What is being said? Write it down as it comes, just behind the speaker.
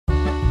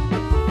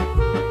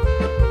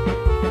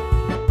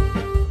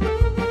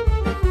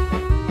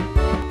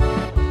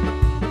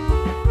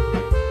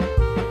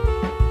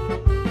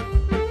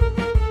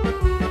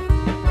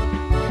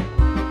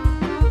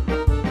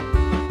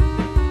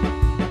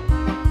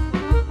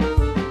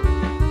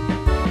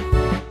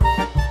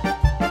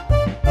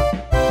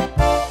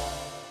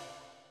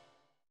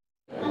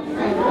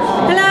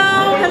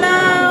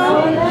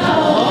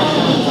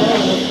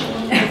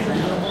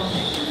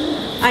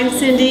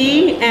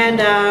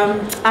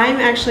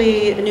I'm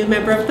actually a new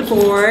member of the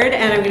board,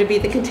 and I'm going to be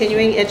the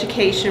continuing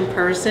education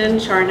person.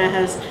 Sharna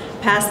has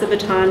passed the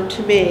baton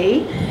to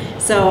me.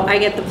 So I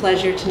get the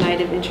pleasure tonight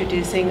of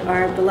introducing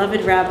our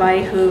beloved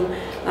rabbi who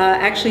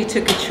actually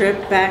took a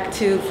trip back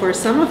to, for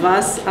some of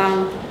us,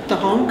 the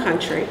home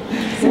country.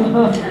 So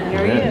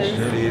here he is.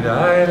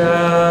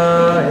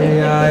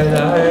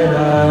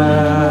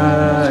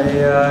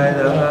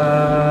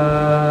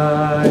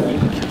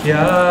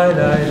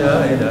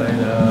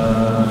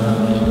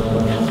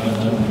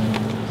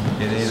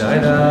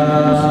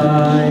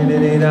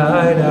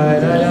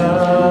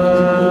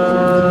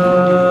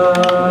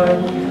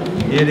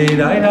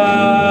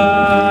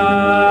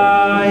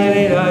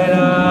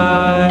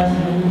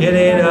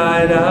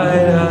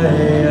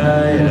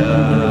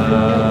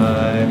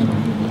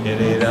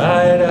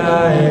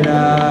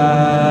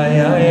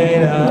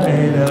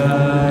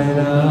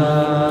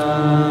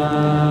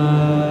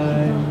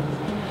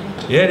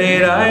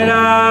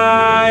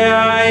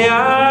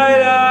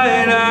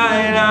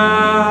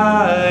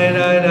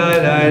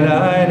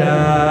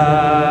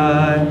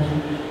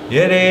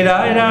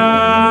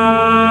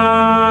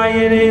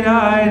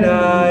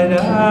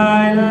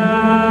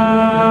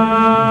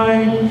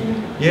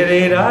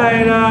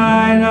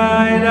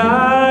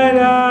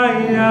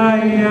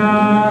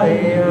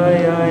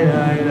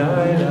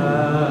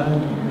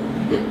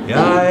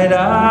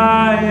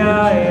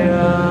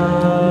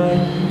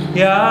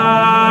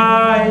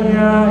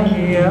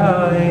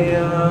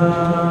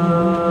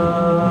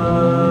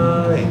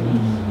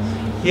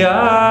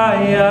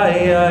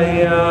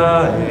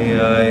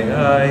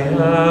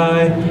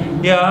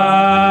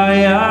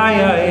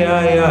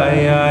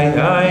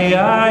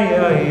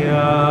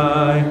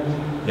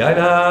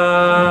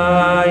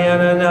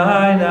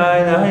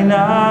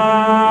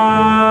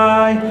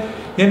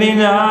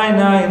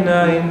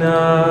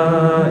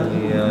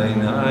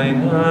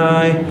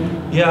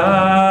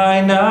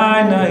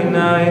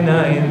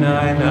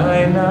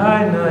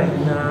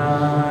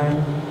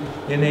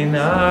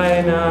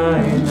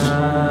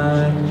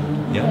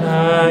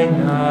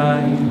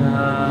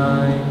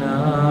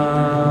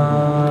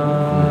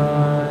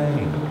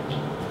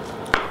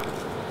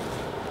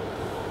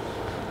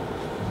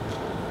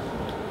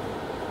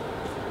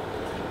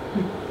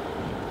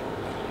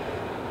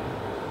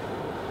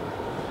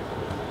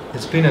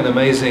 It's been an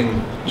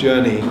amazing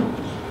journey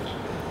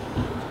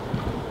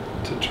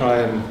to try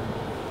and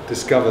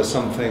discover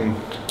something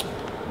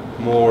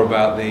more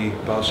about the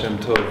Baal Shem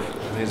Tov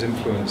and his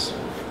influence.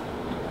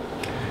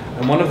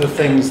 And one of the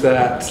things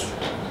that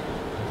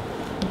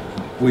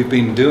we've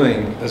been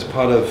doing as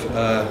part of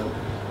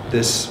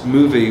this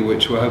movie,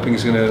 which we're hoping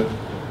is going to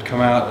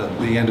come out at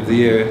the end of the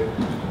year,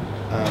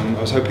 I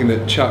was hoping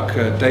that Chuck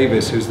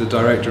Davis, who's the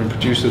director and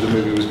producer of the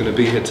movie, was going to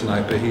be here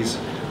tonight, but he's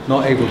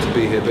not able to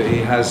be here, but he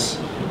has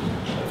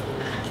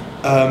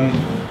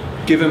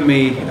given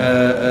me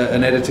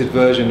an edited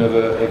version of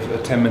a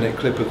 10-minute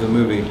clip of the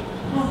movie,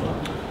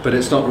 but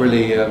it's not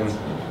really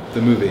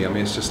the movie. I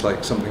mean, it's just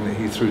like something that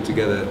he threw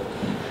together.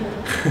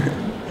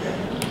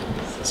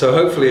 So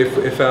hopefully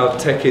if our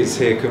techies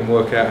here can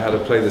work out how to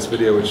play this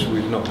video, which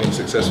we've not been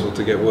successful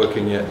to get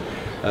working yet,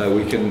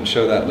 we can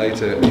show that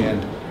later at the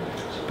end.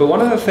 But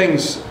one of the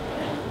things,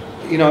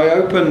 you know, I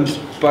opened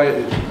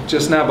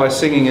just now by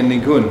singing a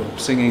nigun,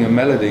 singing a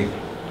melody.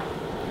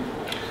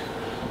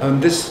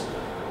 This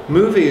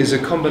movie is a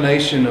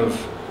combination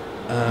of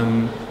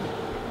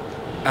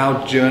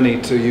our journey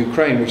to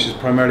Ukraine, which is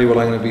primarily what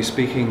I'm going to be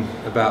speaking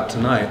about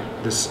tonight.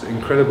 This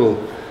incredible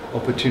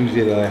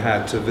opportunity that I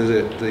had to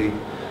visit the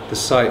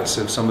sites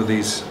of some of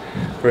these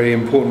very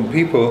important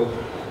people.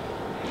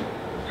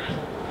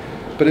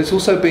 But it's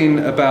also been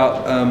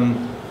about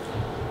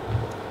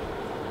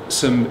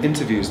some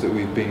interviews that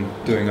we've been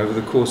doing over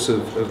the course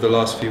of the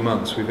last few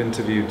months. We've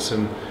interviewed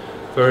some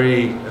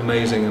very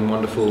amazing and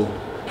wonderful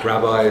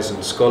rabbis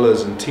and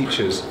scholars and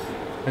teachers,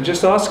 and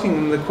just asking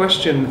them the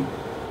question,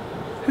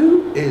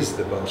 who is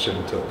the Baal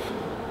Shem Tov?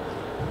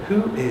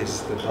 Who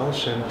is the Baal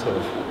Shem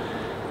Tov?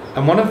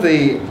 And one of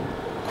the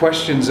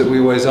questions that we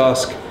always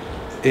ask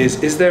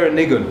is there a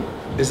nigun?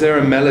 Is there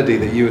a melody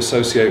that you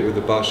associate with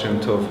the Baal Shem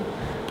Tov?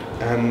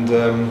 And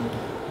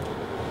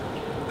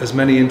as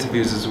many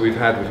interviews as we've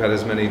had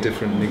as many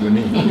different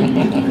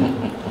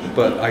nigunim.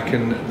 But I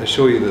can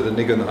assure you that the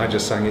nigun that I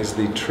just sang is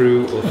the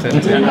true,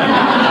 authentic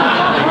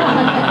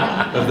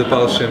of the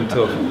Baal Shem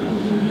Tov.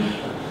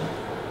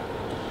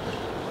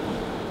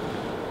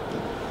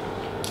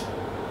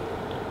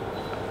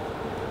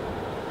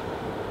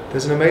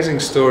 There's an amazing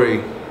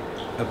story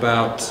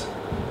about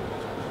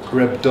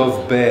Reb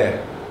Dov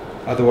Ber,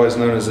 otherwise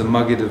known as the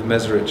Maggid of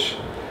Mezrich.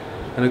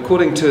 And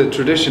according to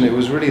tradition, it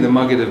was really the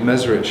Maggid of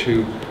Mezrich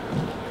who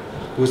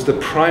was the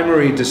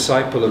primary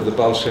disciple of the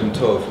Baal Shem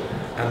Tov,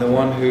 and the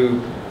one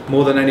who,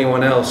 more than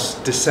anyone else,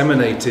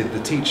 disseminated the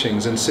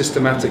teachings and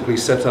systematically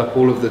set up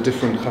all of the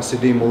different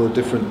Hasidim, all the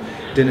different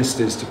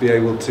dynasties to be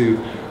able to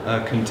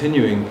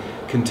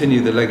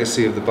continue the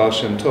legacy of the Baal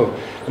Shem Tov.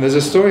 And there's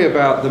a story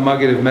about the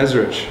Maggid of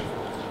Mezrich.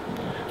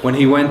 When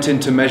he went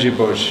into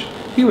Mezhibozh,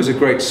 he was a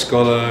great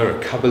scholar, a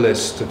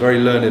Kabbalist, a very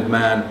learned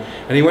man,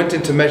 and he went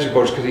into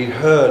Mezhibozh because he'd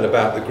heard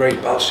about the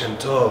great Baal Shem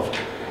Tov,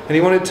 and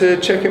he wanted to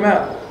check him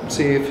out,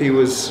 see if he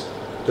was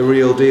the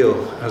real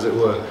deal, as it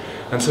were.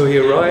 And so he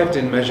arrived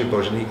in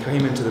Mezhibozh, and he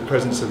came into the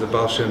presence of the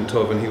Baal Shem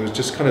Tov, and he was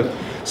just kind of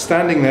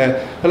standing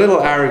there, a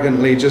little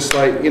arrogantly, just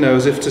like,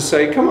 as if to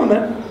say, "Come on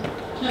then,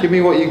 give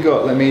me what you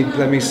got. Let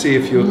me see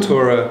if your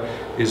Torah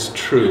is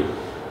true."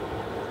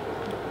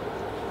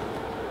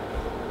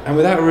 And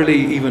without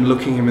really even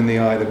looking him in the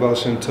eye, the Baal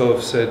Shem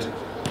Tov said,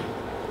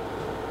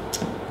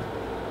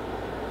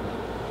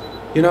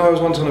 "I was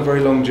once on a very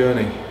long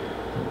journey,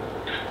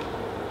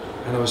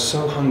 and I was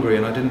so hungry,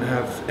 and I didn't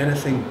have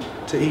anything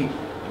to eat.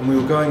 And we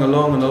were going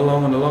along and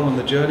along and along on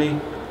the journey,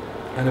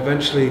 and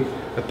eventually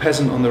a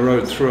peasant on the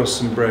road threw us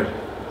some bread."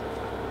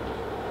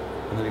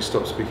 And then he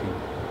stopped speaking.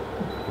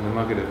 And the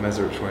Maggid of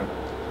Mezrich went,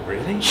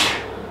 "Really?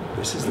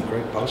 This is the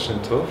great Baal Shem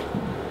Tov?"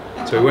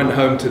 So he went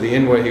home to the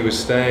inn where he was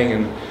staying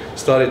and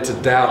started to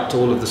doubt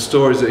all of the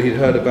stories that he'd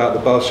heard about the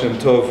Baal Shem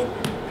Tov.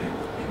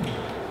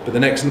 But the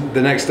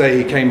next day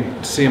he came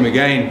to see him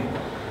again,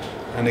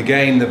 and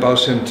again the Baal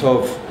Shem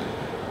Tov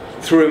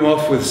threw him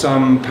off with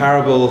some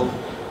parable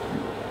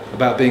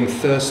about being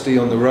thirsty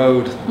on the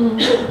road. And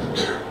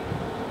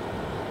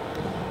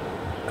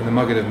the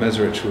Maggid of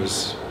Mezrich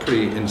was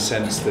pretty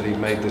incensed that he'd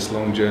made this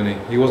long journey.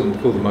 He wasn't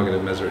called the Maggid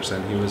of Mezrich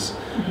then, he was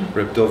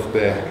Reb Dov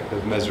Ber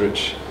of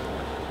Mezrich.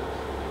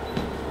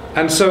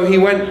 And so he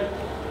went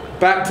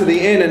back to the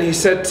inn and he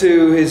said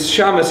to his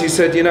shamas, he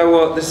said, "You know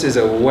what, this is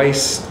a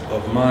waste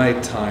of my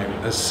time.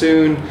 As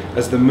soon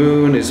as the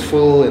moon is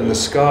full in the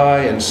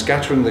sky and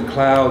scattering the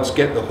clouds,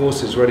 get the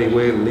horses ready,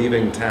 we're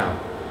leaving town."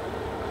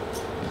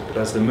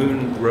 But as the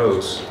moon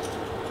rose,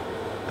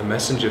 a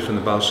messenger from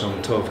the Baal Shem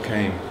Tov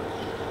came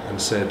and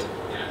said,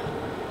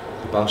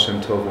 "The Baal Shem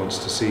Tov wants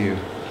to see you."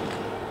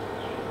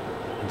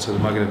 And so the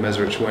Maggid of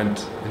Mezrich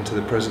went into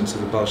the presence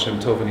of the Baal Shem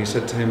Tov and he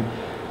said to him,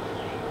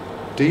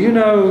 "Do you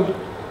know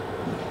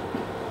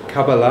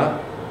Kabbalah?"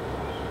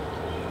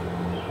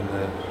 And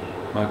the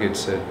Maggid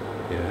said,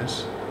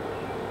 "Yes."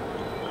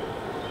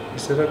 He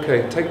said,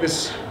 "Okay, take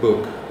this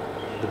book."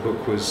 The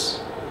book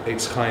was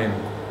Eitz Chaim.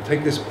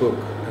 "Take this book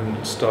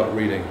and start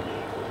reading."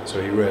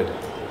 So he read.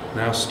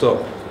 "Now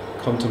stop,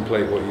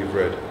 contemplate what you've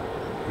read."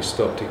 He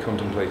stopped, he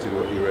contemplated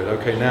what he read.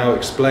 "Okay, now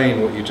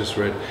explain what you just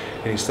read."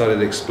 And he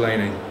started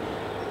explaining.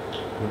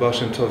 And the Baal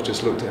Shem Tov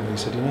just looked at him and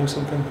he said, "You know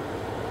something?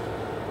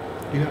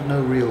 You have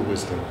no real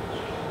wisdom."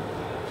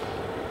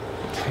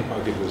 The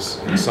Maggid was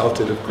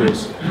insulted, of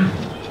course.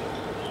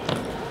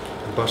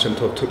 The Baal Shem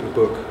Tov took the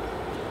book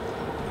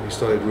and he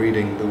started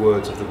reading the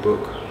words of the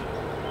book.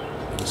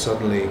 And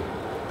suddenly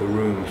the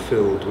room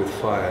filled with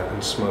fire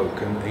and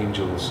smoke and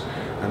angels.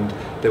 And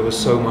there was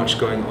so much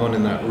going on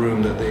in that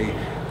room that the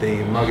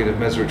Maggid of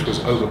Mezrich was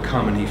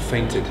overcome and he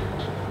fainted.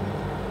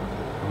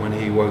 And when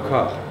he woke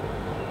up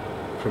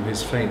from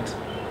his faint,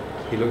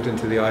 he looked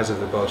into the eyes of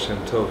the Baal Shem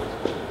Tov.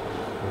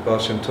 The Baal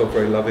Shem Tov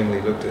very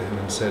lovingly looked at him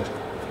and said,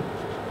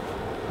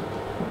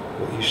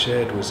 "What you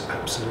shared was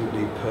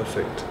absolutely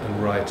perfect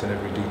and right in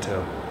every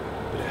detail,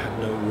 but it had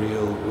no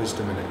real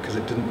wisdom in it because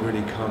it didn't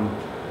really come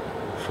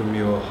from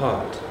your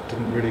heart, it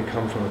didn't really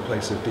come from a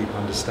place of deep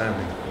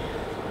understanding."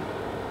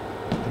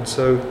 And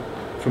so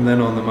from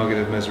then on the Maggid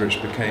of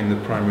Mezrich became the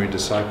primary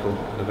disciple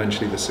and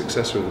eventually the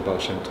successor of the Baal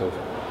Shem Tov.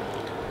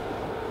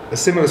 A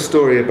similar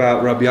story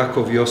about Rabbi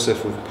Yaakov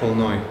Yosef of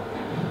Polnoi.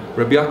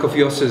 Rabbi Yaakov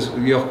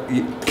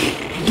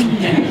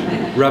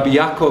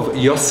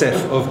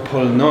Yosef of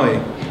Polnoi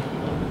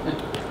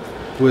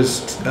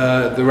was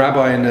the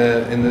rabbi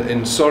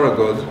in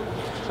Sorogod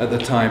at the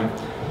time,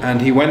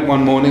 and he went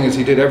one morning, as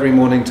he did every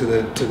morning, to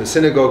the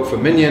synagogue for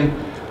minyan,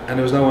 and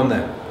there was no one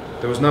there.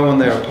 There was no one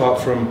there apart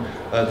from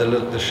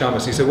the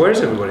shamas. He said, "Where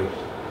is everybody?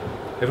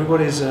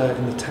 Everybody's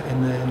in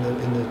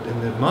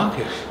the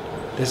market.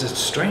 There's a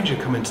stranger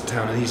come into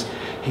town, and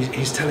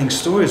he's telling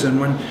stories, and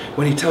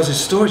when he tells his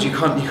stories, you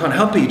can't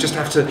help it.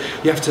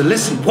 You have to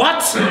listen."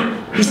 "What?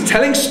 He's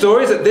telling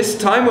stories at this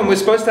time when we're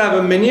supposed to have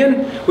a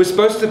minyan? We're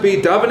supposed to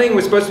be davening.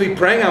 We're supposed to be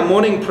praying our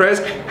morning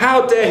prayers.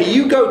 How dare he?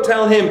 You go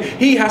tell him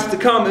he has to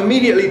come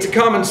immediately to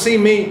come and see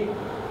me."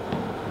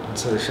 And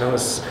so the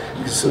shamas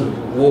sort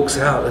of walks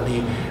out,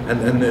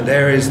 and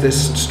there is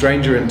this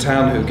stranger in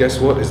town who, guess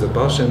what, is the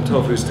Baal Shem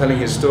Tov, who's telling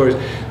his stories,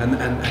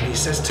 and he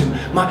says to him,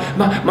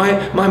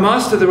 my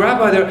master, the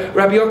rabbi,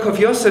 Rabbi Yaakov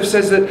Yosef,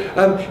 says that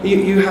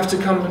you have to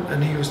come.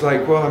 And he was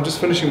like, "Well, I'm just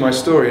finishing my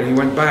story." And he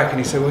went back and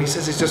he said, "Well, he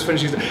says he's just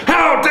finished."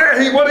 "How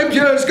dare he? What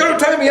impudence! Go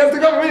tell him he has to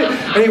come."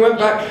 And he went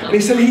back and he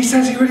said, "He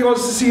says he really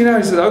wants to see you now."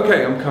 He said,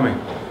 "Okay, I'm coming."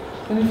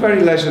 In a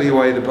very leisurely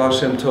way, the Baal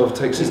Shem Tov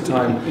takes his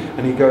time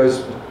and he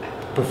goes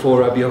before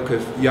Rabbi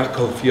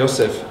Yaakov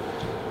Yosef,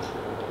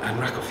 and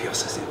Yaakov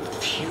Yosef is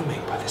fuming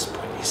by this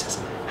point. He says,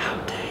 "How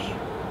dare you?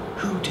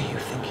 Who do you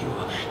think you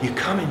are? You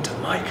come into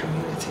my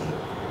community,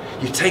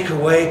 you take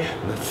away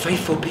the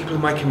faithful people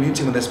of my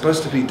community when they're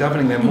supposed to be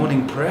davening their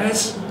morning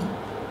prayers?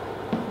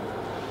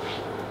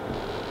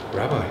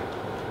 Rabbi,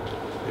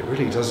 it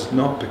really does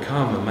not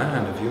become a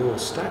man of your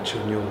stature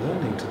and your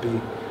learning to be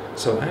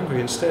so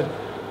angry. Instead,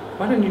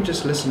 why don't you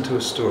just listen to a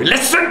story?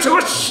 Listen to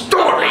a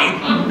story?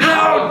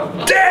 How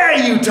dare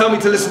you tell me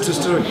to listen to a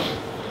story?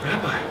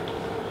 Rabbi,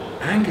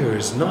 anger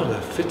is not a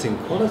fitting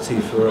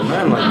quality for a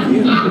man like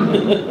you.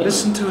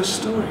 Listen to a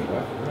story.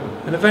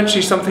 And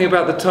eventually something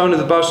about the tone of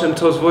the Baal Shem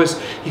Tov's voice,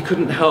 he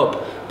couldn't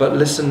help but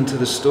listen to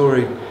the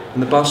story.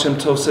 And the Baal Shem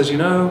Tov says, you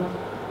know,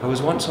 I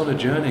was once on a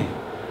journey.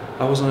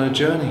 I was on a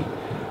journey.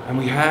 And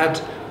we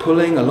had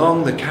pulling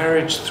along the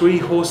carriage 3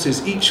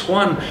 horses. Each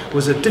one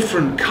was a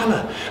different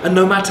color. And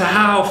no matter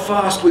how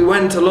fast we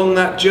went along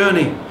that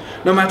journey,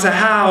 no matter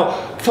how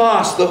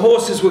fast the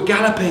horses were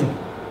galloping,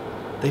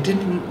 they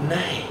didn't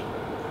neigh.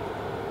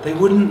 They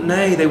wouldn't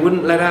neigh. They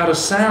wouldn't let out a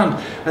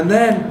sound. And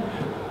then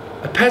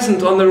a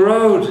peasant on the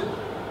road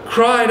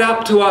cried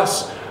up to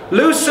us,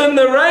 loosen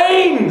the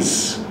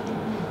reins!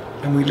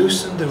 And we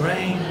loosened the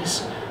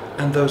reins,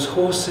 and those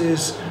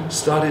horses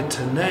started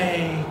to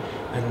neigh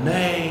and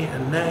neigh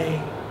and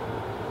neigh.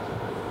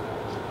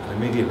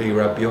 And immediately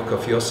Rabbi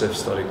Yaakov Yosef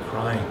started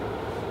crying.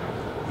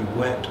 He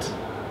wept.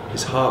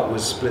 His heart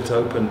was split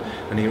open,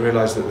 and he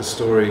realized that the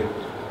story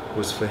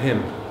was for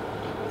him.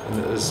 And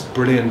that as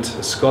brilliant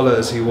a scholar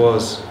as he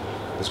was,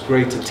 as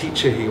great a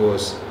teacher he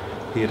was,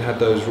 he had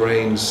those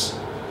reins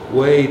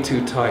way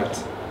too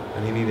tight,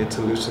 and he needed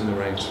to loosen the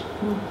reins.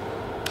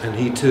 And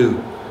he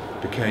too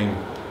became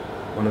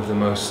one of the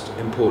most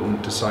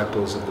important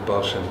disciples of the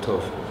Baal Shem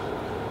Tov.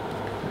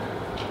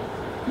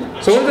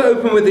 So I want to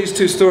open with these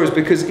 2 stories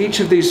because each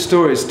of these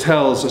stories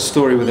tells a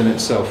story within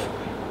itself.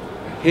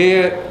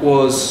 Here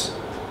was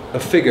a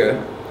figure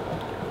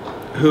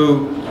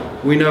who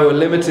we know a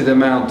limited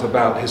amount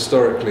about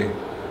historically,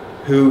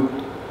 who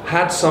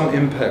had some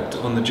impact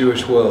on the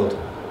Jewish world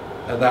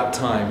at that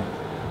time,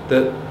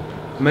 that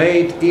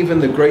made even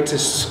the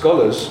greatest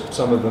scholars,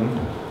 some of them,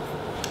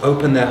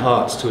 open their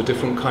hearts to a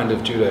different kind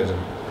of Judaism.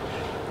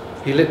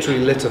 He literally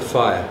lit a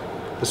fire.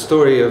 The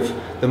story of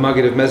the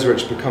Maggid of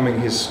Mezrich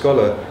becoming his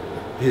scholar,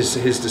 his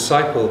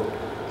disciple,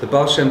 the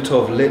Baal Shem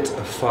Tov lit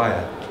a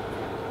fire.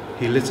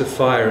 He lit a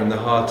fire in the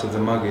heart of the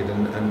Maggid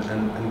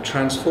and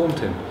transformed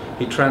him.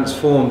 He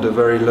transformed a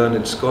very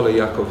learned scholar,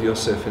 Yaakov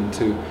Yosef,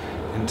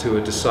 into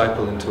a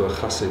disciple, into a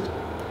Hasid.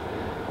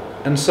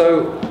 And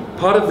so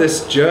part of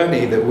this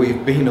journey that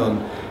we've been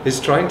on is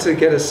trying to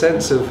get a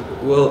sense of,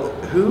 well,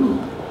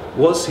 who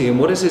was he and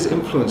what is his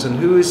influence and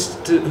who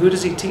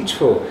does he teach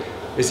for?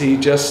 Is he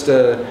just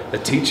a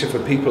teacher for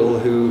people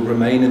who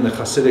remain in the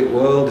Hasidic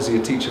world? Is he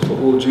a teacher for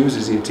all Jews?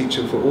 Is he a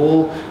teacher for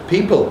all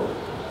people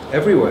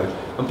everywhere?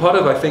 And part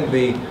of, I think,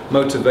 the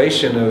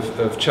motivation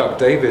of Chuck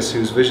Davis,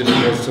 whose vision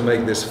it was to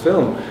make this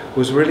film,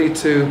 was really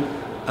to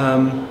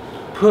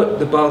put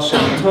the Baal Shem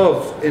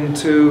Tov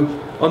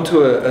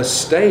onto a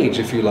stage,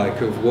 if you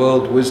like, of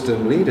world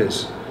wisdom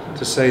leaders,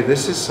 to say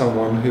this is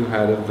someone who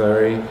had a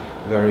very,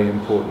 very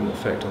important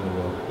effect on the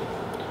world.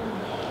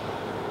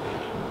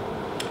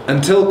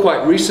 Until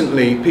quite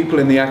recently, people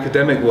in the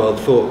academic world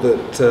thought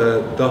that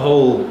the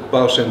whole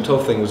Baal Shem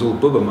Tov thing was all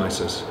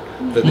Bubamaises,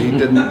 that he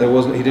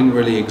didn't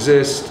really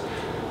exist.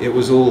 It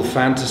was all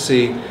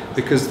fantasy,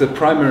 because the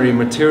primary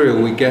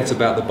material we get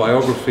about the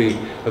biography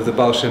of the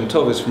Baal Shem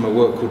Tov is from a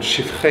work called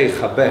Shifchei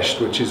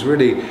Chabesht, which is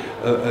really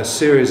a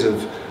series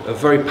of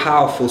very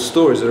powerful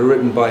stories that are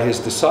written by his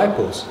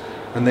disciples.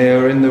 And they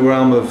are in the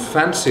realm of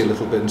fantasy a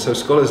little bit, and so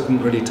scholars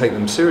didn't really take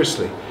them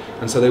seriously.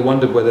 And so they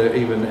wondered whether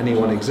even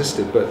anyone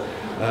existed. But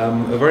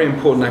a very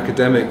important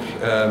academic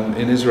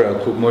in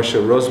Israel called Moshe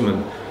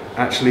Rosman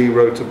actually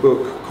wrote a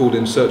book called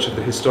In Search of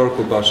the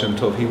Historical Baal Shem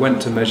Tov. He went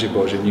to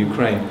Mezhibozh in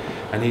Ukraine,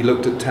 and he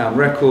looked at town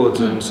records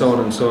and so on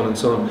and so on and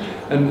so on.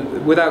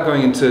 And without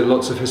going into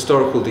lots of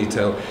historical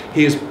detail,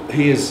 he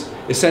has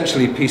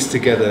essentially pieced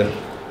together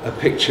a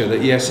picture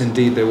that yes,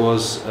 indeed, there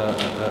was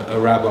a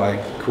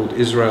rabbi called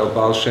Israel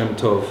Baal Shem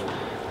Tov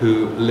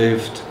who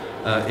lived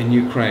in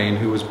Ukraine,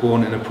 who was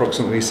born in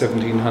approximately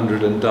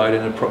 1700 and died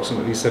in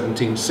approximately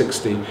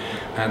 1760,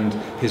 and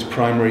his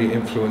primary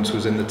influence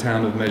was in the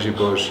town of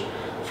Mezhibozh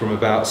from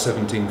about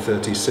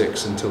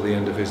 1736 until the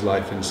end of his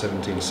life in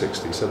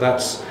 1760. So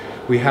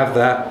we have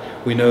that.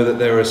 We know that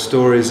there are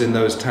stories in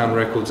those town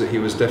records that he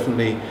was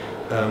definitely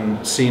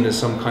seen as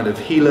some kind of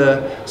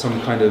healer, some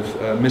kind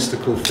of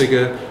mystical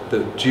figure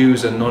that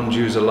Jews and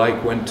non-Jews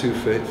alike went to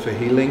for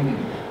healing.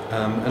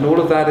 And all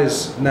of that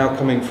is now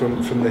coming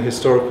from the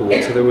historical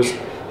world. So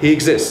he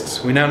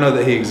exists. We now know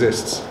that he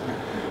exists.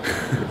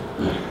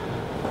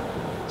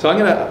 So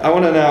I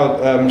want to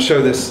now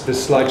show this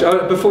slide.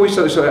 Oh, before we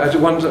start the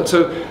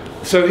show,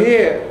 so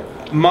here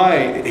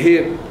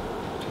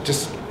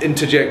just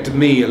interject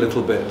me a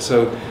little bit.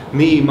 So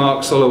me,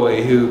 Marc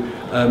Soloway, who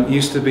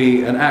used to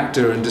be an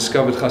actor and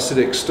discovered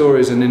Hasidic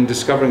stories, and in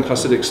discovering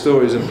Hasidic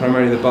stories and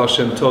primarily the Baal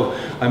Shem Tov,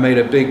 I made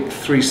a big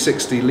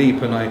 360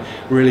 leap, and I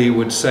really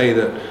would say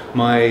that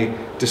my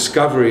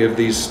discovery of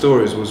these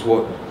stories was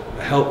what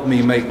helped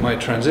me make my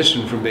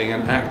transition from being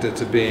an actor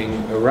to being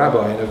a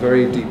rabbi in a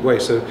very deep way.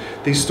 So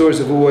these stories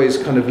have always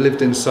kind of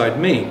lived inside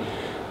me.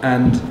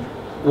 And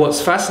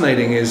what's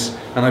fascinating is,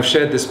 and I've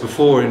shared this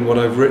before in what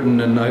I've written,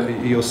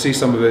 and you'll see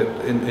some of it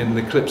in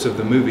the clips of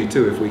the movie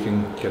too, if we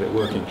can get it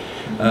working.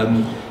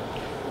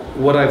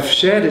 what I've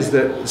shared is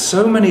that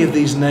so many of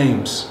these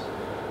names,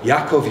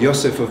 Yaakov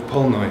Yosef of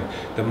Polnoi,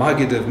 the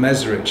Maggid of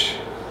Mezrich,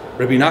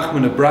 Rabbi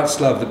Nachman of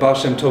Bratslav, the Baal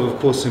Shem Tov of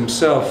course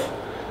himself,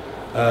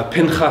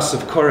 Pinchas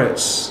of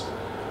Koretz,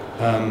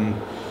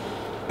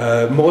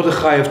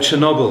 Mordechai of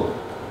Chernobyl,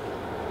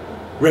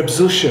 Reb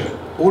Zusha,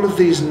 all of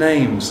these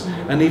names,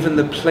 and even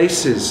the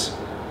places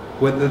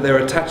where they're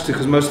attached to,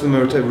 because most of them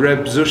are attached.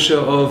 Reb Zusha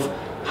of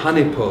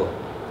Hanipol,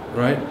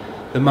 right?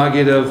 The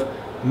Maggid of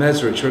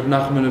Mezrich, Reb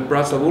Nachman of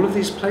Bratslav, all of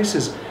these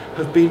places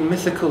have been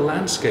mythical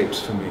landscapes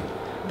for me.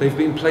 They've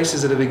been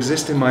places that have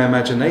existed in my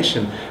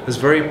imagination as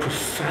very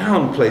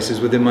profound places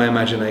within my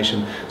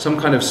imagination, some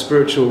kind of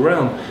spiritual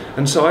realm.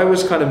 And so I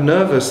was kind of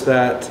nervous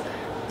that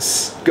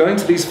going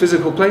to these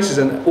physical places,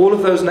 and all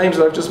of those names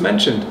that I've just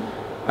mentioned,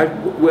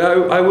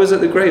 I was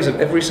at the graves of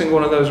every single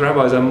one of those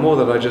rabbis and more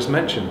that I just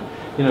mentioned.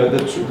 You know,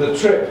 the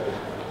trip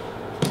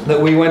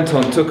that we went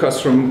on took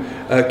us from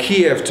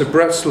Kiev to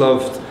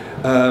Breslov,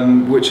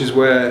 which is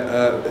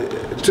where,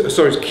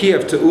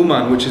 Kiev to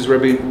Uman, which is where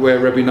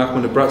Rabbi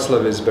Nachman of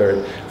Bratslav is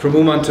buried. From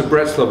Uman to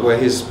Breslov, where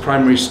his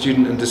primary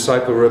student and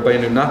disciple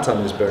Rabbeinu Natan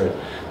is buried.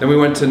 Then we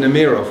went to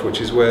Nemirov,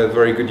 which is where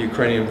very good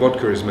Ukrainian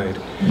vodka is made.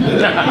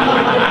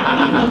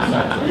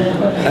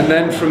 And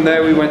then from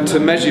there we went to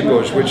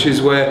Mezhibozh, which is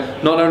where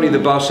not only the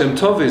Baal Shem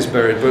Tov is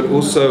buried, but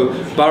also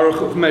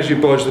Baruch of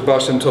Mezhibozh, the Baal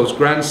Shem Tov's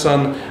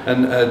grandson,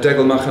 and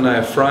Degel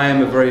Machanai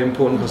Ephraim, a very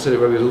important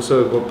Hasidic Rebbe, is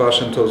also Baal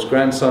Shem Tov's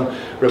grandson.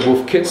 Reb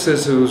Wolf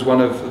Kitzes, who was one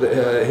of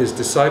his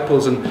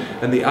disciples, and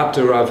the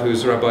Apta Rav,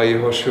 who's Rabbi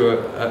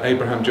Yehoshua,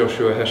 Abraham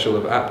Joshua Heschel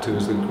of Apta,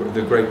 who's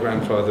the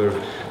great-grandfather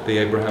of the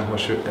Abraham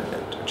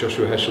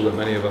Joshua Heschel that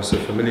many of us are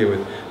familiar with,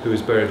 who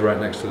is buried right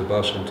next to the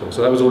Baal Shem Tov.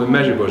 So that was all in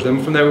Mezhibozh.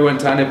 Then from there we went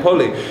to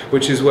Anipoli,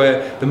 which is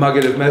where the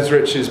Maggid of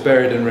Mezrich is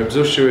buried, and Reb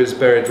Zusha is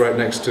buried right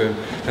next to him.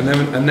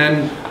 And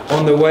then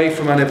on the way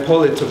from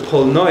Anipoli to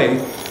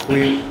Polnoi,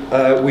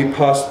 we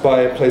passed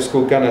by a place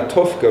called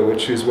Ganatovka,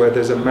 which is where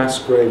there's a mass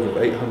grave of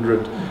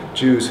 800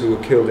 Jews who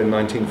were killed in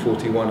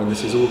 1941, and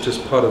this is all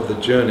just part of the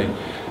journey.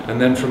 And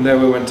then from there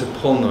we went to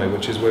Polnoi,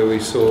 which is where we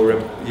saw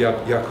Reb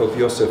Yaakov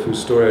Yosef, whose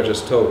story I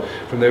just told.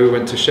 From there we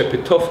went to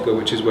Shepitovka,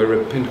 which is where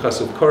Reb Pinchas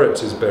of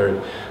Koretz is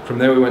buried. From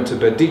there we went to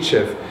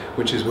Berdichev,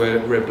 which is where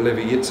Reb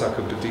Levi Yitzhak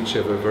of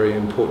Berdichev, a very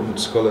important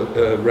scholar,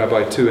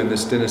 rabbi too in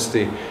this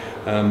dynasty,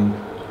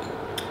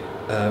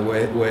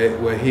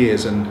 where he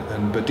is. And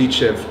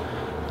Berdichev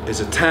is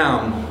a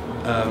town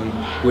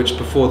which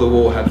before the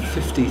war had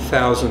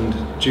 50,000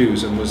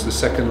 Jews and was the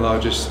second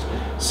largest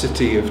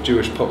city of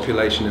Jewish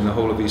population in the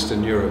whole of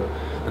Eastern Europe,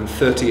 and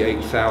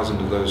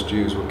 38,000 of those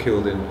Jews were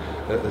killed in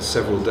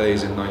several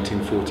days in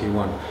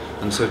 1941.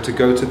 And so to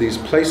go to these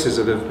places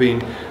that have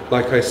been,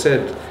 like I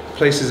said,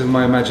 places of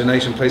my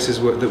imagination, places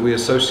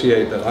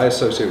that I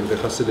associate with the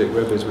Hasidic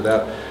Rebbe's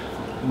without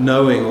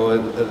knowing, or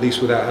at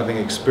least without having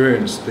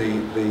experienced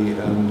the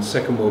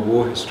Second World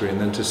War history, and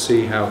then to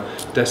see how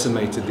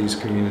decimated these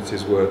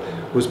communities were,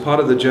 was part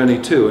of the journey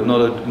too, and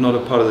not a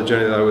part of the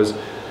journey that I was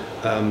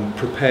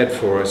prepared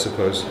for, I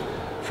suppose.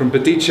 From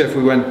Berdichev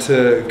we went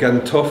to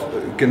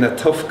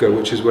Ganatovka,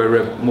 which is where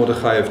Reb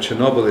Mordechai of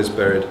Chernobyl is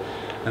buried,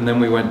 and then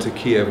we went to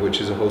Kiev,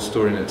 which is a whole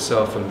story in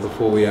itself. And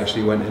before we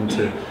actually went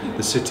into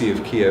the city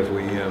of Kiev,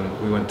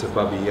 we went to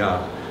Babi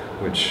Yar,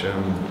 which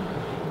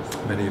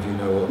many of you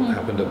know what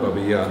happened at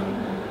Babi Yar.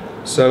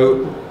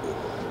 So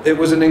it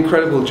was an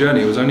incredible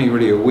journey. It was only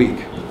really a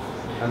week,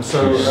 and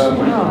so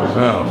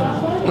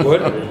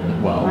what?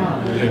 Wow.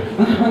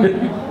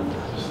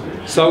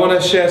 So I want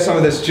to share some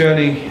of this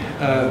journey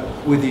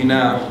with you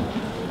now.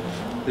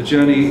 The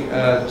journey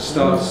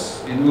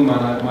starts in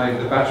Uman.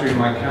 The battery in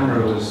my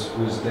camera was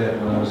dead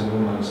when I was in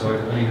Uman, so I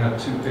only had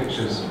 2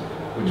 pictures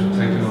which were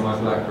taken on my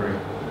BlackBerry.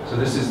 So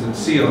this is the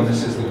Sion,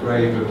 this is the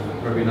grave of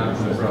Rabbi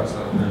Nachman of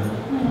Bratslav.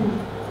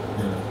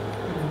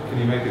 Can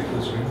you make it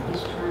full screen?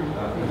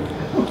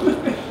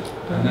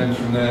 And then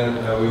from there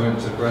we went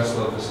to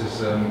Breslov. This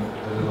is a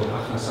little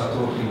Hachnasat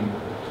Orchim.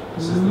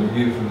 This is the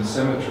view from the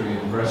cemetery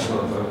in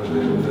Breslov over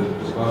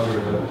the Boulder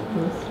River.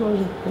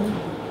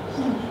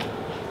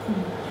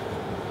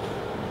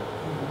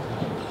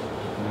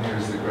 And here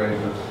is the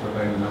grave of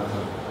Rabbeinu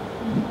Natan.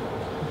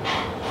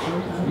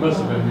 It must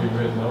have been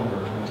rewritten over.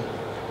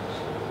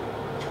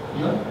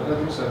 No, I don't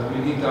think so. I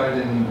mean, he died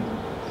in,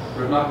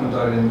 Rabbi Nachman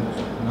died in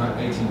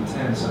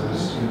 1810, so it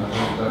was, he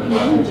died in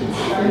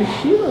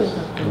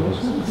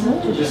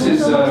 1850. This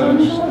is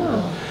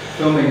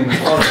filming in the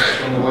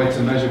forest on the way to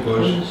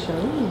Mezhibozh.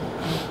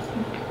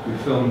 We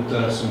filmed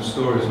some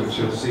stories which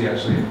you'll see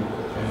actually in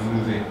the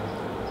movie.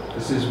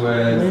 This is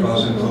where the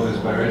Baal Shem Tov is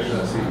buried.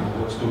 That's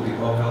what's called the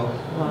Ohel.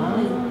 Wow.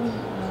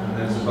 And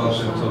there's the Baal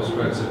Shem Tov's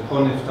grave. It says,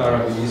 Po niftar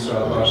Rabbi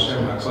Yisrael Baal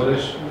Shem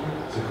HaKodesh,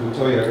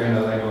 Zechuto Yagen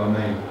Aleinu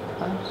Amen.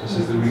 This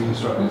is the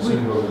reconstructed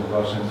synagogue of the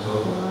Baal Shem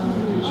Tov.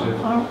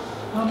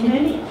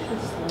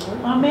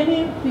 How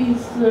many of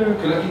these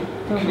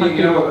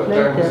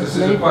this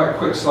is quite a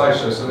quick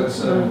slideshow, so let's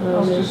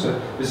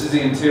this is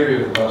the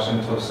interior of the Baal Shem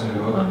Tov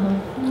synagogue.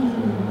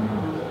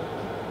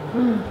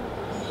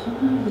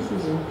 This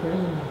is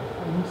incredible.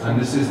 And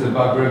this is the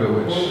Bug River,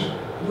 which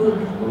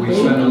We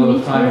spent a lot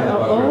of time at the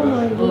Bug Oh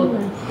my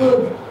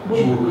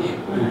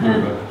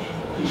River.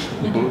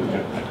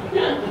 goodness.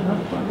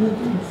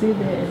 You see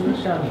the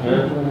Elisha.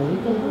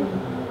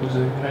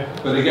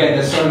 But again,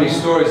 there's so many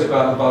stories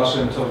about the Baal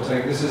Shem Tov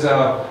take. This is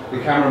the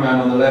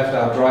cameraman on the left,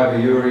 our driver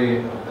Yuri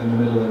in the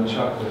middle, and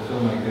Chuck, the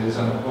filmmaker, is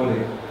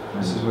Anatoly.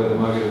 This is where the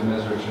Maggid of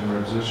Mezrich and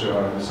Reb Zusha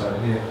are on the side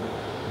here.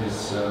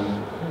 Is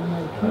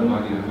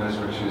Maggid of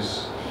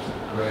Mezrich's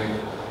grave.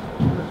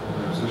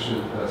 Reb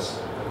Zusha,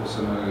 that's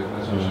also Maggid of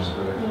Mezrich's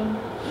grave.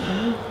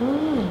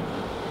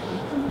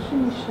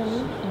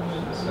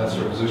 That's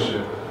Reb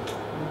Zusha.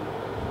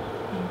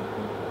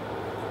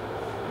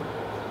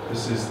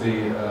 This is the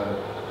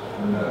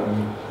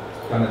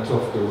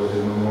Ganatovka, where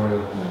the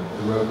memorial,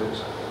 the road is.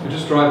 You're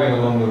just driving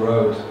along the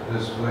road.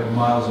 There's like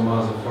miles and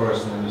miles of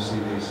forest, and then you see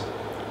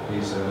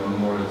these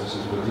memorials. This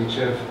is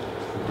Vodichev,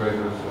 the grave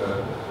of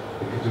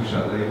the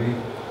Kedushat Levi.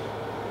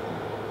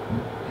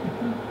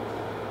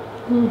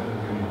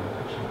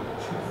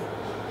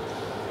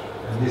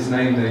 And his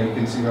name there, you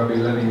can see Rabbi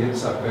Levi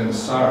Yitzhak ben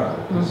Sarah.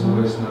 He's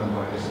always known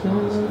by his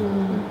father's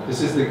name. This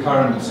is the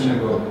current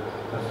synagogue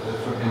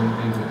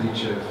in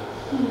Vodichev.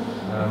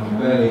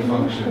 Barely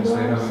functions.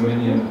 They have a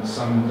minyan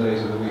some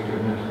days of the week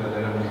at Mincha.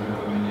 They don't even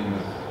have a minyan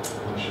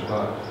on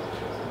Shabbat.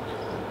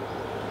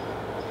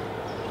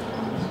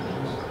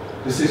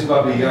 This is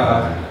Babi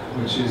Yar,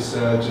 which is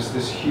just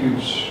this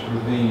huge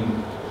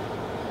ravine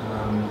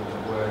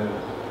where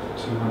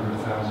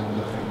 200,000,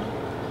 I think,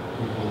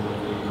 people were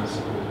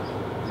massacred.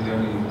 The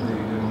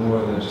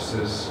Morah there just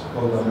says,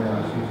 the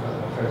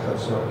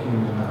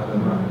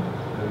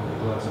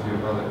bloods of your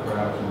brother cry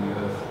out from the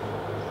earth.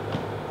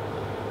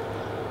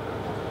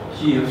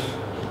 Kiev.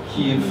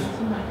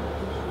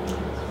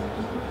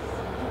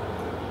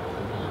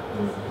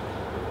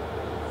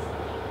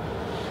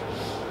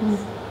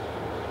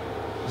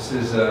 This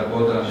is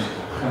Bohdan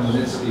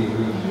Khmelnytsky,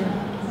 who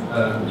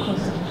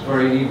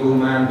very evil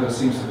man, but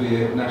seems to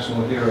be a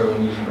national hero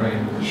in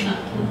Ukraine.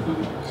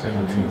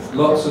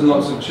 Lots and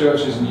lots of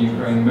churches in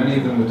Ukraine. Many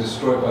of them were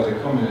destroyed by the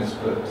communists,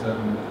 but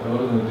a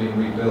lot of them have been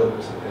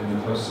rebuilt in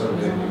the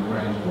post-Soviet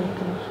Ukraine,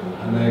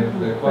 and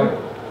they're quite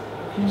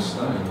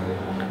stunning, really.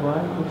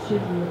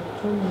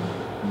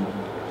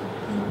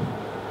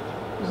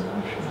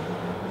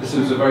 This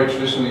was a very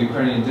traditional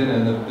Ukrainian dinner,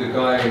 and the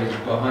guy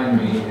behind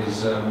me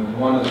is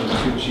one of the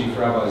two chief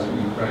rabbis of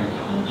Ukraine.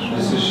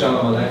 This is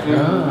Shalom Aleichem.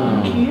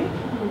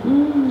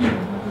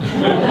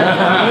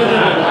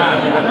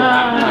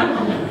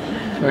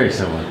 Very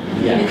similar.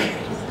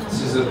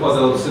 This is the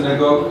Podel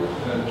synagogue,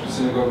 a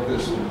synagogue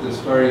that's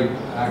very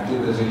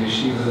active. There's a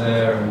yeshiva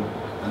there,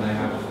 and they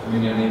have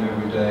minyanim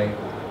every day.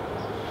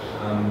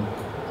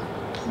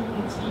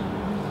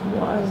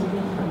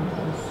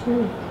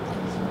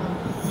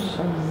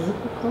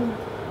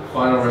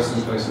 Final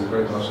resting place of the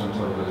great Baal Shem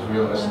Tov, but his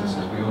real essence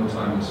is beyond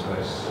time and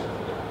space.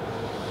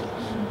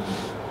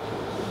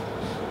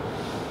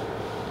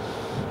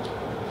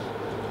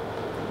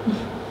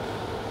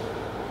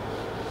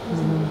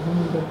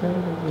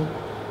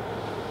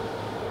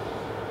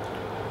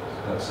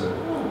 That's an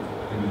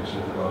image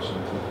of the Baal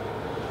Shem Tov.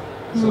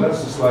 So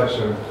that's the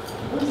slideshow.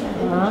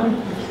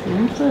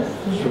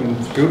 From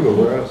Google,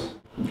 where else?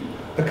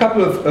 A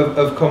couple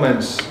of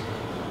comments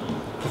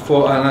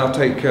before, and I'll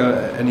take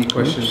any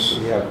questions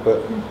we have.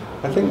 But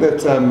I think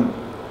that,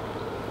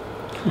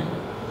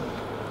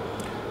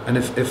 and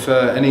if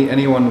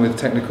anyone with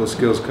technical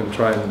skills can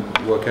try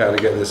and work out how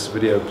to get this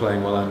video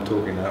playing while I'm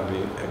talking, that would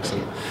be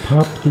excellent.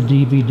 Pop the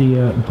DVD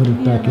out and put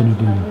it back in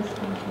again.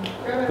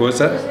 What's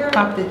that?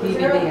 Pop the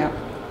DVD out.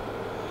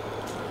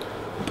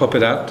 Pop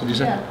it out, did you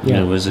say?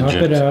 Yeah, it was pop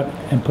eject. it out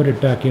and put it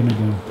back in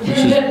again.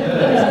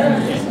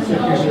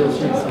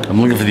 I'm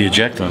looking for the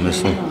eject on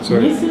this thing.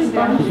 Sorry.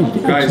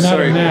 Guys, It's not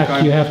sorry. a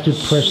Mac, you have to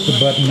press the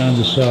button on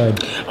the side.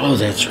 Oh,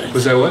 that's right.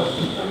 Was that what?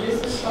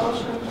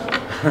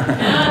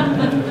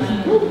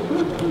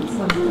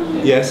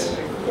 Yes.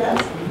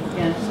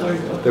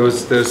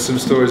 There's some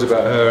stories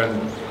about her,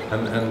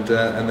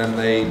 and then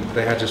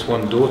they had just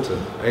one daughter,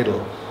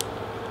 Adel.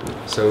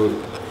 So,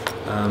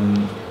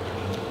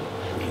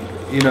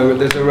 you know,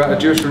 there's a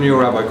Jewish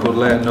renewal rabbi called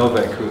Leah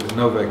Novak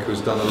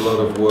who's done a lot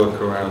of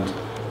work around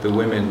the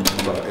women,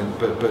 but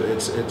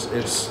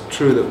it's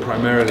true that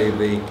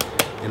primarily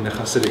in the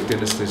Hasidic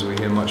dynasties we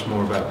hear much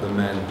more about the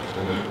men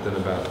than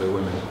about the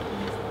women.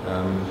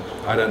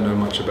 I don't know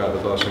much about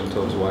the Baal Shem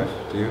Tov's wife.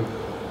 Do you?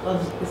 Well,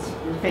 it's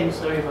a famous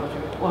story about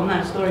her. Well,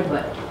 not a story,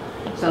 but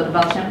so the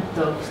Baal Shem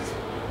Tov,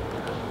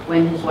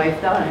 when his wife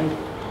died,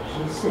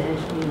 he said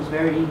he was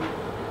very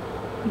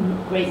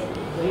greatly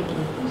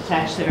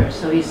attached to her.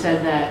 So he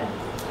said that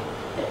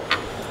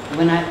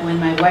when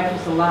my wife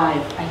was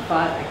alive, I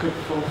thought I could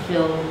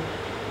fulfill.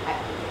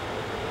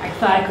 I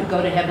thought I could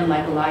go to heaven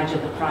like Elijah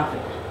the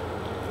prophet,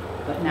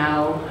 but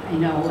now I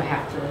know I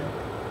have to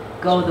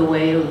go the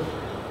way of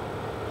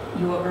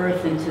your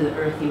earth, and to the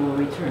earth you will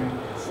return.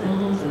 So,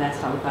 so that's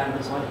how he thought of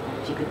his wife.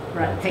 She could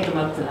take him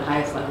up to the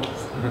highest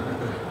levels.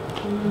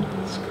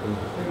 That's cool.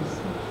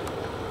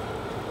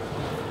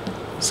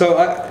 So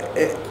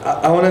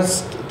I want to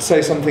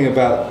say something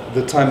about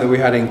the time that we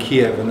had in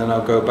Kiev, and then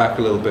I'll go back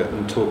a little bit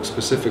and talk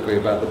specifically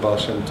about the Baal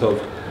Shem Tov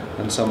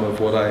and some of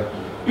what I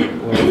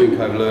think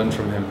I've learned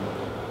from him.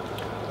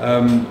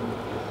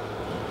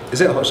 Is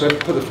it hot? Should I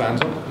put the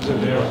fans on?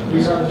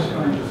 Is it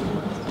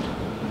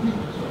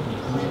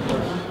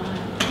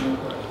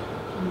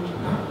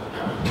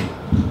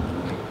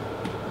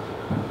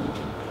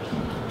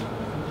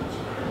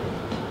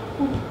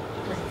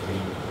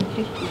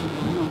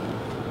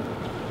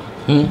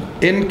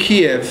In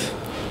Kiev,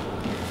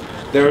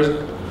 there is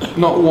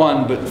not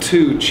one but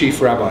two chief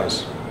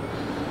rabbis.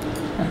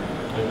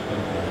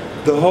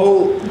 The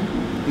whole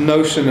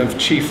notion of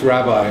chief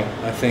rabbi,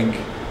 I think,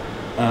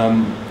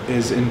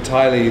 is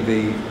entirely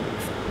the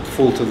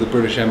fault of the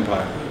British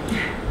Empire.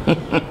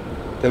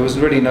 There was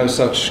really no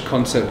such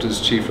concept as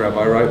chief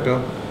rabbi, right,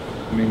 Bill?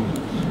 I mean,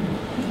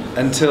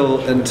 until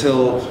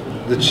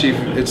the chief.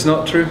 It's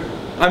not true.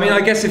 I mean,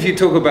 I guess if you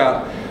talk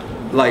about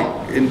like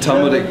in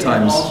Talmudic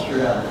times.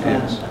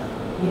 Yes.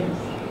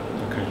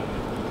 Okay.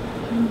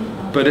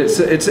 But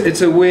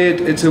it's a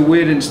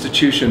weird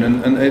institution,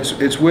 and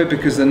it's weird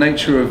because the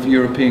nature of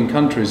European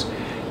countries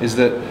is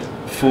that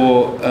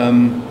for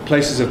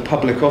places of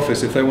public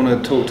office, if they want to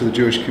talk to the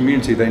Jewish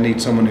community, they need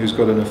someone who's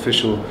got an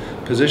official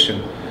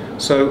position.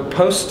 So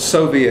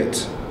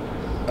post-Soviet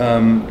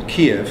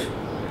Kiev,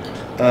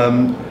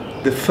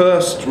 the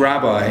first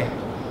rabbi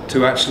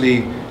to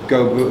actually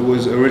go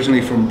was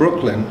originally from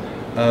Brooklyn,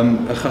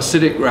 a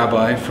Hasidic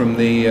rabbi from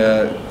the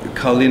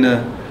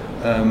Karliner,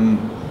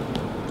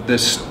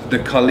 the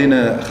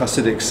Karliner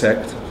Hasidic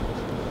sect,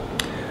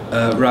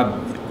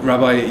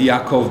 Rabbi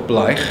Yaakov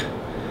Bleich,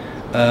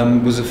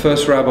 was the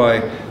first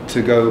rabbi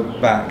to go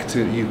back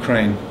to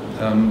Ukraine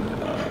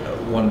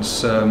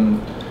once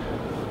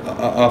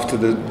after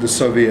the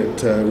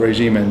Soviet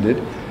regime ended,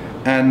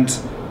 and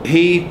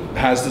he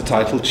has the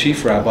title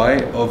Chief Rabbi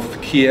of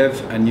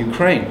Kiev and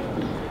Ukraine.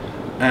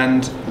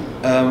 And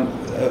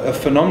a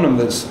phenomenon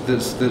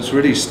that's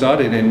really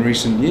started in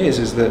recent years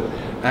is that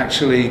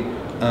actually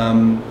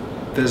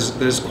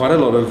there's quite a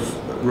lot of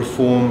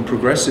Reform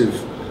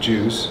progressive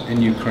Jews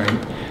in Ukraine.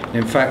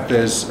 In fact,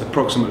 there's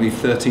approximately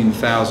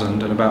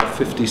 13,000 and about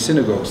 50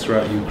 synagogues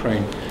throughout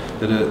Ukraine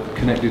that are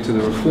connected to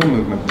the Reform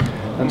movement.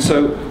 And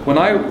so when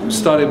I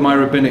started my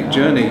rabbinic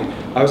journey,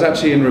 I was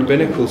actually in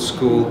rabbinical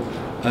school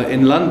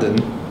in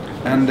London,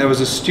 and there was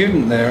a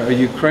student there, a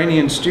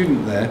Ukrainian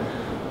student there,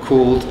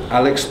 called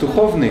Alex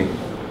Duchovny.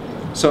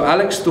 So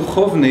Alex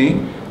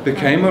Duchovny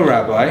became a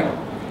rabbi.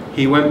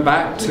 He went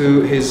back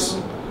to his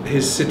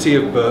city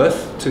of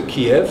birth, to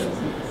Kiev,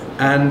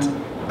 and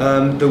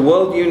the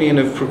World Union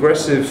of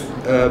Progressive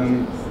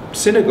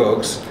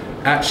Synagogues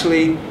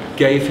actually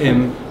gave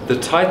him the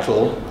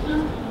title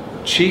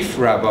Chief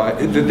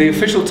Rabbi. The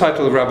official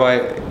title of Rabbi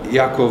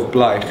Yaakov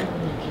Bleich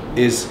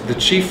is the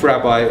Chief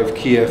Rabbi of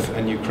Kiev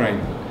and Ukraine.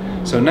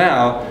 So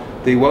now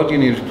the World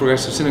Union of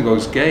Progressive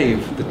Synagogues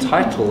gave the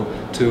title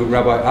to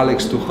Rabbi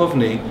Alex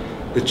Duchovny,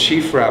 the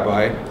Chief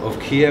Rabbi of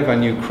Kiev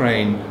and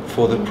Ukraine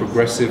for the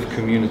progressive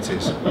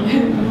communities.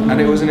 And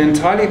it was an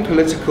entirely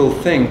political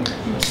thing,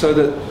 so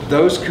that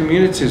those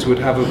communities would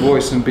have a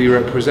voice and be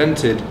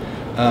represented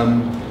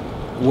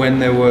when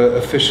there were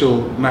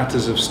official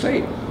matters of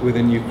state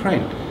within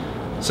Ukraine.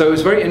 So it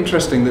was very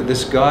interesting that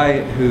this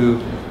guy who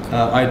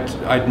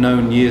I'd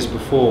known years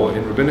before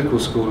in rabbinical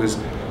school is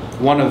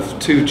one of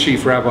two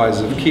chief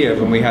rabbis of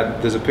Kiev, and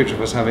there's a picture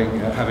of us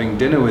having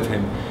dinner with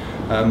him.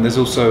 There's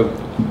also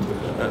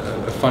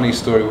a funny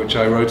story which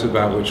I wrote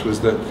about, which was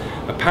that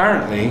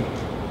apparently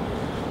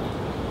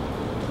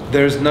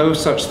there's no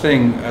such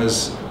thing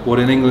as what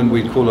in England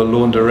we'd call a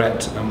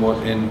launderette, and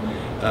what in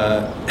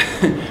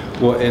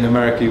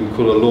America you would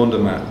call a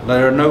laundromat.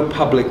 There are no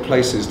public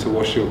places to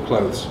wash your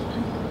clothes.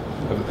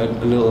 A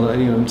little,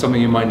 something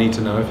you might need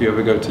to know if you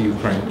ever go to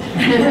Ukraine.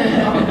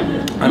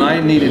 And I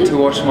needed to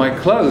wash my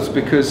clothes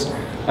because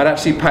I'd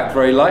actually packed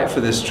very light for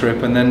this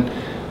trip, and then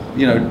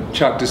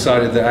Chuck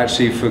decided that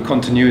actually for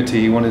continuity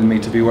he wanted me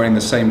to be wearing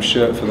the same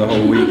shirt for the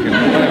whole week.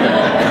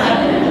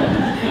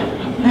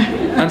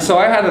 And so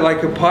I had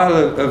like a pile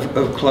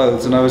of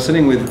clothes, and I was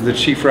sitting with the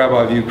chief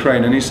rabbi of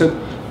Ukraine, and he said,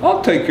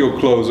 "I'll take your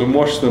clothes and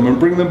wash them and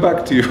bring them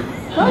back to you."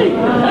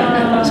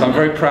 So I'm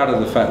very proud of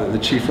the fact that the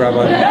chief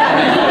rabbi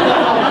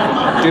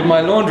did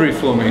my laundry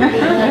for me.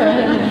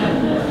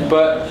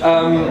 But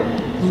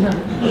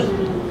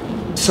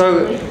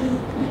so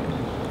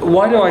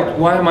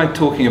why am I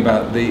talking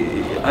about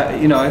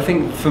I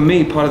think for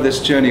me part of this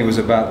journey was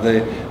about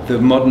the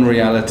modern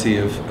reality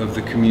of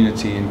the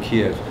community in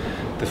Kiev.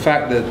 The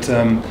fact that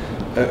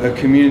a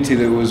community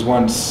that was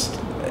once,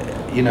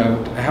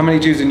 how many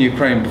Jews in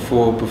Ukraine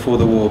before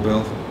the war,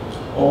 Bill?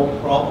 Oh,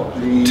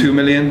 probably 2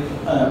 million?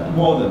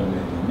 More than a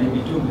million, maybe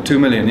 2 million. 2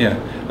 million, yeah.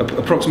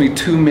 Approximately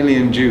 2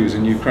 million Jews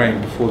in Ukraine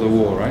before the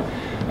war, right?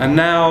 And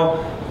now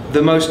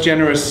the most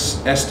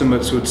generous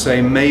estimates would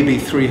say maybe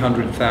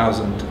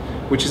 300,000,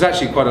 which is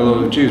actually quite a lot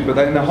of Jews, but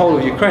in the whole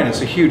of Ukraine,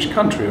 it's a huge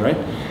country, right?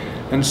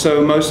 And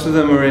so most of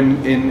them are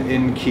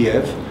in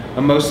Kiev.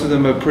 and most of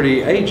them are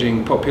pretty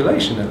aging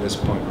population at this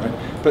point, right?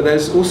 But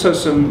there's also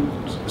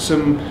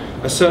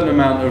a certain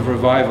amount of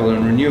revival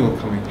and renewal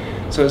coming.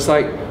 So it's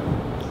like,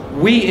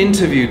 we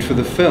interviewed for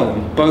the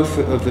film both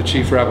of the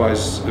chief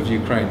rabbis of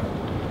Ukraine.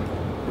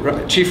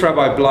 Chief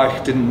Rabbi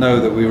Bleich didn't know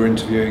that we were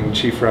interviewing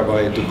Chief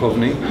Rabbi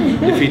Duchovny.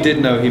 If he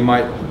did know, he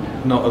might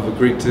not have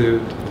agreed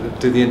to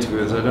do the interview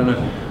with us, I don't know.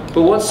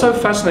 But what's so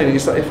fascinating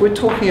is that if we're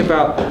talking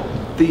about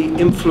the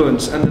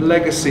influence and the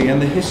legacy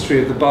and the history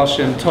of the Baal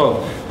Shem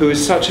Tov, who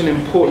is such an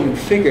important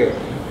figure,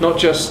 not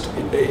just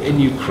in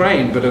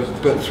Ukraine, but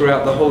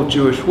throughout the whole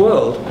Jewish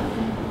world,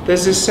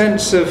 there's this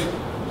sense of,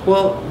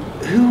 well,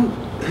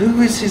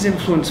 who is his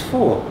influence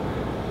for?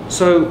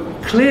 So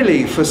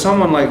clearly, for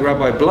someone like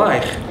Rabbi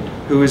Bleich,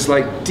 who is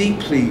like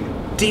deeply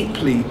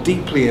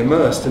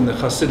immersed in the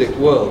Hasidic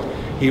world,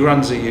 he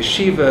runs a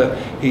yeshiva.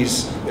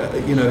 He's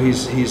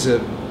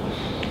a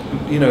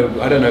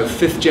I don't know,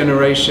 5th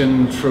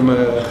generation from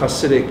a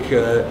Hasidic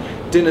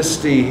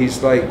dynasty.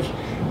 He's like,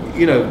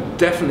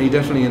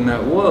 definitely in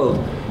that world,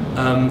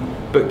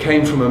 but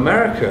came from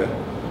America.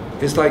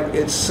 It's like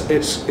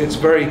it's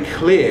very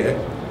clear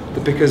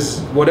that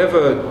because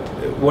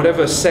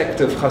whatever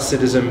sect of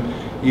Hasidism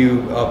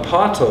you are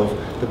part of,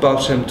 the Baal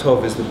Shem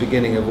Tov is the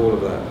beginning of all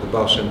of that. The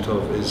Baal Shem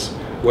Tov is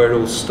where it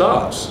all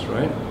starts,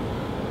 right?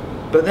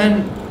 But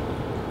then,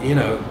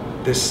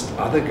 this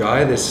other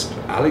guy, this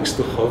Alex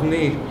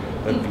Duchovny,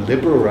 a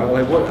liberal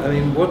rabbi,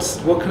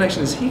 what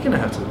connection is he going to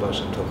have to the Baal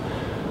Shem Tov?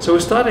 So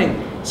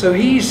so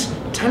he's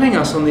telling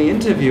us on the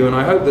interview, and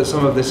I hope that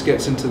some of this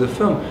gets into the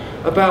film,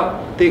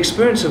 about the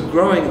experience of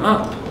growing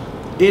up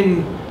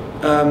in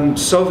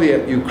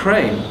Soviet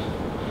Ukraine,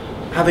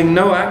 having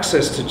no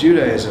access to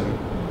Judaism,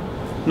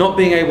 not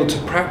being able to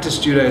practice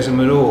Judaism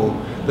at all.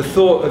 The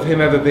thought of him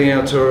ever being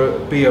able to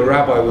be a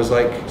rabbi was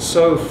like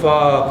so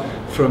far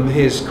from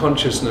his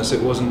consciousness,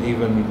 it wasn't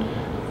even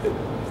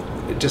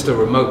just a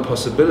remote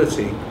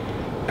possibility.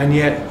 And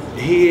yet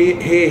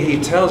here he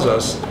tells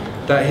us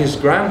that his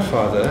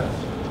grandfather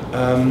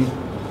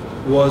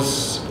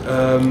was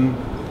a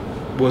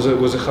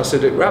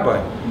Hasidic rabbi,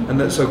 and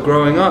that so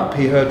growing up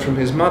he heard from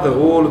his mother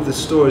all of the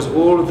stories,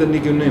 all of the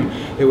nigunim.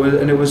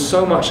 It was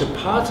so much a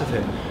part of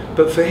him.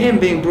 But for him,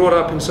 being brought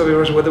up in Soviet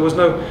Russia, where there was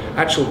no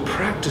actual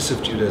practice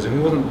of Judaism, he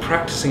wasn't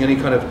practicing any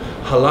kind of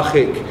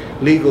halachic,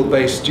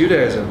 legal-based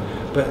Judaism.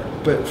 But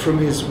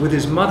with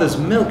his mother's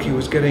milk, he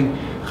was getting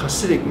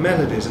Hasidic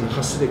melodies and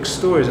Hasidic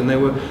stories, and they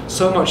were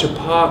so much a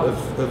part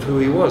of who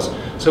he was.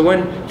 So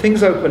when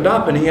things opened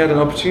up and he had an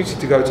opportunity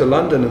to go to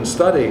London and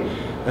study,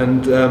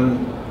 and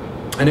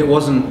it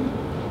wasn't,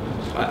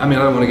 I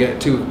don't want to get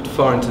too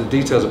far into the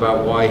details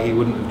about why he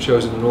wouldn't have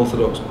chosen an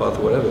Orthodox path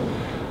or whatever,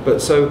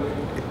 but so,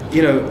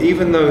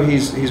 even though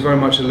he's very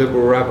much a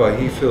liberal rabbi,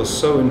 he feels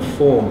so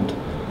informed.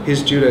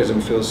 His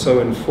Judaism feels so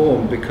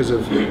informed because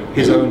of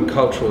his own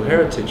cultural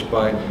heritage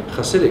by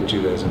Hasidic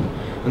Judaism.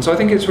 And so I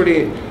think it's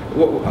really,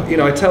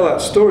 I tell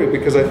that story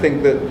because I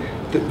think that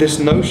this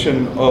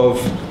notion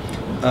of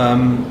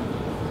the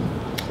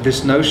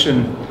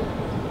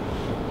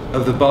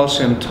Baal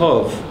Shem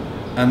Tov,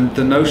 and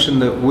the notion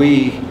that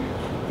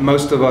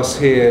most of us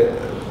here,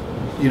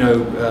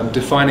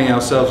 defining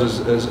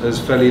ourselves as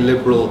fairly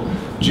liberal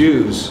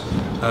Jews,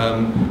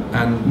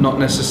 and not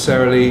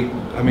necessarily,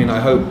 I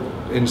hope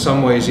in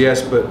some ways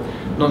yes, but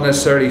not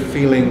necessarily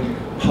feeling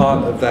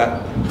part of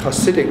that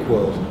Hasidic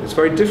world. It's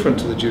very different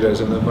to the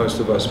Judaism that most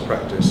of us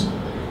practice.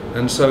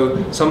 And so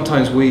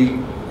sometimes we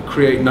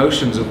create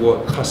notions of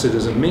what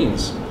Hasidism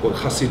means, what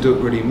Hasidut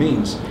really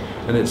means.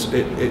 And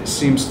it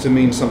seems to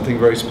mean something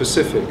very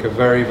specific, a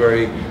very,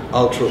 very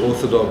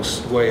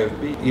ultra-Orthodox way of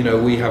being,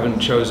 we haven't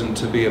chosen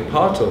to be a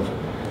part of.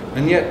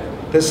 And yet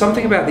there's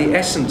something about the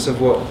essence of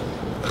what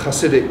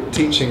Hasidic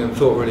teaching and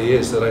thought really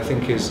is that I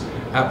think is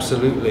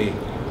absolutely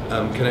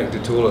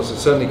connected to all of us.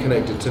 It's certainly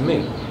connected to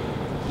me.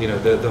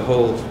 The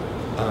whole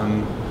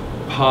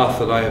path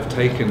that I have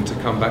taken to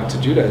come back to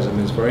Judaism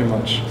is very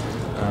much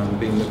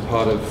being a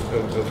part of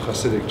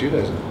Hasidic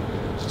Judaism.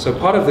 So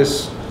part of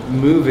this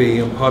movie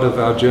and part of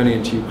our journey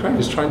into Ukraine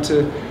is trying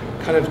to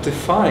kind of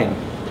define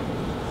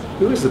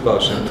who is the Baal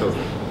Shem Tov.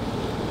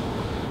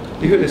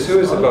 Yehudis, who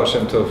is the Baal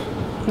Shem Tov?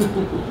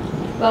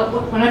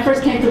 Well, when I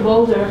first came to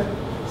Boulder,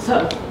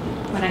 so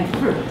when I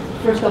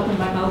first opened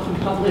my mouth in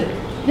public,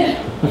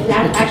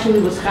 that actually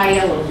was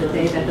Chayel, the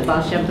day that the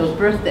Baal Shem Tov's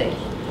birthday.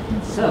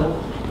 So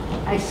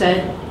I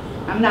said,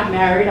 I'm not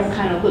married, I'm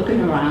kind of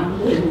looking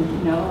around,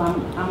 and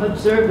I'm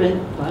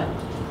observant, but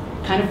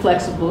kind of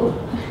flexible.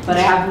 But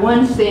I have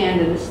one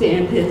stand, and the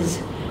stand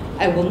is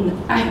I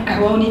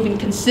won't even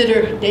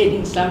consider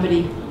dating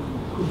somebody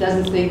who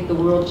doesn't think the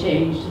world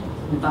changed.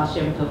 The Baal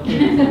Shem Tov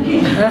came.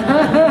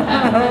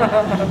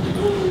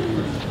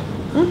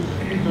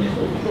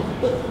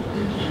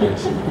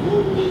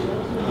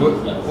 What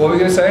were we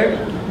going to say?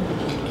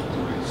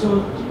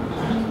 So,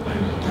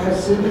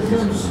 has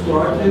Hasidism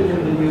started in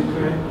the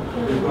Ukraine?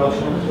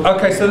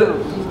 Okay, so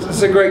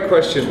that's a great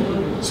question.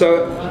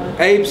 So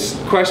Abe's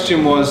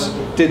question was,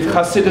 did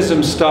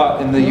Hasidism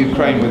start in the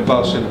Ukraine with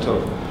Baal Shem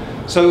Tov?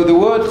 So the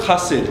word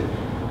Hasid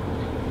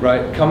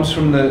right, comes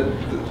from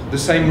the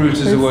same root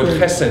as the word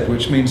chesed,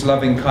 which means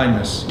loving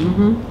kindness,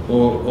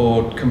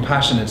 or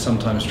compassionate,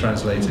 sometimes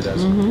translated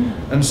as.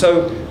 And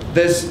so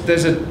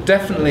there's a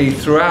definitely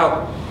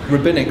throughout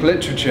rabbinic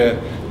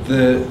literature,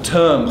 the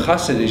term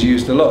chassid is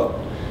used a lot.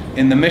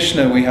 In the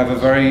Mishnah, we have a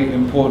very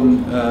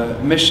important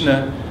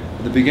Mishnah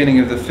at the beginning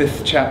of the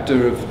 5th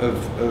chapter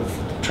of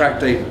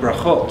Tractate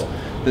Brachot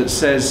that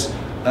says,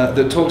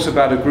 that talks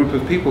about a group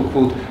of people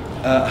called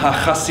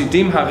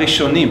ha-Chasidim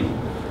ha-Rishonim,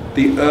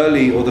 the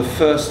early or the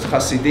first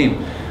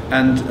Hasidim.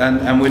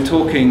 And we're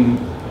talking,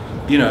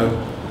 you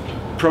know,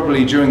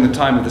 probably during the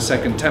time of the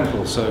Second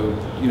Temple, so,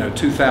 you know,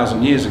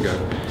 2,000 years ago.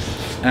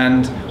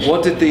 And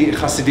what did the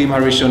Hasidim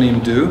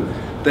HaRishonim do?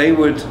 They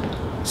would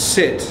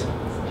sit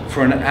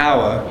for an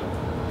hour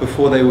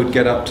before they would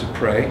get up to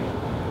pray,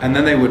 and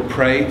then they would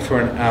pray for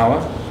an hour,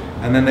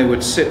 and then they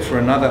would sit for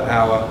another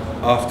hour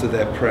after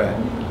their prayer.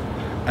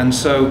 And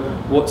so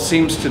what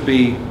seems to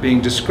be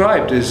being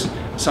described is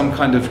some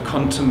kind of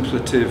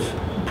contemplative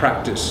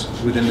practice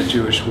within the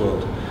Jewish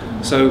world.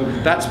 So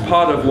that's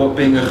part of what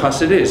being a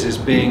chassid is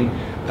being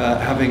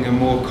having a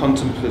more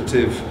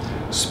contemplative,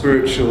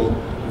 spiritual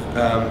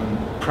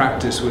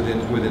practice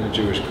within a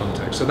Jewish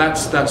context. So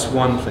that's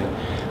one thing.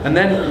 And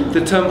then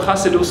the term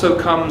chassid also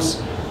comes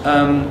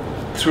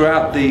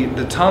throughout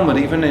the Talmud,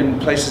 even in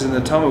places in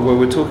the Talmud where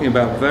we're talking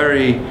about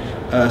very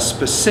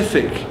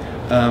specific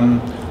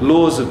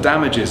laws of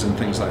damages and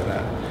things like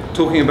that.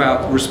 Talking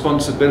about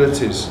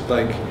responsibilities,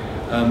 like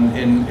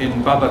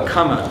in Baba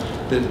Kama,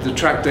 the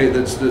tractate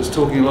that's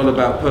talking a lot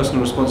about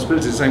personal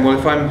responsibilities, saying, well,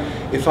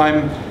 if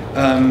I'm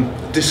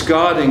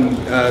discarding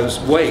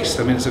waste,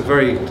 I mean, it's a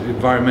very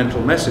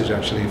environmental message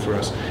actually for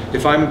us.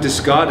 If I'm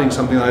discarding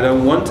something I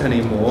don't want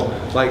anymore,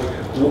 like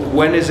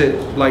when is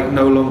it like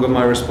no longer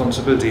my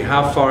responsibility?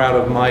 How far out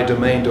of my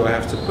domain do I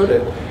have to put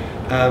it?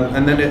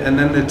 And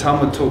then the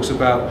Talmud talks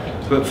about,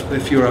 but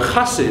if you're a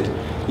chassid,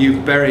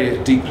 you bury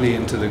it deeply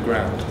into the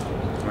ground,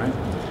 right?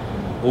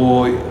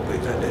 Or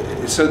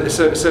so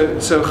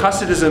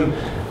Hasidism,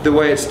 the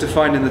way it's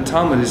defined in the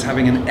Talmud, is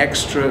having an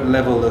extra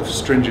level of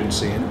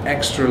stringency, an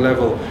extra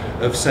level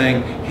of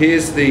saying,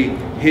 here's the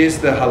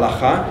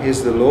halacha,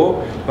 here's the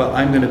law, but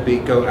I'm going to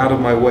go out of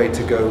my way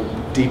to go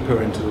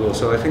deeper into the law.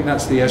 So I think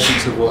that's the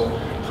essence of what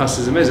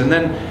Hasidism is. And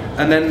then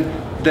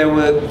there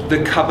were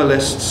the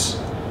Kabbalists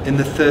in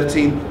the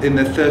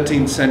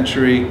 13th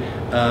century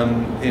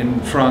in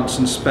France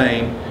and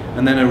Spain,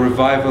 and then a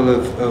revival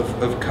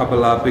of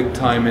Kabbalah big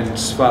time in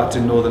Sfat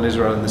in northern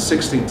Israel in the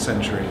 16th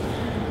century.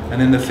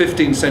 And in the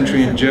 15th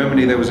century in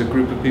Germany, there was a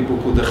group of people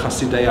called the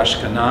Hasidei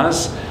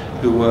Ashkenaz,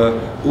 who were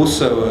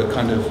also a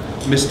kind of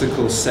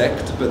mystical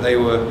sect, but they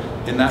were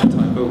in that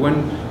time. But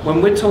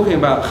when we're talking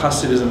about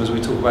Hasidism as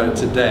we talk about it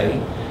today,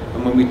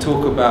 and when we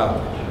talk about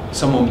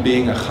someone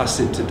being a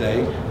Hasid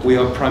today, we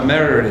are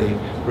primarily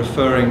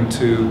referring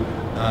to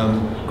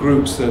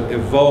groups that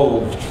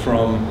evolved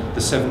from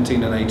the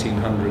 17 and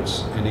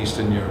 1800s in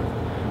Eastern Europe.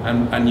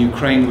 And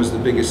Ukraine was the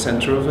biggest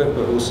center of it,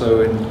 but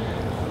also in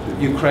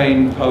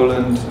Ukraine,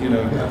 Poland, you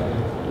know,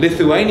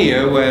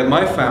 Lithuania, where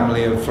my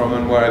family are from,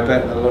 and where I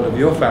bet a lot of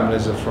your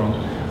families are from.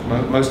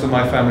 Most of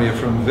my family are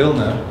from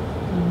Vilna.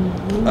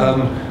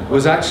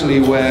 Was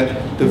actually where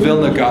the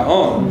Vilna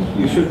Gaon.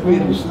 You should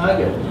read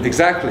Misnaged.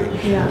 Exactly.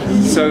 Yeah.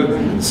 So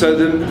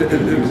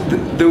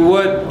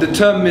the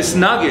term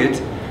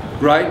misnaged,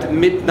 right?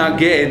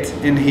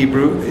 Mitnaged in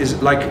Hebrew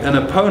is like an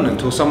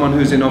opponent or someone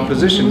who's in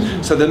opposition.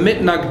 So the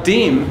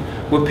mitnagdim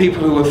were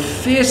people who were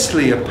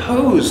fiercely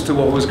opposed to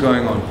what was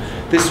going on.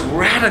 This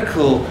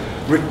radical,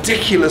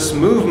 ridiculous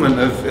movement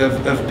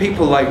of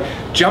people like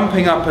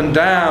jumping up and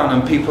down,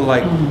 and people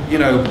like, you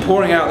know,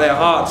 pouring out their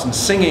hearts and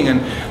singing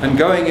and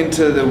going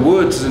into the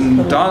woods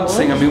and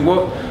dancing. I mean,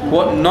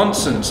 what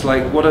nonsense,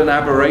 like what an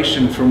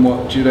aberration from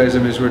what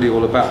Judaism is really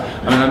all about.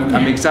 I mean,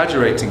 I'm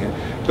exaggerating it.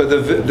 But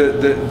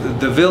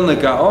the Vilna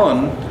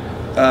Gaon,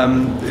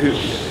 who,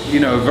 you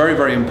know, a very,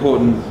 very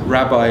important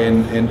rabbi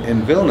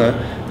in Vilna,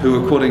 who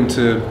according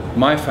to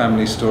my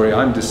family story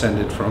I'm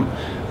descended from,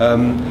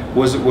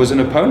 was an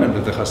opponent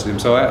of the Hasidim.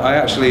 So I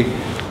actually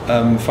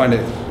find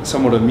it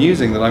somewhat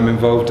amusing that I'm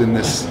involved in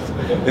this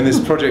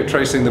project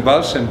tracing the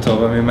Baal Shem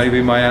Tov. I mean,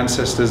 maybe my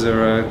ancestors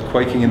are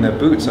quaking in their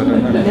boots, I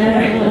don't know.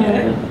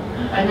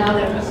 By now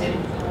they're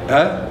Hasidim.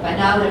 Huh? By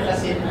now they're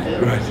Hasidim too.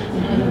 Right.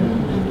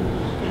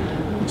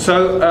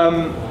 So,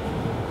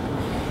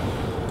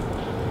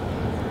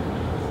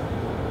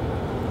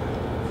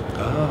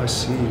 oh, I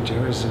see.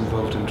 Jerry's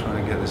involved in trying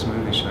to get this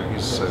movie show.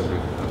 He's so good.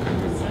 Okay,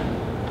 good.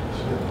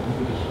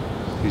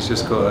 He's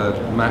just got a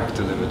Mac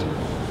delivered.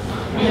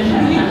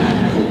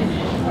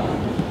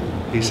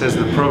 He says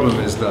the problem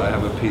is that I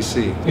have a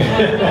PC.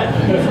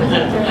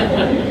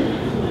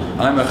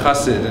 I'm a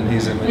chassid and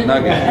he's a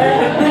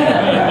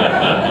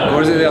mitnaged.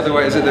 Or is it the other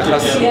way? Is it the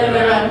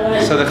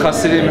chassid? So the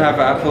chassidim have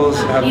apples.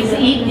 He's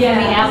eating the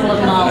apple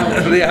of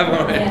knowledge. The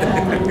apple.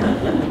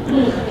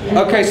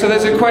 Okay, so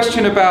there's a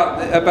question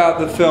about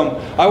the film.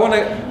 I want to,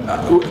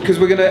 because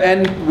we're going to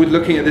end with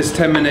looking at this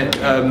 10-minute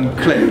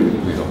clip.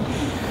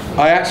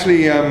 I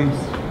actually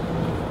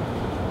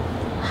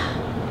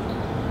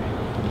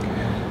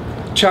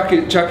Chuck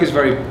is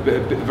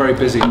very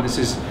busy, and this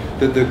is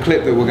the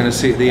clip that we're going to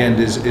see at the end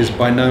is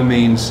by no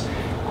means.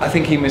 I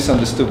think he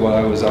misunderstood what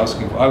I was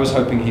asking for. I was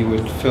hoping he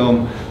would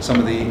film some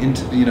of the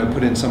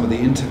put in some of the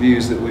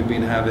interviews that we've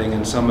been having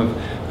and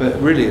but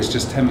really it's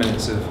just 10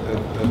 minutes of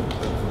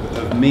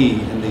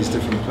me in these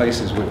different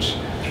places, which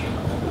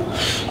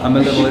I'm a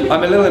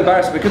little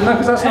embarrassed because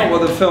that's not what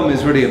the film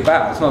is really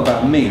about. It's not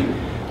about me.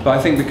 But I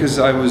think because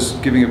I was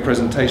giving a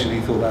presentation,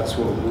 he thought that's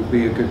what would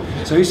be a good.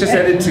 So he's just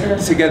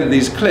edited together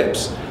these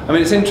clips. I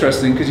mean, it's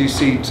interesting because you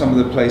see some of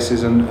the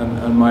places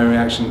and my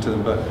reaction to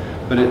them. But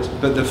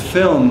the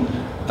film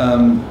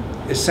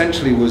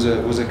essentially was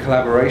a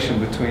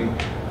collaboration between,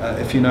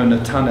 if you know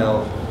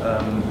Netanel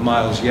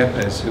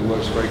Miles-Yépez, who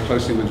works very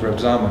closely with Reb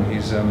Zalman.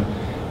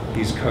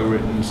 He's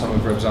co-written some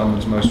of Reb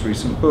Zalman's most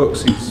recent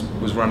books. He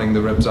was running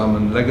the Reb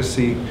Zalman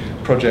Legacy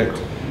project,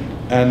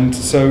 and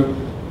so.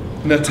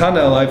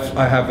 Netanel,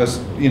 I have a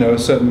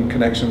certain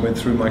connection with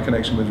through my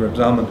connection with Reb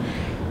Zalman,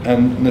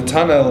 and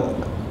Netanel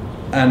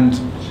and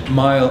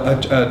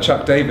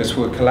Chuck Davis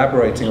were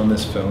collaborating on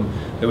this film.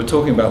 They were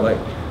talking about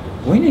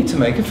we need to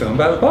make a film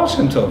about the Baal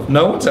Shem Tov.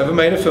 No one's ever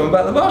made a film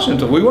about the Baal Shem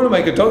Tov. We want to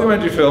make a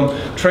documentary film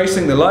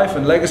tracing the life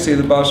and legacy of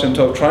the Baal Shem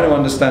Tov, trying to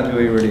understand who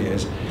he really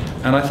is.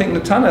 And I think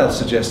Netanel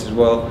suggested,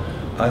 well,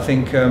 I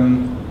think Rabbi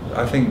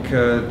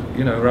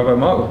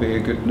Marc would be a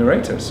good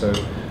narrator. So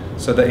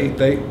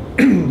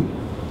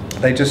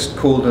they just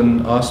called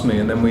and asked me,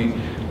 and then we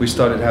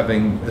started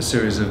having a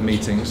series of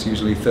meetings,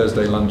 usually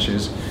Thursday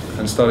lunches,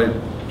 and started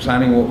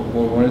planning what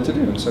we wanted to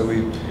do. And so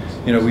we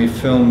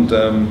filmed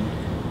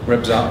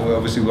Reb Zalman. We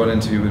obviously got an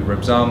interview with Reb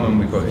Zalman.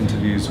 We got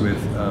interviews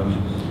with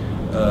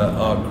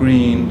Art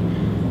Green.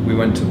 We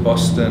went to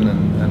Boston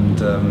and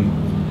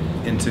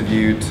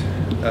interviewed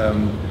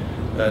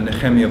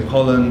Nehemiah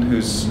Pollan,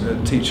 who's a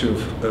teacher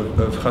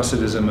of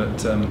Hasidism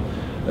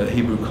at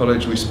Hebrew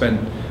College. We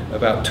spent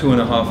about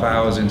 2.5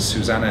 hours in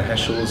Susanna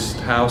Heschel's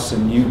house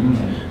in Newton,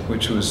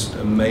 which was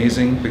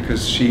amazing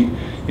because she's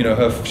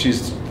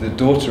the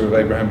daughter of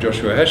Abraham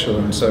Joshua Heschel,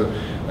 and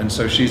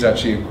so she's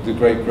actually the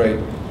great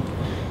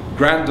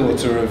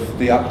granddaughter of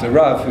the Abder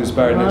Rav, who's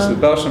buried next to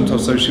the Baal Shem Tov.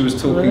 So she was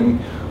talking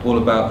all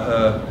about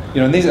her,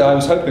 and I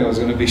was hoping I was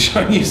going to be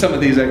showing you some of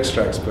these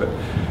extracts, but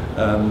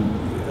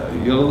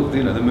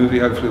the movie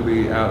hopefully will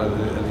be out at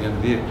the end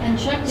of the year. And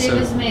Chuck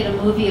Davis made a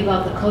movie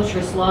about the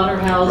kosher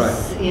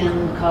slaughterhouse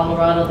in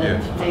Colorado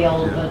that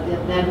failed, but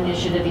that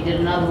initiative, he did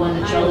another one,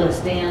 the Children's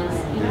Stands.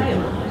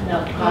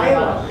 No,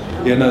 Colorado.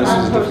 Yeah, no, this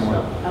is a different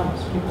one.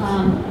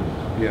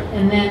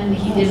 And then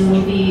he did a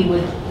movie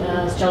with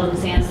Sheldon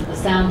Sands, the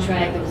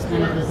soundtrack that was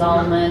kind of the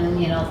Zalman,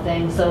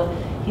 thing. So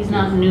he's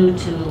not new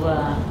to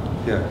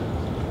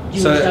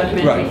Jewish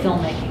documentary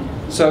filmmaking.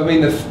 So I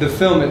mean, the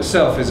film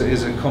itself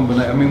is a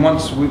combination. I mean,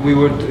 once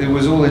it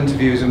was all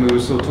interviews and we were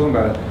still talking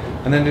about it,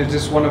 and then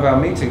just one of our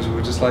meetings we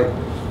were just like,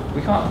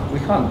 we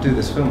can't do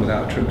this film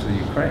without a trip to the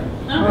Ukraine.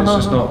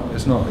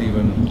 It's not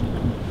even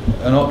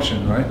an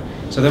option, right?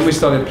 So then we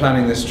started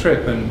planning this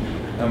trip, and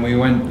we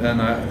went, and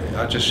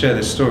I just share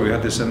this story. We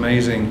had this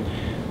amazing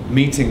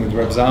meeting with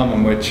Reb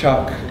Zalman where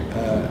Chuck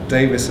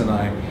Davis and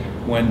I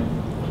went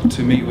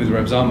to meet with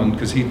Reb Zalman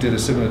because he did a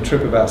similar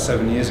trip about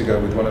 7 years ago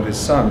with one of his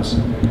sons.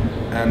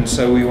 And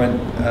so we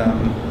went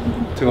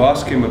to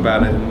ask him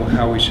about it and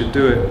how we should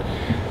do it.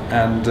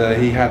 And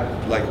he had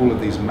all of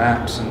these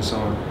maps and so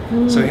on.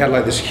 So he had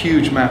this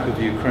huge map of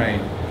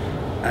Ukraine.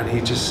 And he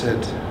just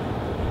said,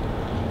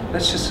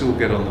 let's just all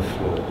get on the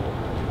floor.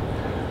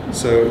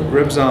 So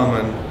Reb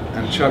Zalman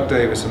and Chuck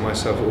Davis and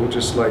myself are all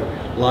just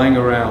lying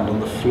around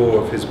on the floor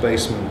of his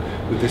basement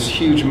with this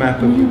huge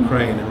map of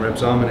Ukraine. And Reb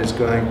Zalman is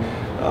going,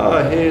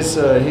 here's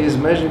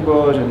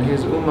Mezhibozh and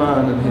here's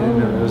Uman and here,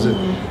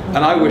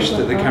 and I wish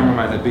that the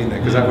cameraman had been there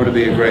because that would have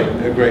been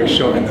a great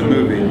shot in the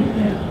movie.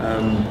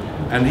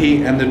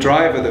 And the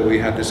driver that we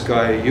had, this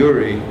guy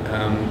Yuri,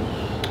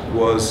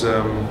 was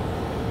a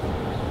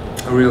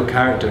real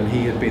character, and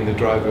he had been the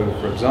driver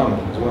of Reb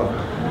Zalman as well.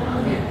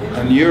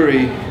 And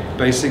Yuri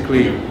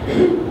basically,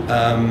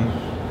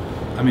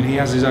 he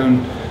has his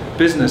own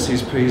business.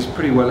 He's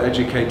pretty well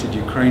educated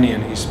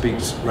Ukrainian. He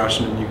speaks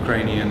Russian and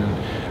Ukrainian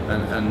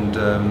and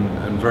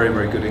very,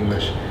 very good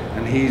English.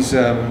 And he's,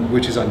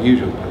 which is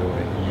unusual, by the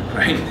way, in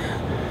Ukraine.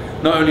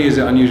 Not only is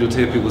it unusual to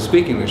hear people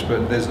speak English,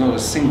 but there's not a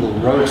single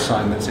road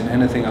sign that's in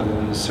anything other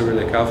than the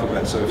Cyrillic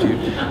alphabet. So if you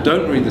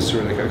don't read the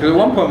Cyrillic alphabet, because at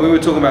one point we were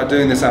talking about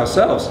doing this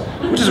ourselves,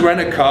 we'll just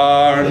rent a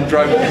car and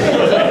drive.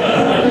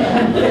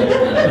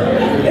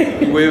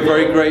 We're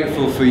very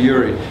grateful for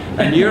Yuri.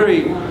 And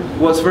Yuri,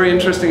 what's very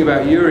interesting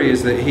about Yuri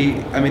is that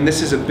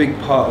this is a big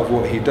part of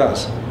what he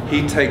does.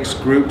 He takes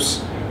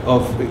groups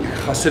of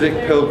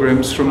Hasidic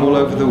pilgrims from all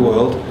over the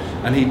world,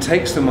 and he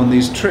takes them on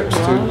these trips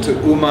to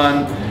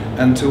Uman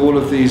and to all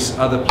of these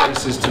other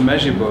places, to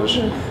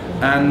Mezhibozh.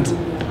 And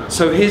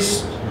so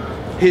his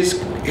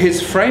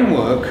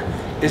framework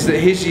is that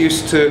he's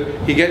used to,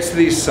 he gets to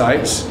these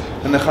sites,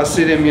 and the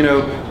Hasidim,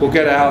 will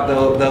get out,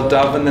 they'll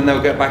daven, and then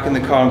they'll get back in the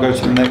car and go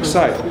to the next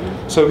site.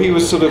 So he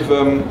was sort of,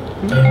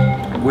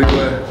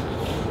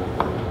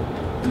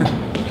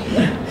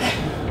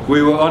 we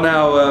we were on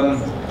our,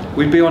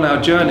 we'd be on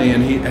our journey,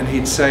 and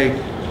he'd say,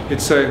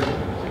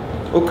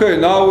 okay,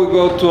 now we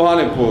go to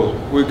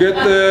Hanipur. We get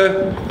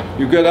there,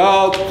 you get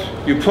out,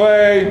 you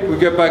pray, we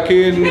get back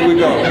in, we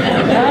go.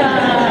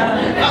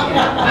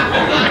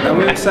 And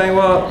we were saying,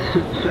 well,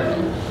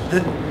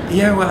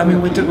 yeah, well, I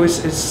mean,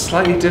 it's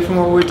slightly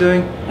different what we're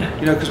doing,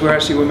 you know, because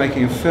we're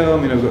making a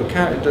film, you know, we've got a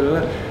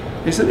character.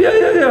 He said, yeah,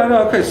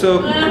 no, okay,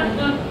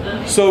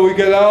 so we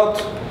get out,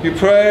 you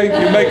pray,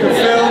 you make a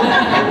film,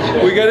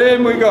 we get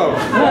in, we go.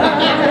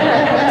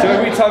 So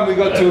every time we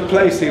got to a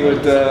place, he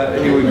would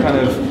kind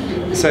of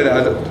say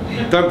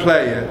that, don't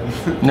play it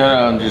yet. No,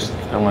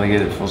 I want to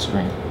get it full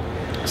screen.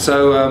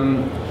 So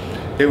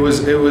it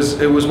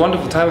was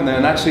wonderful time there,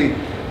 and actually,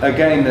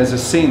 again, there's a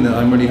scene that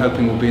I'm really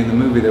hoping will be in the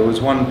movie. There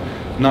was one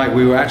night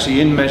we were actually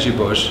in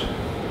Mezhibozh,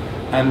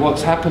 and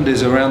what's happened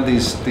is around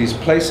these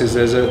places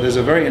there's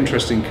a very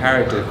interesting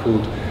character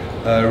called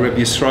Rabbi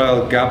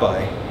Yisrael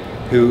Gabbai,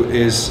 who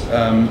is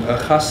a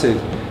Hasid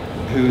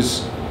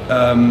who's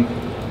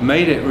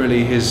made it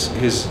really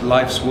his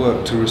life's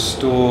work to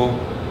restore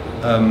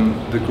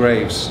the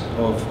graves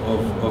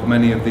of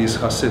many of these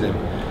Hasidim,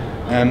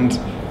 and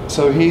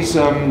so he's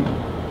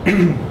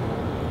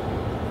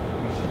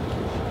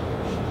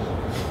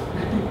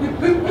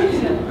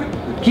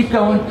Keep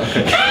going.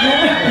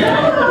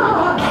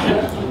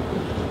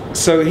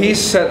 So he's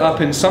set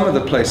up in some of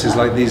the places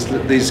like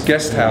these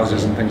guest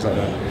houses and things like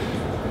that.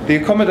 The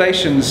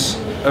accommodations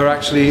are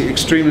actually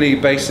extremely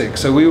basic.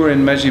 So we were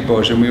in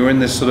Mezhibozh, and we were in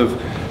this sort of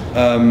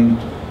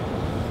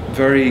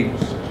very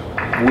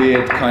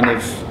weird kind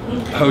of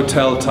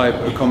hotel type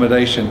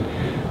accommodation,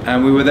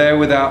 and we were there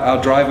with our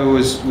driver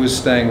was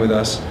staying with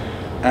us,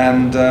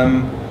 and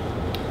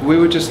we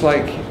were just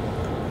like,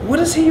 what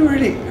does he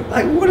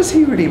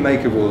really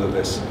make of all of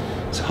this?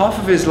 So half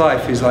of his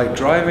life he's like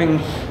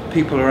driving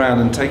people around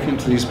and taking them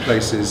to these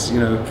places, you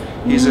know.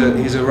 He's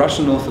a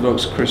Russian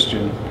Orthodox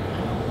Christian.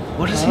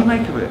 What does he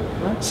make of it?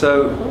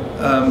 So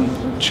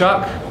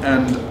Chuck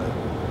and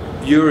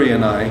Yuri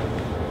and I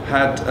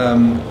had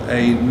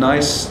a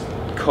nice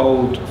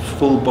cold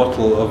full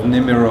bottle of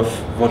Nimirov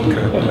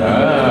vodka,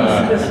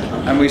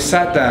 and we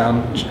sat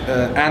down.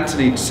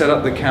 Anthony set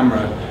up the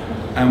camera,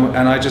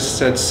 and I just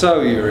said,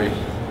 so Yuri,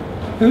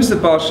 who's the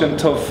Baal Shem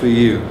Tov for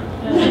you?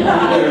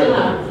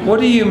 What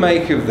do you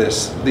make of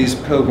these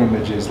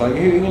pilgrimages? Like,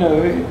 you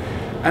know,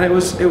 and it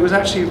was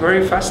actually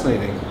very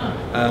fascinating.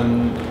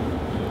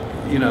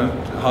 You know,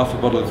 half a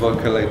bottle of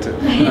vodka later.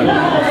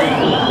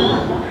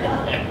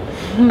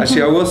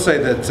 Actually, I will say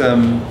that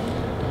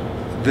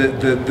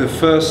the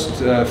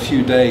first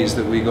few days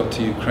that we got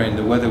to Ukraine,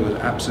 the weather was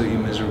absolutely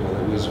miserable.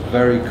 It was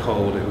very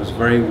cold. It was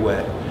very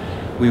wet.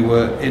 We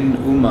were in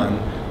Uman,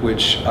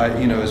 which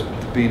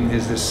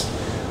is this.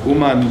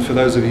 Uman, for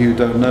those of you who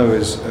don't know,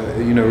 is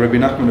Rabbi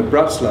Nachman of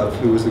Bratslav,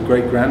 who was the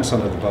great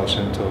grandson of the Baal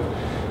Shem Tov.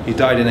 He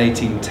died in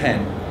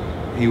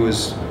 1810. He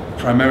was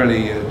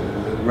primarily a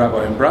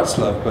rabbi in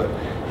Bratslav, but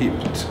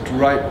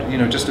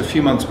just a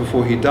few months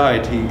before he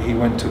died, he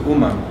went to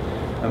Uman.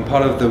 And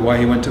part of why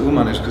he went to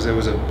Uman is because there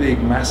was a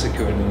big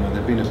massacre in Uman.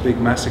 There'd been a big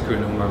massacre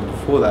in Uman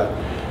before that,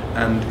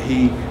 and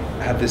he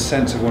had this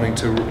sense of wanting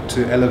to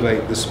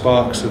elevate the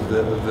sparks of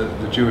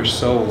the Jewish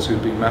souls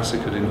who'd been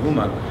massacred in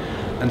Uman.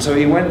 And so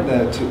he went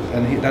there,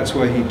 that's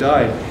where he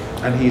died.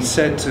 And he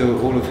said to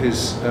all of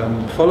his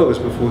followers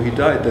before he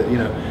died that, you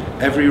know,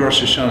 every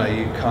Rosh Hashanah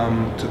you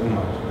come to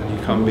Uman, and you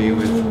come be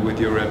with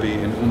your Rebbe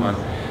in Uman.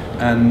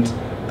 And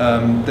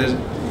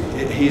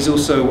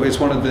it's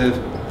one of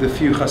the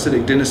few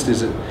Hasidic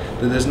dynasties that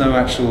there's no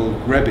actual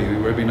Rebbe.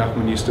 Rabbi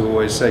Nachman used to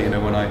always say, you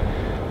know,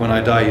 when I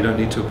die, you don't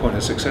need to appoint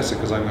a successor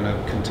because I'm going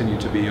to continue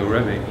to be your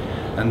Rebbe.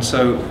 And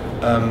so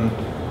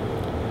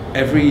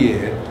every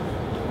year,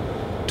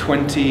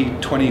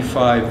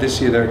 2025, this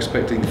year they're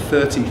expecting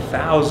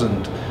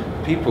 30,000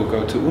 people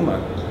go to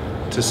Uman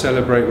to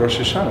celebrate Rosh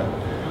Hashanah.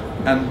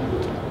 And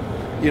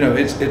you know,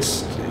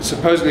 it's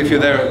supposedly if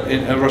you're there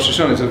in Rosh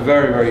Hashanah, it's a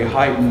very, very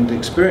heightened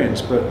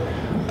experience, but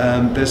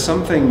there's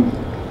something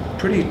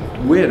pretty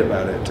weird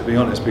about it, to be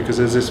honest, because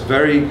there's this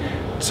very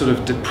sort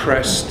of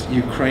depressed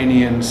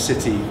Ukrainian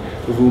city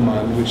of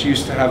Uman, which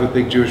used to have a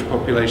big Jewish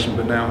population,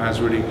 but now has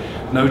really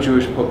no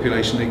Jewish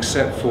population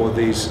except for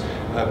these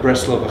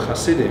Breslov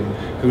Hasidim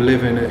who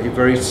live in a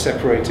very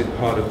separated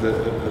part of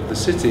the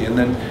city, and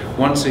then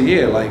once a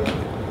year, like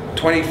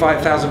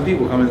 25,000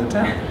 people come into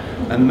town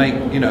and make,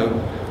 you know,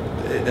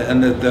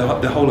 and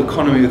the whole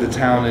economy of the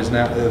town is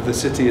now, the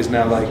city is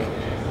now like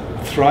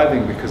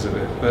thriving because of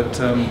it. But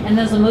and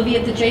there's a movie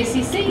at the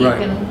JCC you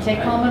can take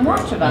home and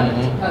watch about it.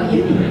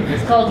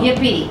 It's called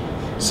Yippee.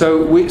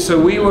 So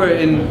we were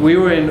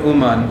in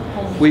Uman.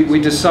 We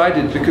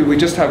decided, because we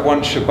just had one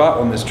Shabbat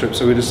on this trip,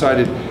 so we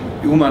decided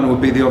Uman would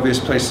be the obvious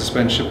place to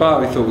spend Shabbat.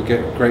 We thought we'd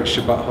get great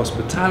Shabbat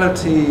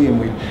hospitality, and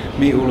we'd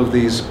meet all of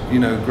these, you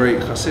know,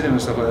 great Hasidim and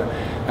stuff like that.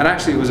 And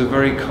actually, it was a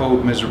very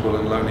cold, miserable,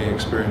 and lonely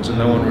experience, and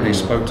no one really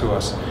spoke to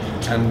us,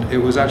 and it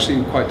was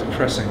actually quite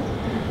depressing.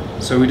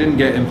 So we didn't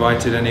get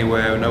invited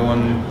anywhere. No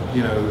one,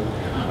 you know.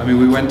 I mean,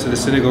 we went to the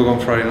synagogue on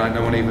Friday night.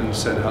 No one even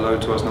said hello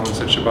to us. No one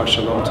said Shabbat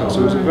Shalom to us.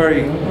 So it was a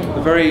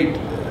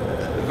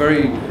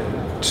very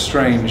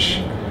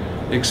strange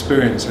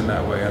experience in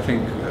that way. I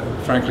think,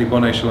 frankly,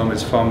 Bonai Shalom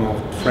is far more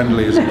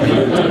friendly as a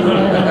community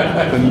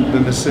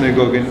than the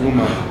synagogue in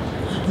Uman.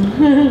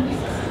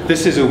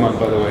 This is Uman,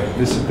 by the way.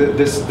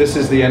 This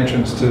is the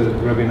entrance to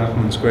Rabbi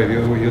Nachman's grave.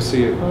 You'll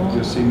see it.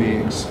 You'll see me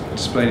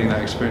explaining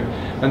that experience.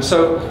 And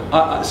so,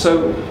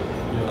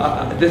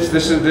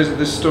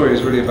 this story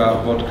is really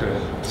about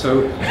vodka.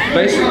 So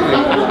basically,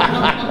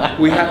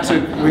 we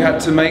had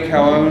to make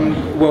our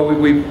own. Well,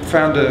 we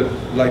found a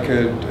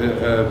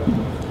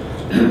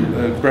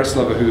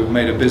Breslover who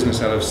made a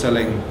business out of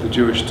selling the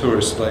Jewish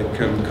tourists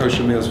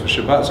kosher meals for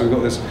Shabbat. So we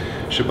got this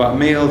Shabbat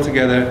meal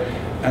together,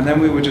 and then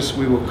we were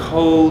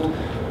cold.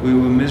 We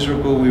were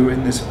miserable. We were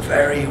in this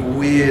very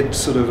weird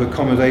sort of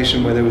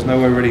accommodation where there was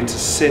nowhere really to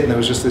sit, and there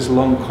was just this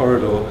long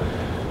corridor.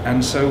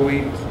 And so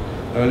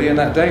early in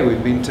that day,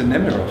 we'd been to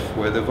Nemirov,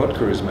 where the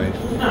vodka is made.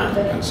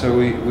 And so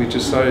we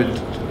just started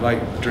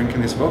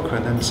drinking this vodka,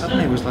 and then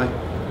suddenly it was like,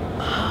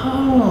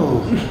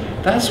 oh,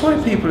 that's why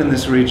people in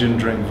this region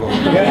drink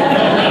vodka.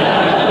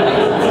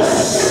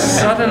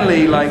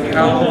 Suddenly,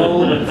 our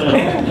whole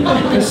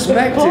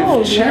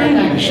perspective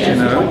changed, you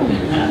know.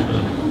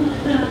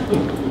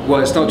 Well,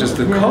 it's not just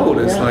the cold,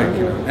 it's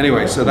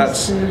anyway, so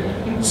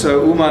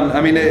Uman, I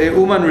mean,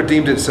 Uman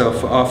redeemed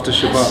itself after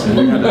Shabbat.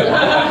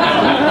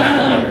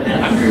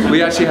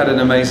 We actually had an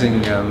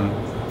amazing,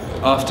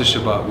 after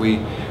Shabbat,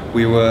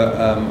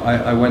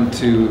 I went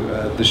to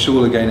the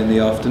shul again in the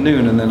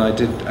afternoon, and then I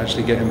did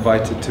actually get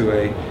invited to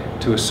a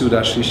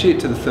Suda Shlishit,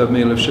 to the third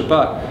meal of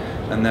Shabbat,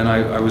 and then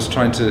I was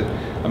trying to,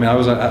 I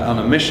was on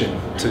a mission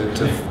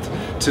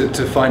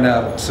to find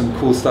out some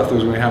cool stuff that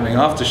was going to be happening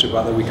after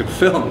Shabbat that we could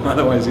film.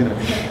 Otherwise,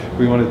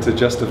 we wanted to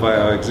justify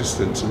our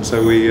existence. And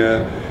so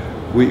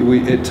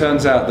it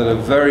turns out that a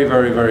very,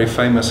 very, very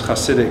famous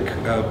Hasidic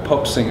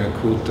pop singer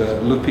called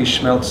Lupi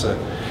Schmelzer,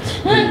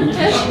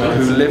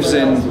 who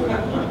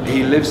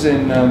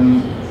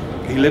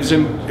lives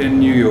in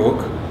New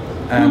York,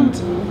 and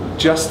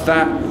just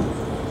that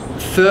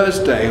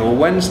Thursday or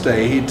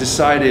Wednesday, he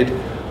decided,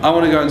 I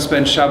want to go and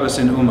spend Shabbos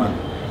in Uman.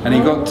 And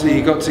he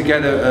got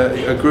together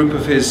a group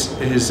of his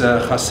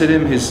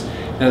Hasidim,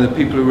 the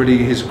people who really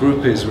his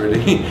group is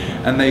really,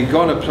 and they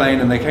got on a plane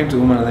and they came to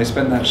Uman and they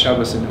spent that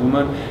Shabbos in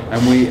Uman.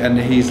 And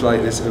he's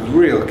like this a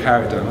real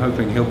character. I'm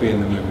hoping he'll be in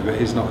the movie, but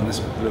he's not in this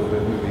little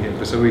bit of movie here.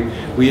 But so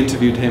we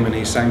interviewed him and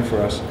he sang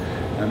for us,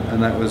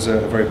 and that was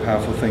a very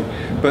powerful thing.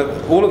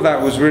 But all of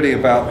that was really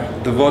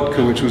about the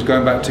vodka, which was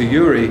going back to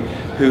Yuri,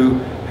 who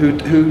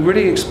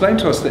really explained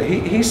to us that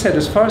he said,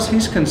 as far as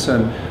he's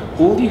concerned,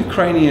 all the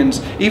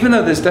Ukrainians, even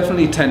though there's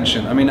definitely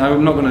tension,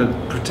 I'm not going to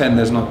pretend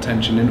there's not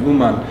tension in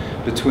Uman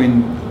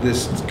between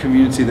this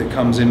community that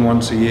comes in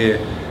once a year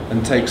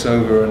and takes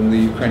over and the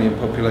Ukrainian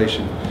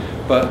population,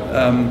 but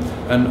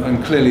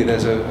and clearly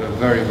there's a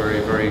very, very,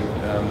 very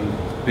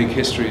big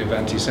history of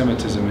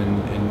anti-Semitism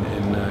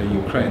in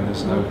Ukraine.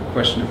 There's no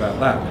question about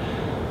that.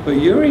 But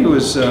Yuri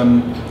was,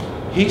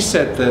 he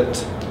said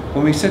that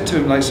when we said to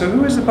him, so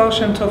who is the Baal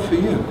Shem Tov for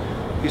you?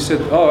 He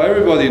said, oh,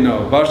 everybody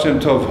knows, Baal Shem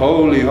Tov,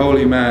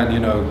 holy man,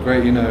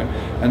 great,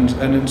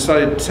 and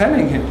started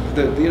telling him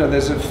that,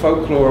 there's a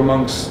folklore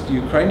amongst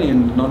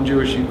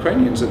non-Jewish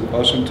Ukrainians that the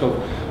Baal Shem Tov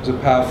was a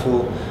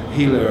powerful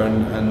healer,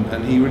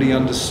 and he really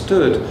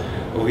understood,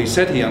 or he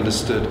said he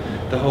understood,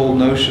 the whole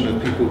notion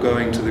of people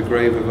going to the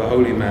grave of a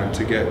holy man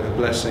to get a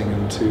blessing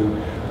and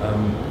to,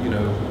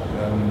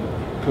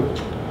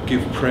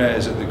 give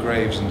prayers at the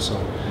graves and so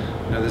on.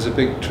 There's a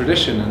big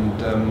tradition,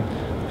 and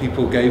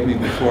people gave me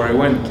before I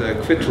went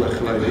kvitlach,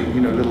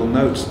 little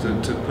notes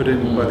to put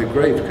in by the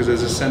grave, because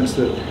there's a sense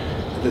that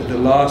the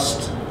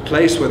last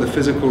place where the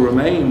physical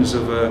remains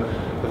of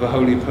a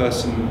holy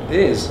person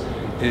is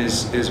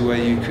where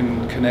you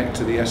can connect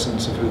to the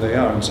essence of who they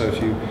are. And so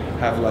if you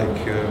have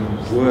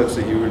words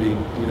that you really,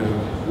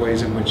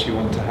 ways in which you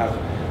want to have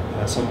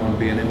someone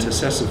be an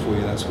intercessor for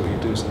you, that's what you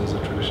do. So there's a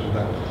tradition of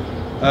that.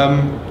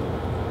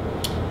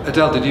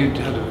 Adele, did you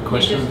have a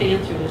question? You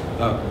just answered it.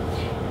 Oh,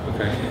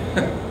 okay.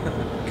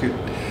 Good.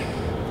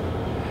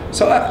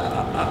 So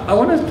I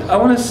want to.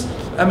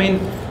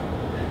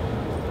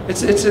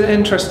 It's an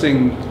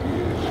interesting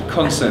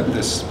concept,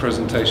 this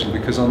presentation,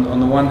 because on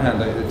the one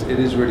hand it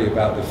is really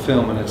about the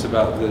film and it's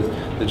about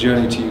the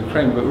journey to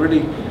Ukraine, but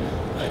really,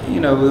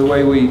 the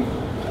way we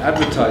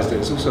advertised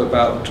it's also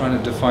about trying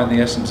to define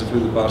the essence of who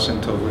the Baal Shem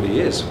Tov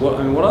really is. What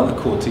are the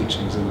core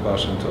teachings of the Baal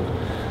Shem Tov?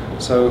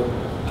 So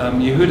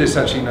Yehudis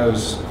actually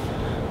knows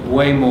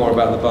way more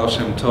about the Baal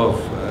Shem Tov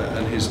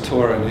and his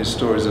Torah and his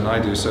stories than I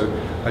do. So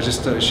I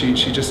just she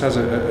just has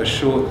a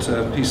short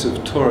piece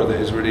of Torah that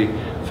is really,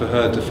 for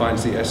her,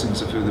 defines the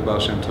essence of who the Baal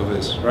Shem Tov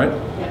is, right?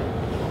 Yeah.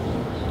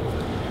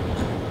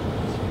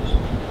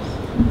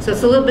 So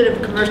it's a little bit of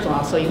a commercial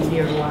also, you can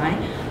hear why.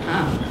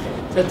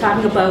 So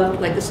talking about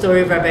the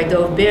story of Rabbi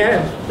Dov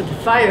Ber with the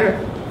fire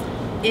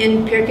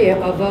in Pirkei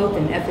Avot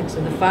and Ethics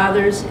of the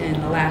Fathers in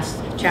the last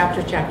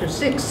chapter, chapter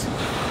 6,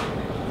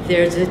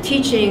 there's a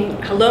teaching,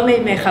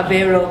 Halome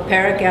Mechavero,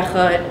 Perak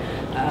Echad,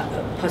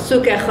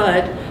 Pasuk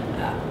Echad,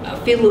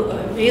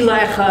 Afilu Mila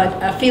Echad,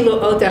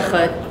 Afilu Ot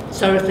Echad,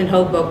 Tzarich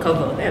Linhog Bo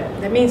Kavod.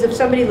 That means if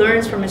somebody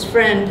learns from his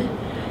friend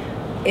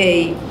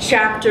a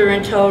chapter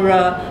in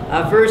Torah,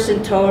 a verse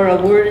in Torah,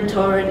 a word in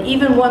Torah, and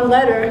even one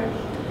letter,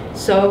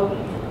 so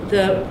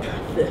the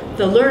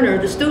learner,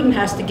 the student,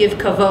 has to give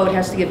kavod,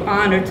 has to give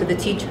honor to the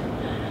teacher.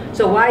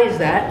 So why is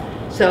that?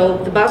 So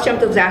the Baal Shem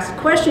Tov's asked a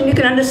question, you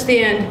can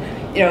understand,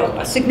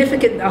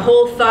 a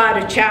whole thought,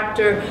 a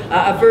chapter,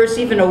 a verse,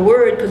 even a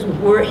word, because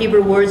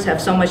Hebrew words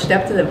have so much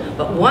depth to them.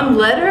 But one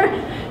letter?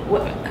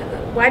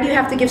 Why do you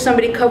have to give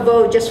somebody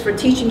kavod just for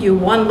teaching you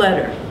one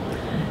letter?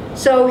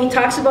 So he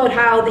talks about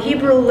how the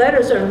Hebrew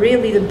letters are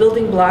really the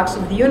building blocks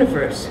of the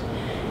universe.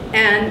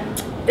 And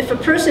if a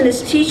person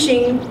is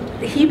teaching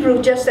the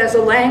Hebrew just as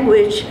a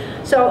language,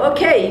 so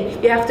okay,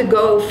 you have to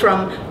go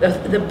from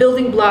the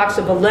building blocks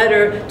of a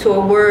letter to a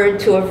word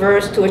to a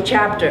verse to a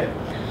chapter.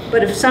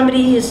 But if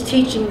somebody is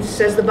teaching,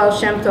 says the Baal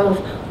Shem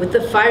Tov, with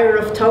the fire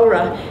of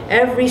Torah,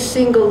 every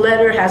single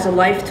letter has a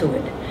life to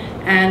it.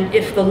 And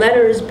if the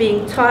letter is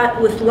being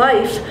taught with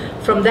life,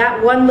 from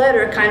that one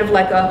letter, kind of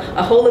like a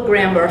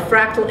hologram or a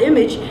fractal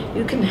image,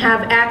 you can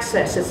have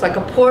access. It's like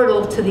a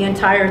portal to the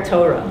entire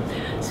Torah.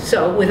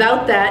 So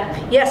without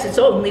that, yes, it's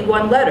only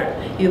one letter.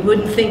 You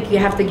wouldn't think you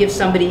have to give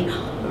somebody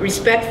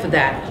respect for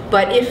that.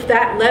 But if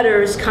that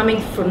letter is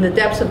coming from the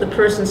depths of the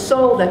person's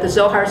soul, that the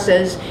Zohar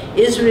says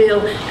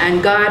Israel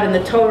and God and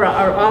the Torah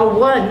are all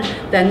one,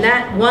 then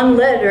that one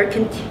letter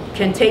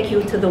can take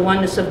you to the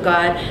oneness of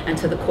God and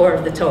to the core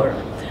of the Torah.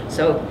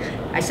 So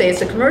I say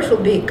it's a commercial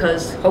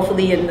because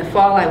hopefully in the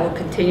fall I will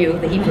continue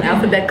the Hebrew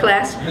alphabet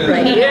class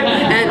right here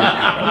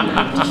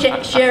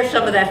and share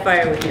some of that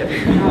fire with you.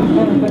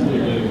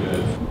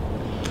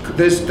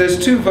 There's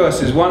two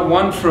verses,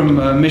 one from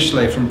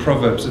Mishlei, from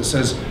Proverbs, that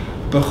says,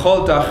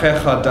 B'chol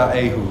dachecha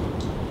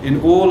da'ehu, in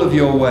all of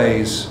your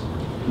ways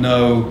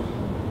know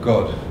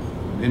God.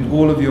 In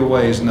all of your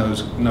ways know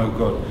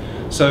God.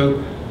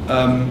 So,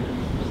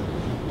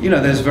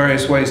 there's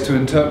various ways to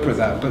interpret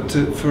that, but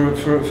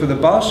for the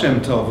Baal Shem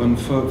Tov and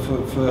for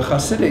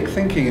Hasidic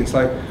thinking, it's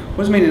like, what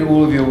does it mean in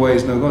all of your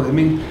ways know God? I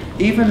mean,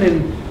 even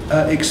in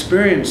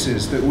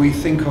experiences that we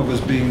think of as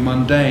being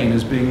mundane,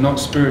 as being not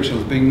spiritual,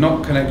 as being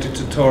not connected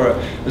to Torah,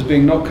 as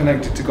being not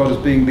connected to God, as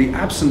being the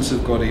absence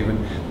of God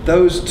even,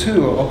 those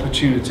too are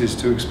opportunities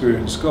to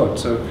experience God.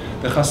 So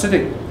the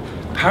Hasidic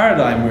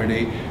paradigm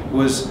really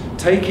was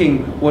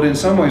taking what in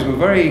some ways were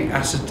very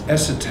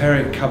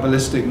esoteric,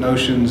 Kabbalistic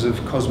notions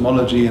of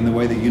cosmology and the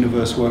way the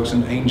universe works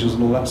and angels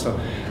and all that stuff,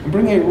 and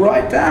bringing it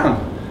right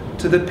down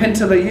to the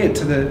Pintalayid,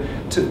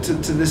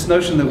 to this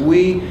notion that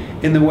we,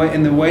 in the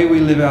way we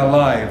live our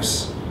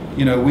lives,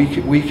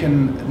 we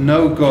can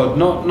know God,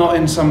 not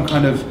in some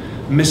kind of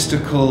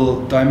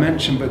mystical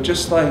dimension, but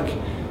just like,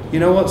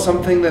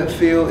 something that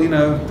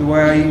the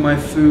way I eat my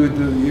food,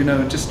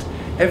 just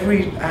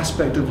every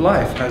aspect of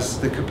life has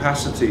the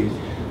capacity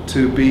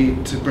to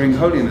bring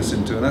holiness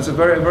into it. And that's a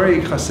very, very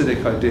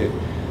Hasidic idea.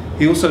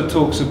 He also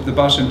talks, the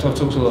Baal Shem Tov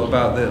talks a lot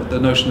about the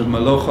notion of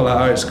Maloch al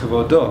haaretz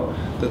kavodo,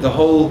 that the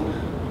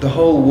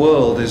whole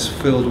world is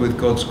filled with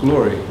God's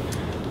glory.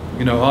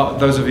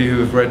 Those of you who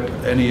have read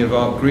any of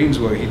Art Green's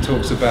work, he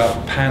talks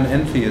about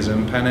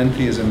panentheism.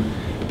 Panentheism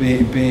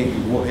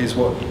being what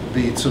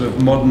the sort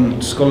of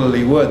modern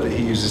scholarly word that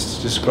he uses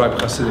to describe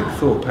Hasidic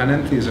thought.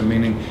 Panentheism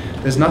meaning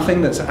there's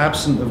nothing that's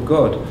absent of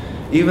God.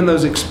 Even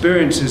those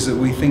experiences that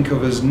we think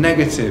of as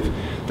negative,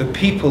 the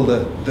people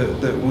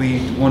that we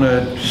want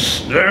to,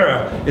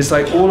 it's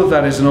like all of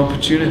that is an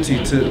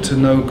opportunity to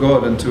know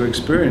God and to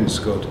experience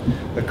God.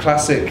 A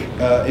classic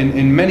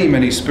in many,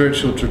 many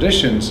spiritual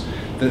traditions,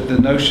 the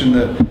notion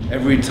that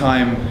every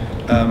time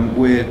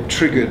we're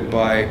triggered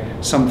by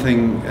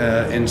something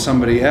in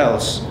somebody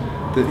else,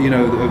 that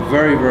a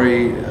very,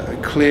 very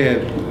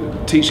clear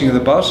teaching of the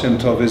Baal Shem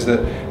Tov is that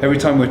every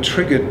time we're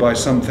triggered by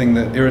something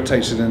that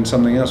irritates it in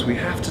something else, we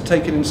have to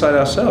take it inside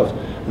ourselves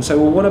and say,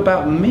 well, what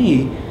about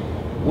me?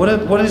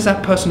 What is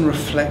that person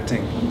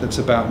reflecting that's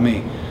about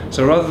me?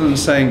 So rather than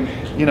saying,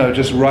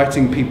 just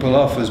writing people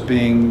off as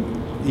being,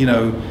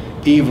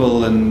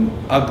 evil and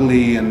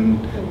ugly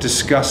and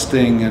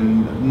disgusting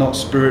and not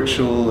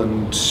spiritual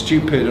and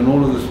stupid and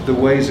all of the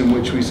ways in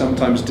which we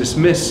sometimes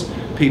dismiss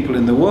people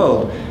in the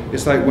world,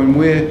 it's like when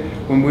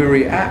we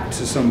react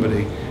to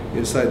somebody,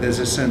 it's like there's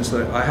a sense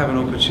that I have an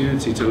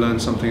opportunity to learn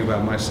something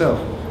about myself.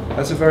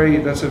 That's a very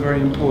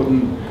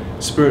important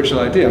spiritual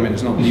idea. I mean,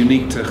 it's not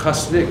unique to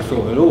Hasidic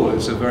thought at all.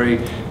 It's a very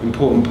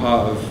important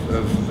part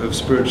of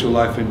spiritual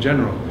life in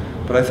general.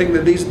 But I think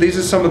that these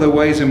are some of the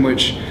ways in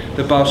which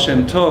the Baal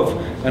Shem Tov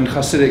and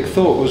Hasidic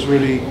thought was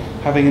really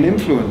having an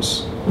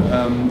influence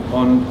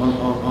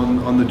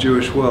on the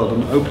Jewish world,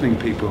 on opening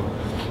people.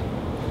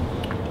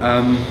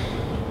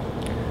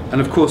 And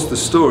of course the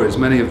stories,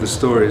 many of the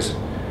stories.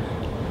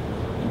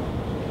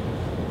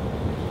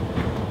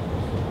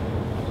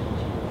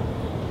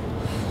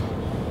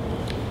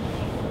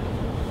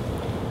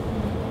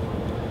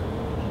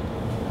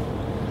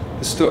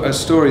 A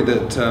story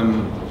that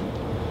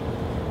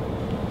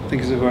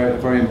think it's a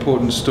very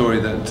important story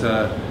that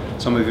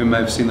some of you may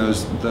have seen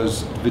those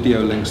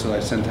video links that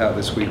I sent out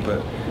this week. But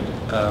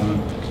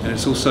and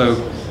it's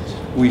also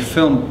we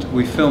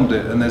filmed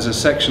it, and there's a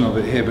section of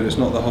it here, but it's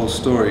not the whole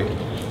story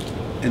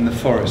in the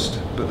forest.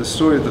 But the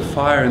story of the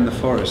fire in the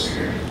forest,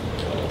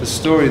 the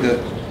story that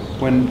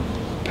when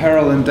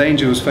peril and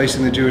danger was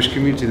facing the Jewish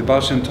community, the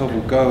Baal Shem Tov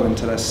would go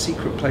into that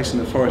secret place in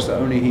the forest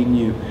that only he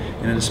knew.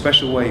 And in a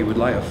special way, he would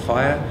light a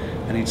fire,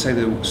 and he'd say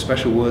the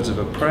special words of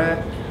a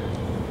prayer,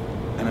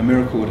 and a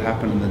miracle would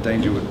happen, and the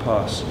danger would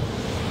pass.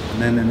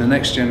 And then in the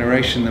next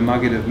generation, the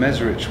Maggid of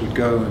Mezrich would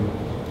go and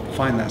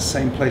find that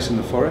same place in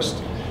the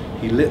forest.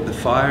 He lit the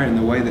fire in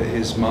the way that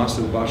his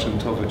master, the Baal Shem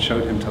Tov, had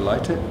showed him to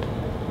light it.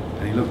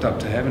 And he looked up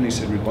to heaven, he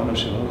said, Ribono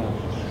Shel Olam,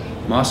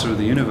 Master of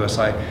the universe,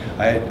 I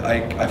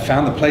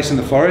found the place in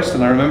the forest,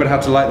 and I remembered how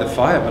to light the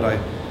fire, but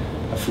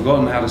I've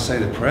forgotten how to say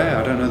the prayer.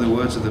 I don't know the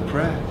words of the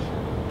prayer.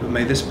 But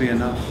may this be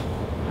enough.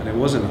 And it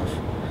was enough.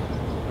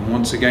 And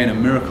once again, a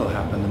miracle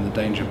happened, and the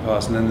danger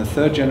passed. And then the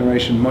third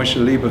generation, Moshe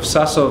Leib of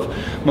Sasov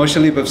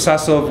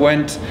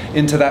went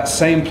into that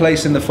same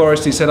place in the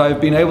forest. He said,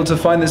 I've been able to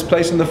find this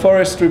place in the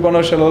forest,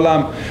 Ribono Shel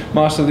Olam,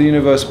 Master of the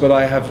universe, but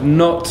I have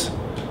not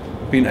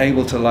been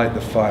able to light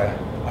the fire.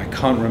 I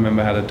can't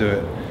remember how to do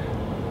it.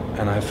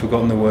 And I've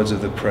forgotten the words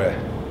of the prayer.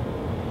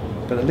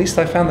 But at least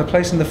I found the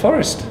place in the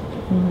forest.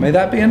 May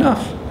that be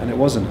enough. And it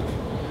was enough.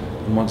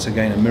 And once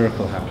again, a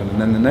miracle happened. And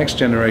then the next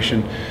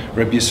generation,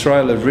 Rabbi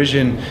Yisrael of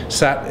Rizhin,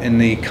 sat in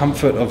the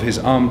comfort of his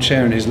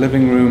armchair in his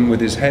living room with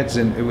his face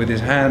in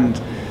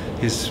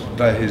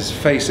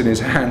his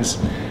hands.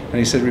 And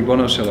he said,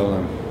 Ribono Shel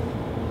Olam,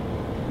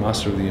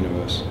 Master of the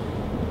universe,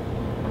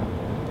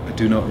 I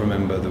do not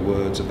remember the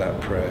words of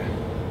that prayer.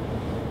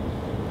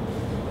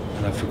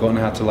 And I've forgotten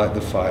how to light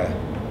the fire.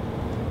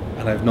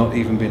 And I've not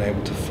even been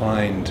able to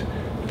find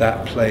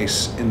that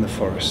place in the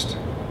forest.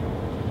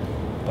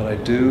 But I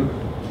do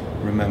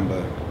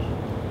remember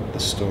the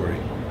story.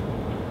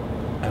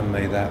 And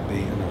may that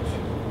be enough.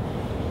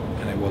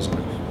 And it was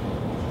enough.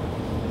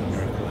 The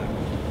miracle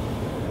happened.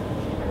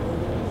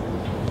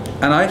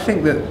 And I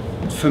think that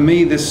for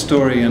me, this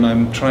story, and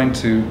I'm trying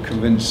to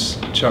convince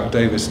Chuck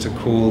Davis to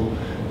call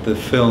the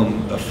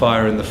film A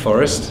Fire in the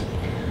Forest,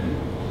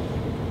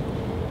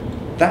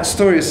 that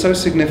story is so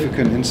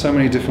significant in so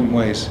many different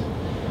ways.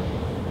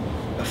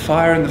 A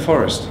fire in the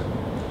forest.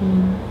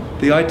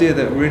 The idea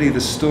that really the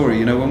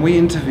story, when we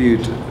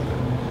interviewed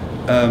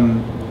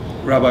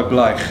Rabbi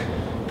Bleich,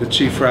 the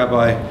chief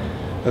rabbi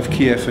of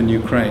Kiev and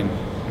Ukraine,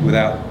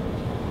 without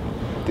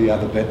the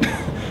other bit,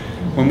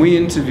 when we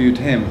interviewed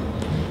him,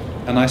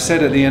 and I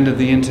said at the end of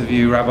the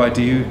interview, Rabbi,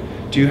 do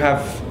you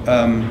have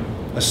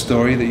a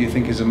story that you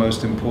think is the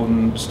most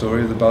important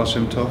story of the Baal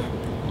Shem Tov?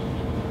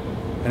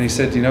 And he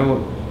said, you know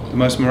what? The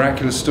most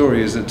miraculous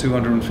story is that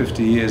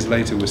 250 years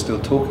later we're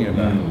still talking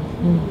about him.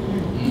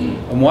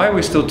 And why are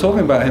we still talking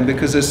about him?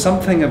 Because there's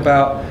something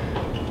about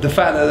the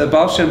fact that the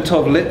Baal Shem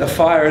Tov lit a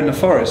fire in the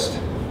forest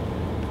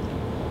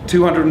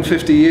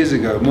 250 years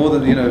ago, more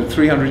than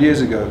 300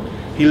 years ago.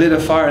 He lit a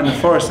fire in the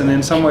forest, and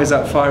in some ways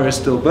that fire is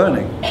still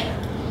burning.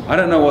 I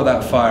don't know what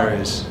that fire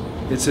is.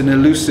 It's an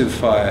elusive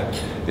fire.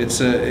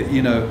 It's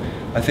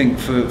I think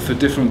for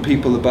different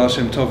people the Baal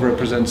Shem Tov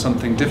represents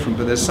something different,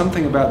 but there's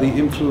something about the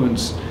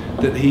influence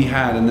that he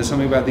had, and there's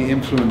something about the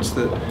influence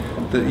that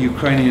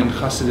Ukrainian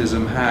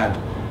Hasidism had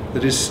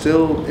that is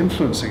still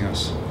influencing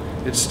us.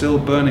 It's still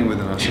burning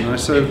within us. And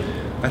so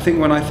I think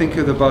when I think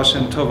of the Baal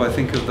Shem Tov, I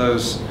think of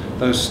those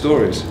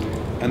stories.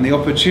 And the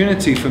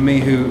opportunity for me,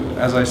 who,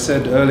 as I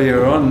said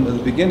earlier on at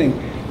the beginning,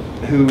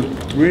 who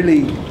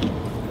really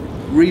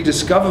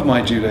rediscovered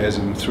my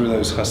Judaism through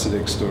those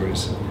Hasidic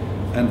stories.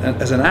 And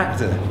as an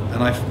actor,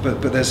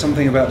 but there's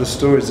something about the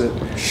stories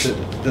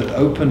that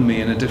opened me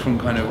in a different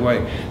kind of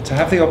way. To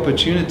have the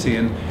opportunity,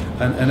 and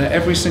at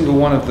every single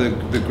one of the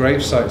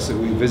grave sites that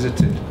we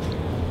visited,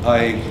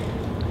 I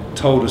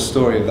told a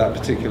story of that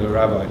particular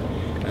rabbi,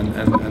 and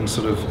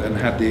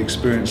had the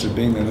experience of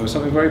being there. There was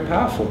something very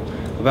powerful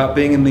about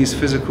being in these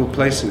physical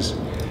places.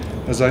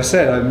 As I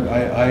said,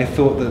 I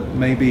thought that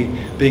maybe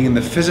being in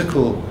the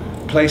physical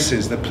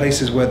places, the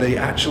places where the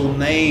actual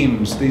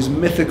names, these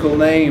mythical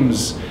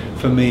names,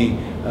 for me,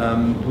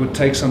 would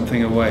take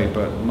something away.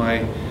 But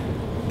my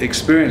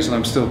experience, and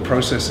I'm still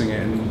processing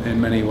it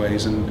in many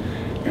ways, and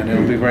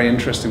it'll be very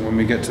interesting when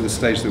we get to the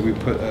stage that we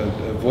put a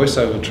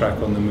voiceover track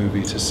on the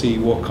movie to see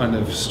what kind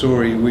of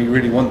story we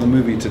really want the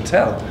movie to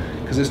tell,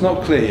 because it's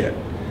not clear yet.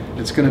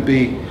 It's going to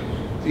be,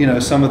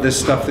 some of this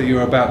stuff that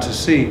you're about to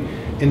see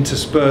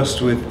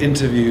interspersed with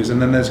interviews,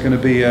 and then there's going to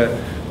be a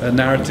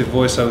narrative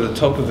voice over the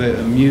top of it,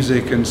 and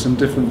music and some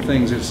different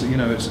things. It's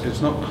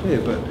not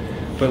clear, but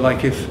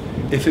like if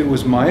it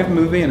was my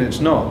movie, and it's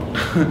not,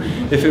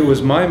 if it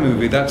was my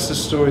movie, that's the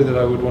story that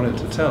I would want it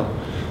to tell.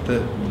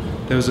 That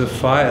there was a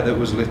fire that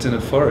was lit in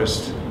a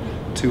forest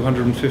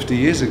 250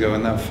 years ago,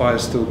 and that fire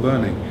is still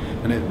burning,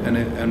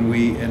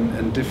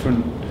 and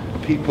different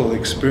people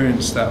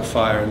experience that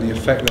fire and the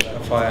effect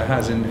that fire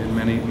has in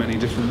many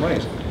different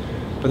ways.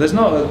 But there's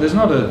not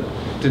a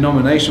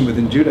denomination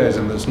within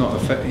Judaism that's not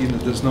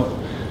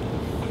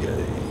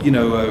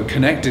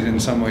connected in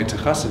some way to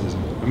Hasidism.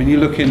 I mean, you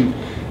look in,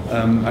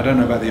 I don't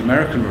know about the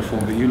American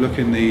Reform, but you look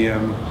in the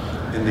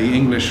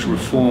English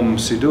Reform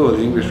Siddur,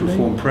 the English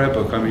Reform prayer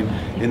book. I mean,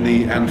 in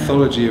the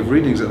anthology of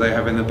readings that they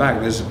have in the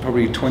back, there's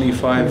probably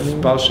 25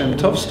 Baal Shem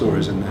Tov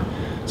stories in there.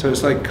 So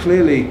it's like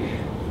clearly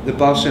the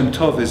Baal Shem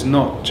Tov is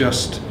not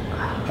just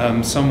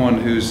someone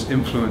whose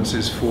influence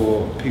is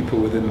for people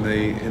within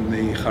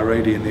the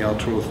Haredi, in the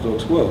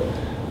ultra-Orthodox world.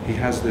 He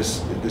has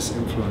this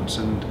influence,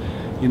 and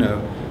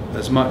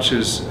as much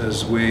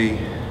as we,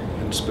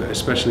 and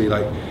especially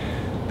like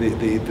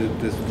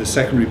the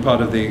secondary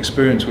part of the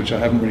experience, which I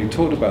haven't really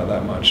talked about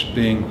that much,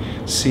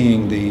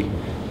 seeing the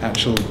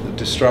actual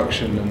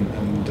destruction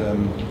and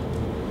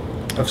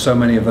of so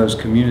many of those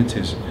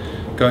communities,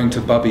 going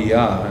to Babi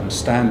Yar and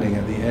standing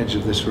at the edge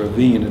of this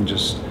ravine and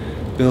just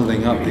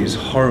building up these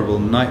horrible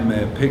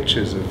nightmare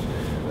pictures of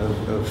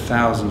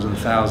thousands and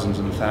thousands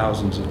and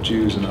thousands of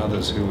Jews and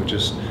others who were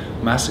just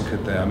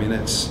massacred there. I mean,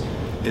 it's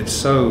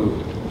so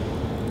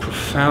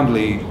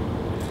profoundly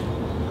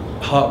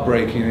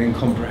heartbreaking and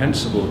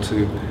incomprehensible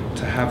to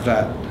have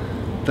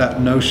that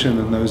notion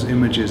and those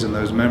images and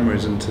those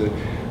memories, and to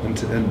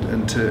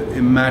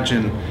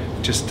imagine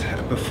just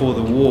before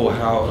the war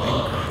how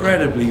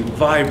incredibly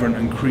vibrant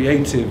and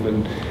creative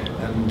and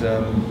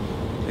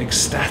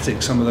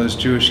ecstatic some of those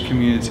Jewish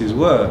communities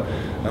were,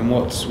 and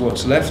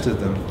what's left of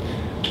them,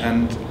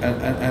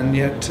 and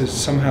yet to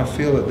somehow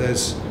feel that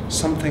there's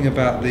something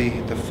about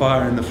the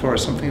fire in the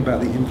forest, something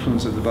about the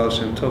influence of the Baal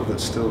Shem Tov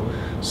that's still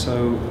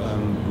so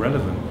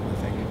relevant.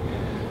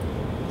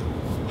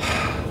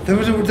 I think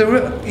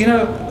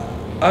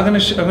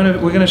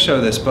we're gonna show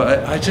this,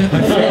 but I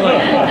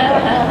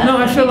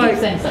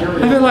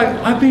feel like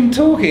I've been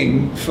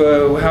talking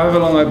for however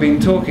long I've been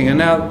talking, and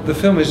now the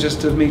film is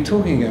just of me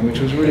talking again, which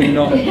was really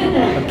not.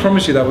 I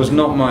promise you that was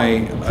not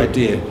my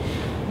idea.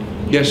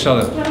 Yes,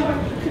 Charlotte.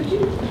 Could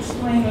you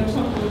explain or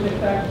talk a little bit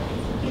about,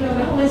 the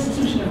whole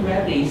institution of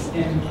rabbis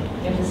in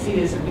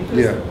Hasidism,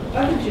 because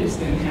other Jews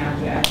didn't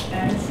have that,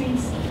 and it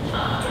seems,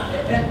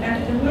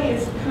 and in a way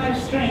it's kind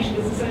of strange,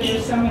 because it's like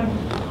there's someone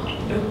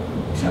who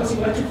tells you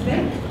what to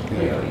think,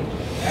 really,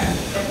 and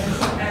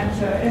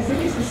as it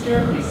is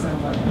historically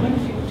somewhat. I wonder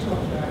if you could talk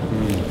about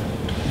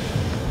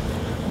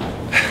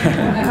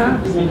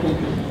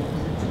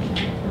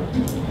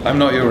it. I'm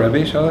not your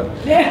Rebbe, Charlotte.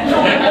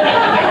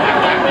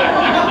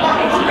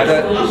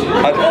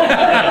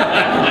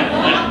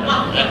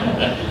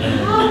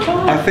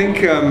 I think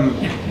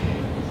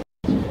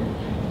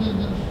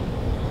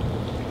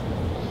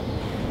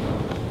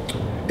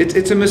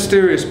it's a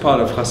mysterious part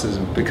of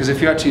Hasidism, because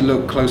if you actually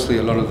look closely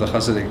at a lot of the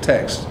Hasidic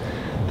texts,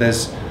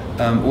 there's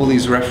all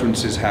these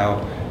references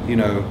how,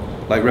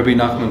 like Rabbi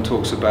Nachman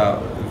talks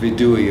about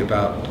vidui,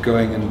 about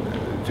going and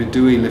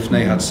vidui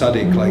lifnei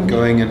hatzadik, like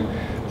going and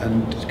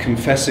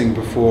confessing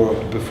before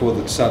the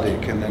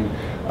tzaddik, and then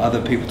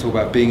other people talk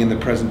about being in the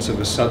presence of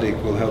a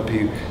tzaddik will help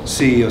you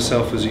see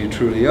yourself as you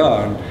truly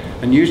are,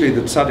 and usually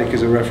the tzaddik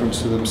is a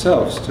reference to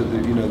themselves, to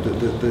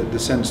the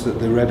sense that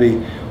the Rebbe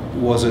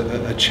was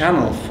a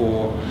channel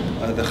for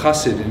the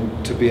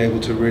Chassid to be able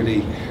to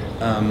really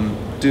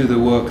do the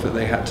work that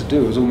they had to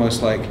do. It was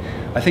almost like,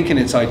 I think in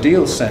its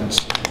ideal sense,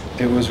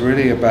 it was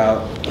really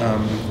about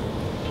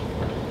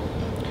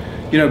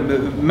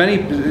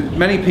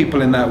many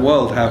people in that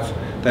world have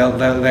they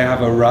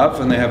have a Rav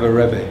and they have a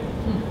Rebbe.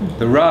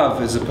 The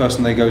Rav is the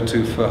person they go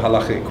to for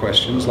halachic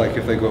questions, like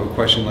if they got a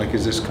question like,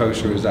 is this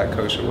kosher, is that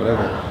kosher,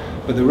 whatever.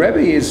 But the Rebbe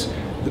is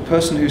the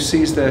person who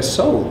sees their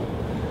soul,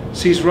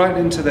 sees right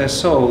into their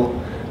soul,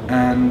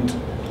 and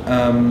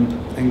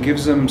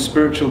gives them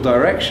spiritual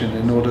direction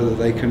in order that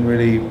they can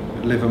really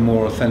live a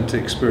more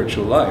authentic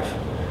spiritual life.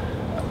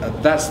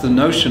 That's the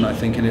notion, I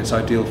think, in its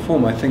ideal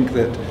form. I think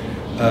that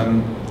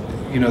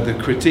the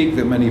critique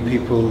that many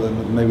people,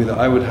 and maybe that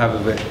I would have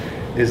of it,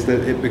 is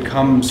that it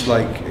becomes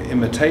like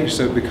imitation.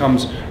 So it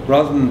becomes,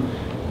 rather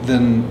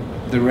than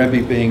the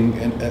Rebbe being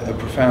a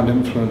profound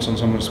influence on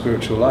someone's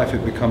spiritual life,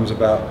 it becomes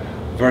about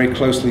very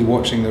closely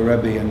watching the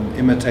Rebbe and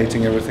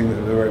imitating everything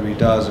that the Rebbe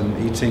does and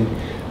eating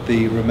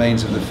the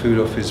remains of the food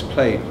off his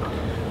plate.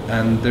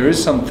 And there is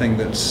something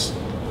that's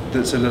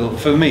a little,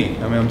 for me,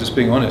 I mean, I'm just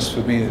being honest,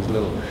 for me it's a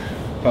little,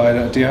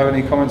 but do you have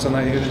any comments on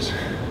that, Yehudis?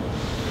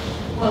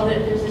 Well,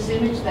 there's this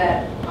image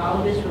that all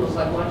of Israel is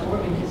like one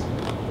organ,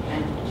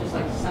 and just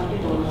like some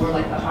people are more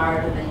like the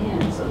heart and the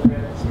hand, so the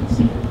Rebbe is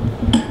considered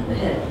the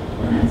head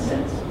in that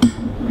sense,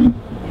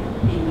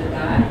 being the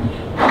guy.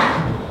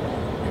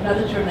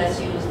 Another term that's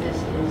used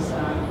is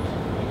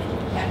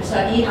a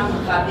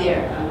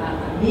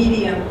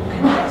medium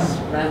connects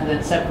rather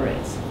than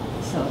separates.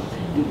 So,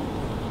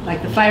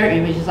 like the fire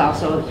image is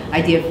also the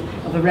idea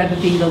of a Rebbe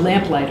being the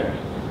lamplighter.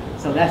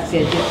 So that's the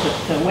idea,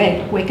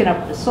 to waken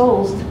up the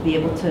souls to be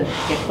able to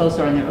get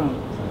closer on their own.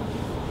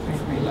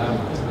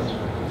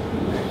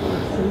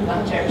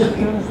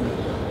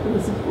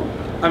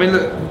 I mean,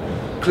 look,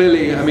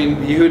 clearly, I mean,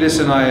 Yehudis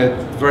and I are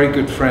very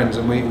good friends,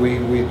 and we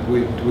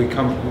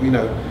come,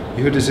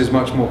 Yehudis is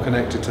much more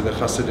connected to the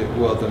Hasidic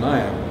world than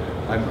I am.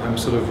 I'm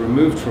sort of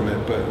removed from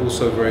it, but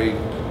also very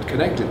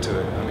connected to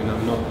it. I mean,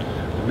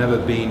 I've never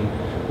been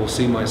or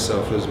see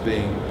myself as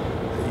being,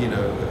 you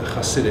know,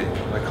 Hasidic.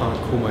 I can't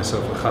call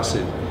myself a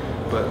Hasid,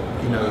 but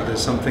you know,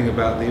 there's something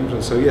about the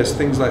influence. So yes,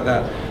 things like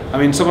that. I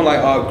mean, someone like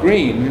Art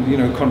Green, you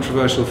know,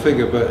 controversial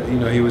figure, but you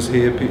know, he was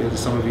here.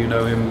 Some of you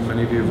know him.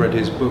 Many of you have read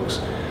his books.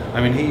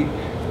 I mean,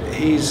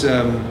 he's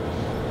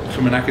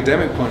from an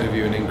academic point of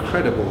view, an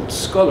incredible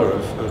scholar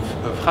of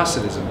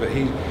Hasidism. But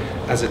he,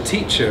 as a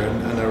teacher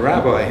and a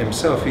rabbi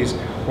himself, he's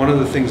one of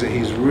the things that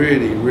he's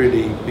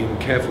really been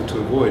careful to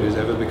avoid is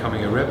ever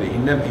becoming a Rebbe.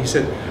 He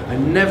said, I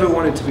never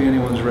wanted to be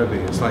anyone's Rebbe.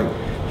 It's like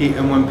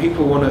and when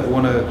people want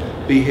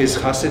to be his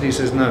Hasid, he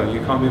says, no, you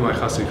can't be my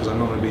Hasid because I'm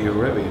not going to be your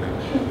Rebbe. You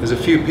know, there's a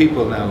few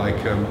people now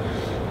like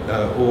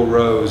Or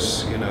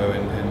Rose, you know,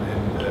 in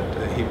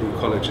Hebrew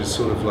College is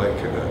sort of like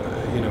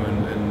you know,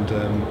 and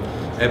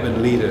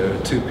Eben Lieder,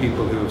 two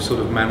people who have sort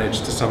of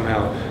managed to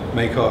somehow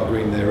make Art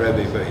Green their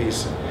Rebbe. But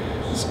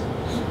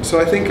so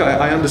I think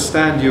I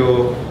understand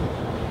your.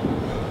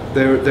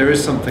 There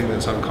is something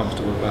that's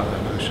uncomfortable about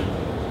that notion.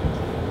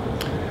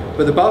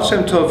 But the Baal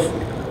Shem Tov,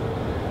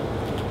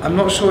 I'm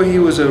not sure he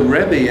was a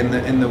Rebbe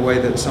in the way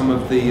that some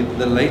of the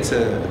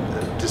later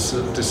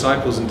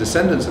disciples and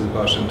descendants of the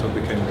Baal Shem Tov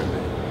became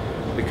Rebbe,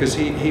 because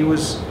he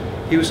was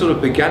sort of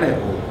began it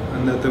all,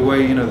 and the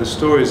way, you know, the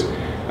stories.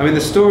 I mean,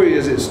 the story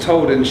as it's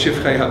told in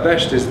Shifchei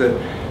HaBesht is that,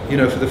 you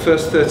know, for the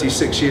first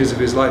 36 years of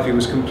his life, he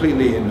was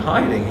completely in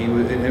hiding.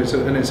 And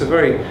it's a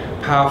very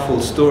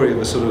powerful story of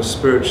a sort of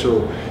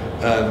spiritual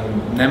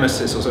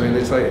nemesis or something.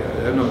 It's like,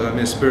 I don't know, I mean,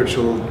 a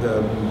spiritual,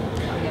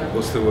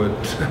 what's the word?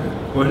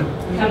 What?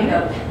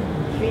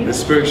 The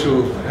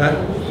spiritual,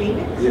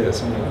 yeah,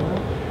 something like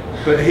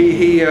that. But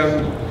he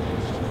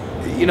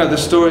you know, the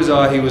stories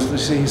are he was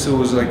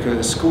like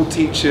a school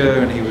teacher,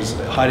 and he was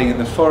hiding in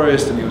the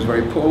forest, and he was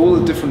very poor. All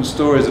the different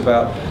stories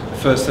about the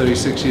first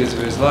 36 years of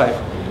his life.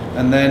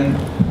 And then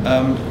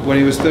when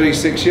he was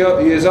 36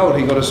 years old,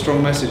 he got a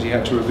strong message. He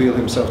had to reveal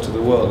himself to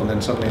the world, and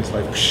then suddenly it's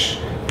like, whoosh,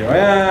 here I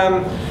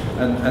am.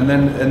 And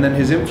then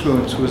his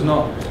influence was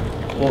not,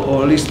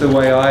 or at least the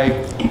way I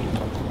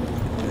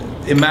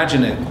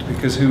imagine it,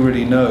 because who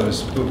really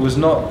knows, but was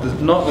not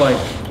like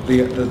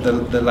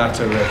the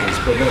latter rebels,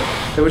 but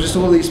there were just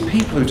all these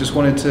people who just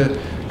wanted to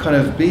kind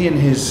of be in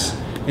his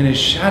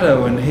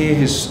shadow and hear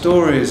his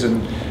stories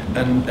and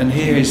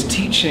hear his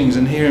teachings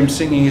and hear him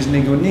singing his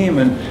nigunim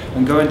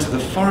and go into the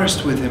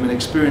forest with him and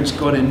experience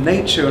God in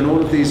nature and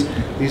all of these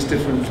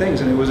different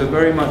things. And it was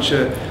very much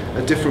a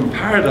different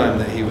paradigm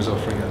that he was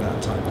offering at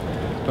that time.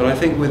 But I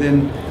think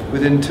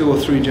within 2 or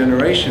 3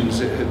 generations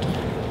it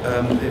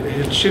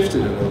had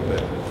shifted a little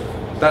bit.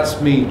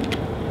 That's me.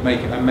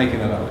 I'm making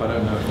that up. I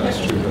don't know if that's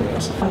true. But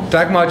that's...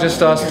 Dagmar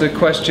just asked a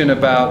question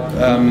about.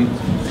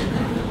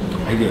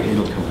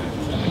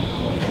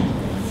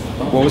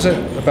 What was it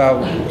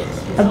about?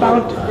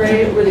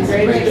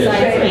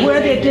 Were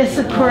they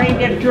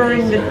desecrated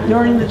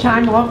during the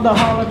time of the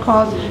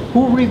Holocaust?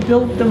 Who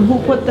rebuilt them? Who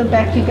put them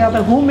back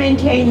together? Who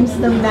maintains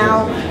them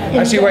now?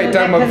 Actually, wait,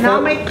 Dagmar.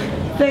 Economic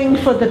thing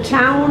for the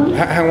town.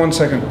 Hang on 1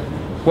 second.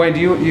 Wayne,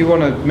 you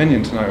want a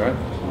minyan tonight, right?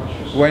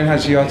 Wayne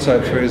has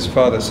yahrzeit for his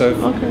father, so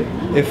okay.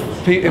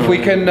 If we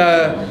can,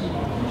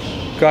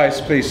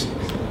 guys, please,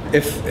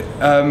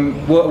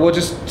 we'll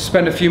just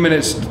spend a few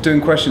minutes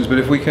doing questions, but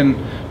if we can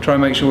try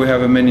and make sure we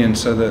have a minyan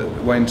so that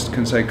Wayne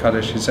can say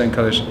Kaddish. He's saying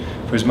Kaddish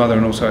for his mother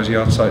and also has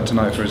yahrzeit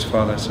tonight for his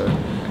father, so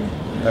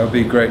that would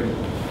be great.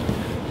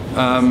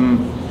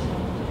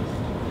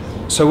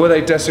 So were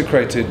they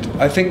desecrated?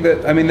 I think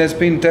that, I mean, there's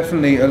been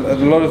definitely a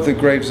lot of the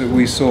graves that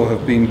we saw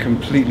have been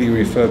completely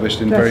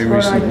refurbished in very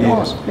recent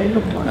years.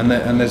 And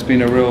there's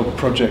been a real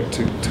project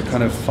to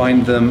kind of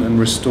find them and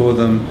restore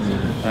them.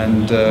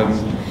 And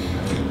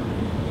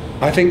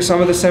I think some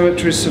of the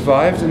cemeteries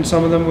survived and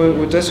some of them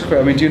were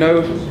desecrated. I mean, do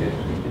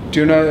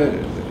you know,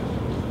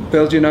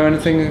 Bill, do you know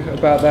anything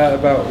about that,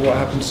 about what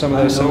happened to some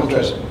of those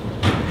cemeteries?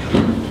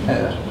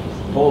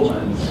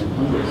 Poland,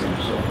 hundreds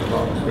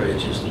of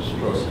graves is destroyed.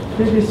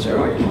 They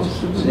destroyed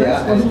most of the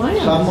rest was land.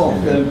 Some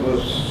of them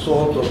were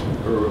sort of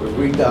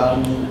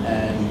redone,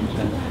 and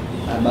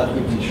I'm not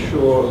even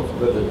sure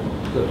whether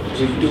the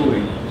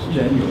redoing is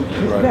genuine.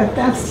 Right.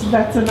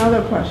 That's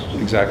another question.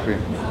 Exactly.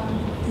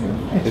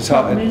 It's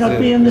probably not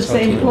be in the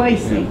same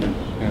place even.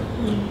 Yeah.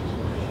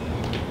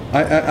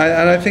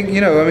 And I think,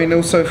 you know, I mean,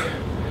 also, it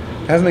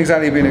hasn't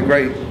exactly been a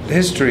great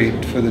history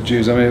for the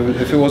Jews. I mean,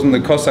 if it wasn't the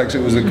Cossacks,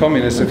 it was the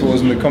communists. If it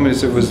wasn't the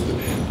communists, it was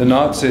the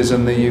Nazis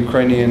and the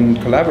Ukrainian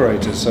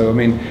collaborators. So, I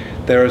mean,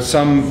 there are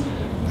some,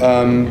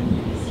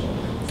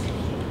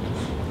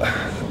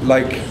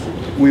 like,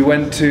 we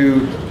went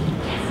to,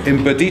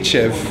 in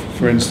Berdichev,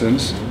 for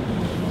instance,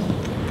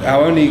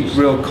 our only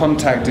real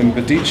contact in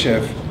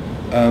Berdichev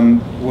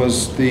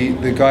was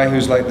the guy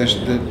who's like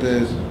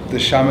the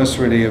shamus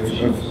really of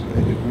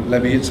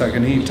Levi Yitzhak,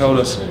 and he told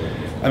us,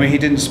 I mean, he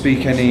didn't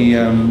speak any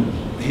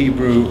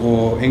Hebrew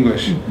or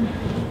English,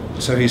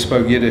 so he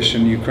spoke Yiddish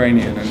and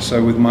Ukrainian, and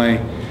so with my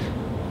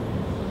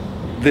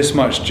this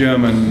much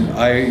German,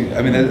 I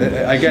mean,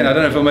 again, I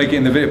don't know if I'll make it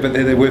in the video, but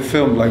we're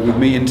filmed like with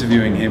me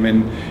interviewing him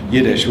in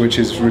Yiddish, which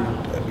is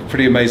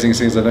pretty amazing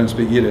things. I don't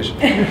speak Yiddish,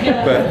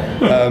 but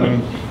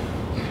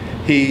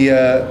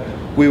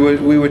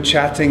we were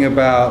chatting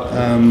about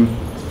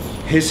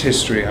his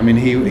history. I mean,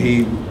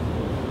 he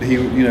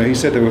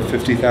said there were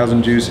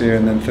 50,000 Jews here,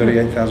 and then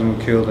 38,000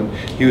 were killed, and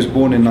he was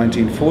born in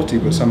 1940,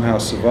 but somehow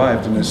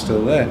survived and is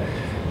still there.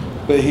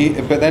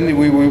 But then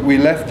we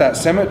left that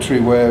cemetery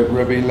where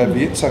Rabbi Levi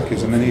Yitzhak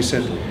is, and then he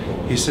says,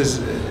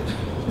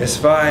 es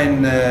war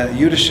ein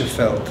jüdischer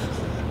Feld,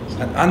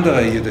 an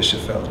anderer jüdischer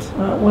Feld.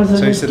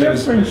 So he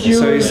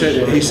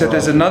said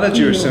there's another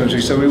Jewish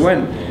cemetery. So we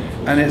went,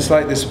 and it's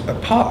like a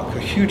park, a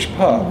huge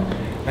park.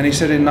 And he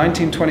said in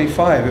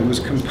 1925 it was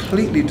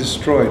completely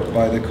destroyed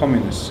by the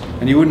communists,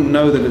 and you wouldn't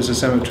know that it's a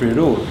cemetery at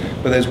all.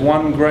 But there's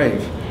one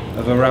grave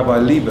of a Rabbi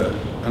Lieber,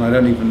 and I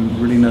don't even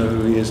really know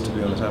who he is, to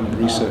be honest. I haven't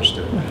researched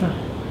it.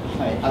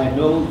 I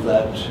know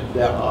that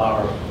there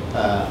are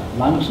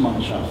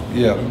Landsmannschaften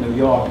in New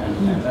York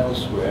and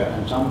elsewhere,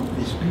 and some of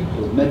these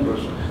people,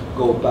 members,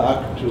 go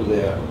back to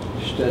their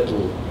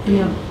shtetl,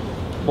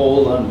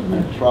 Poland,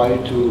 and try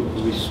to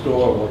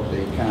restore what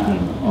they can.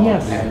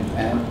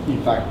 And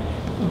in fact,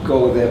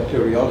 go there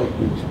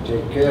periodically to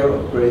take care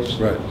of graves.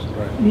 Right.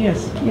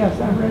 Yes,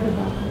 I read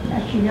about it.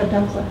 Actually,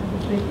 that's a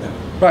big.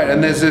 Right,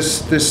 and there's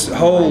this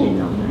whole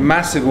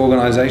massive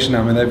organization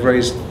now. I mean, they've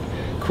raised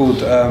called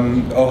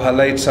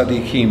Ohalei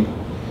Tzadikim,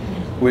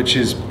 which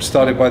is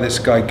started by this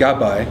guy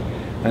Gabbai,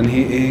 and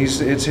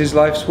it's his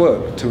life's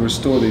work to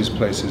restore these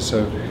places.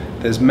 So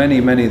there's many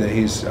that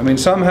he's. I mean,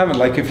 some haven't.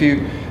 Like if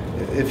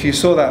you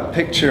saw that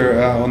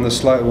picture on the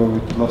slide, well, we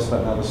lost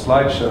that now. The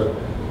slideshow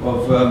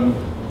of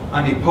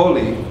Annie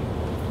Poli.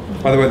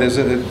 By the way, there's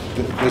a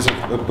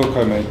book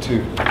I made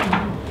too.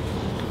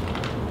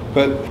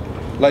 But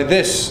like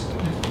this.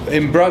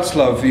 In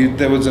Bratslav,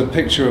 there was a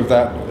picture of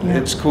that. Yeah.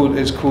 It's called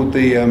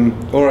the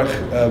Orach.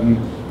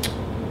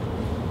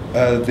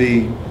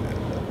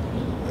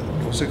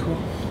 What's it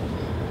called?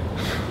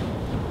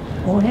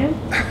 Ohel?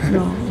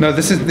 No. No,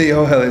 this isn't the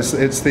Ohel.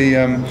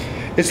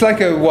 It's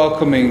like a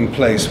welcoming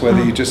place where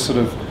you just sort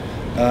of.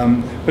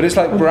 But it's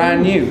like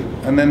brand new.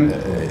 And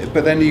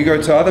then you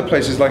go to other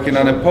places like in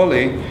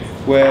Anapoli,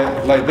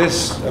 where like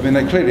this, I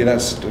mean, clearly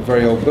that's a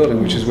very old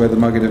building, which is where the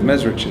Maggid of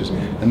Mezrich is,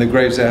 and the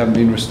graves there haven't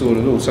been restored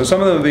at all. So some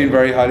of them have been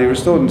very highly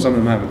restored, and some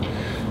of them haven't.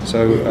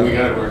 So we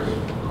got it working.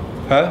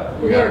 Huh?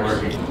 We got it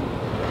working.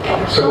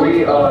 So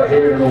we are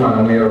here in Uman,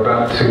 and we are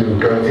about to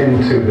go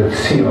into the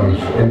Zion,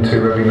 into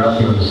Rabbi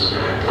Nachman's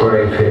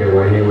grave here,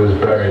 where he was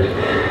buried.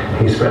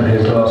 He spent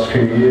his last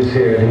few years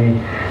here, and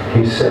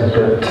he said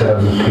that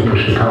people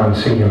should come and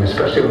see him,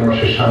 especially on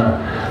Rosh Hashanah,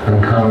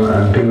 and come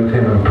and be with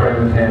him and pray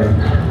with him.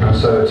 And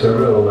so it's a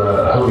real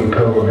holy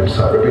pilgrimage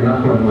site. Rabbi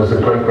Nachman was the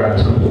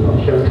great-grandson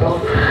of Shem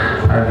Tov,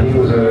 and he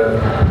was a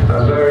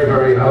very,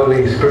 very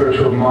holy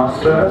spiritual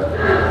master,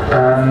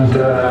 and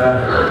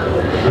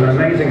an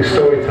amazing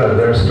storyteller.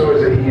 There are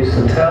stories that he used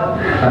to tell,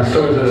 and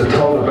stories that are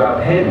told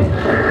about him.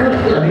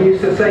 And he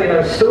used to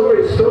say,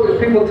 stories,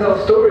 people tell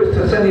stories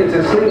to send you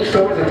to sleep,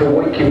 stories are to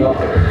wake you up.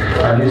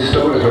 And his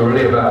stories were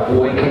really about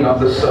waking up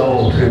the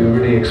soul to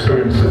really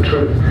experience the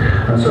truth.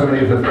 And so many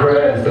of the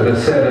prayers that are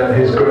said at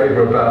his grave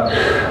are about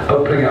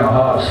opening our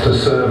hearts to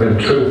serve in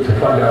truth, to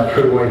find our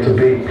true way to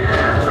be.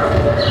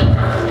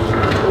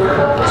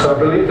 So I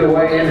believe the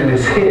way in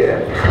is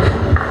here.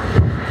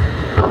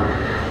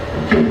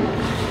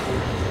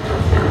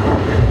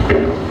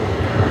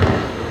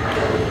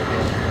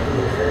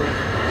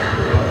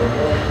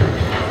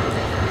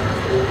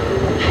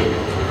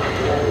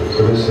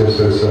 So this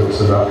is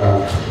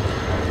tzedakah,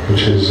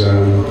 which is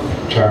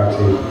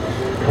charity.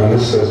 And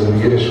this says in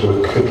Yiddish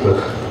word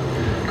kvitlich,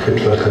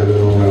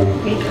 little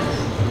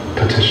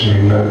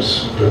petitioning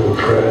notes, little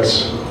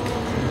prayers.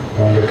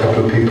 And a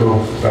couple of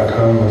people back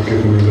home have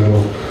given me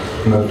little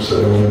notes that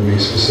they wanted me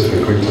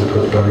specifically to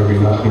put by Rabbi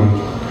Nachman.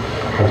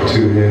 I have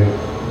two here.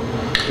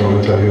 I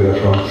want to tell you who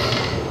they're from.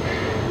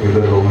 With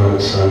little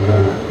notes and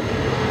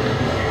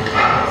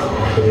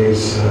for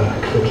these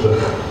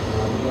kvitlich.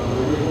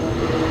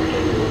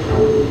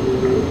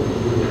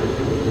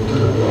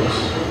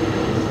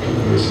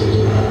 This is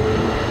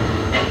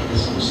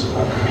some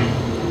tzedakah.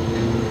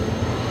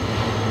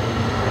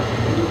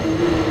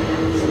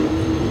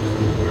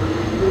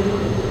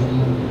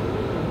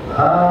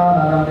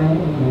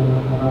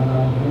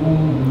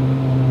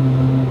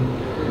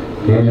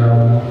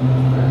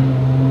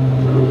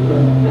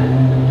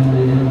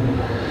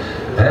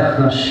 איך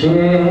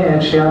נשיר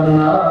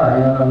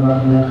שידנאי על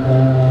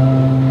בנכם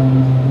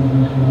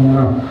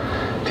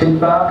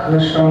תדבק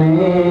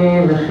לשוני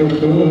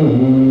וחיכי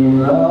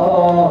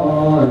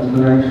לא את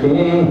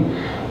בנייכי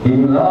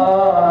אם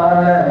לא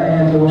עלה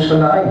את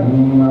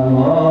ירושלים על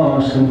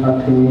ראש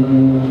שמחתי.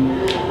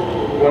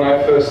 When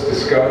I first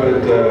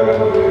discovered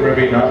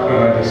Rabbi Nachman,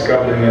 I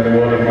discovered him in the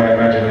world of my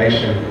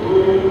imagination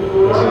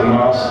as a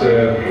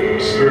master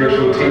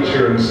spiritual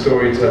teacher and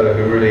storyteller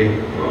who really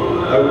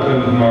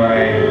opened my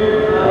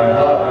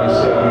heart in a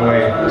certain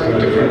way to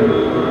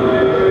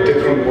a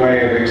different way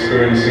of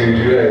experiencing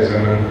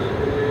Judaism. And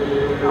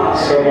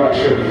so much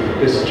of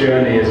this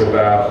journey is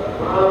about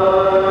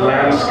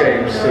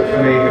landscapes that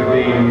for me have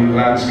been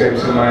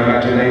landscapes in my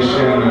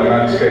imagination, and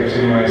landscapes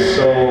in my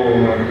soul,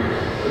 and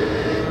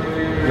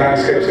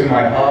landscapes in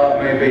my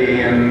heart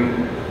maybe,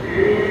 and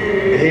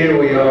here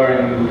we are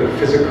in the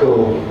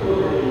physical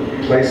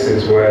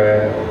places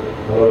where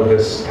a lot of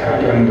this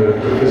happened, the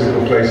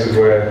physical places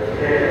where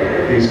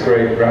these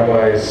great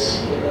rabbis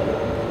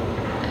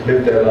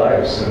lived their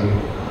lives and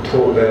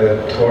taught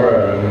their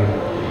Torah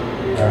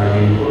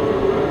and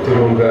did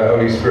all their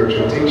holy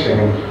spiritual teaching.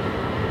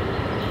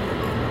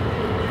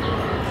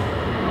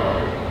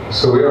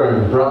 So we are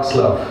in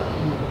Bratslav,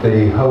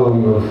 the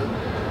home of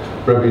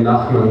Rabbi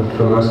Nachman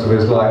for most of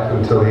his life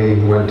until he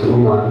went to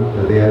Uman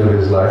at the end of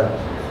his life.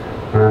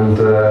 And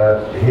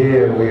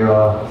here we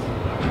are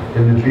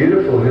in the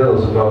beautiful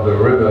hills above the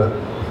river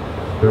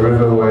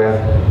where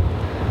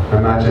I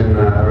imagine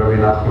Rabbi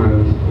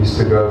Nachman used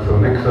to go for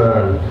mikveh,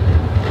 and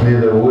near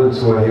the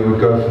woods where he would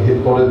go for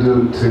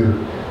hitbodedut, to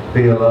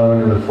be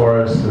alone in the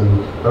forest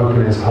and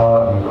open his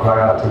heart and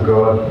cry out to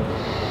God.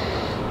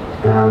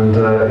 And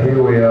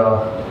here we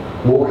are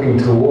walking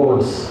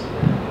towards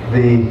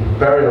the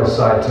burial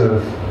site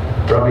of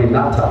Rabbi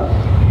Natan.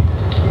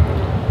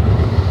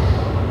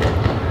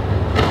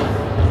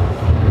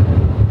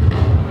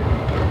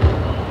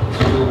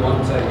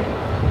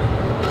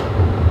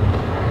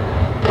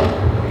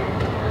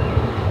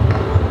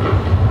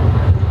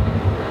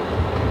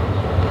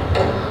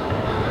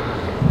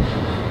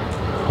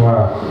 Wow.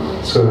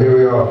 So here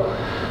we are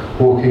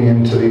walking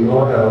into the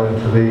Ohel,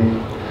 into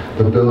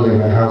the building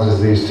that houses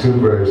these two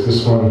graves.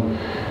 This one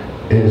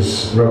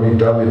is Rabbi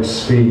David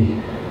Tzvi,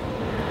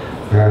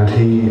 and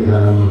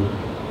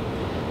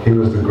he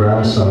was the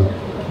grandson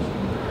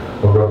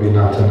of Rabbi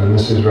Natan, and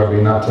this is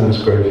Rabbi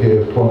Natan's grave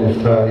here.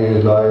 Ponifta,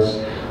 here lies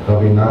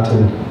Rabbi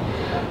Natan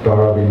bar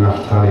Rabbi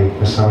Naftali,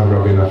 the son of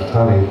Rabbi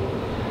Naftali.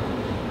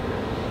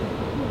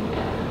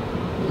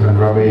 And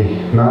Rabbi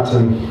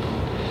Natan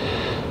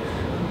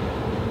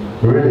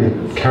really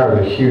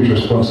carried a huge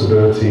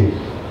responsibility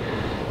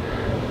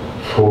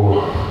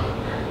for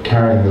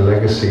carrying the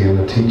legacy and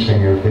the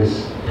teaching of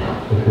his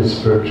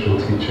spiritual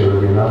teacher,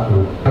 Rabbi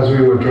Nachman. As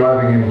we were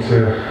driving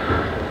into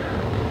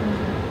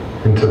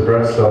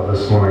Bratslav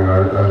this morning,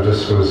 I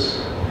just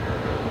was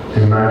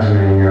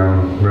imagining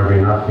Rabbi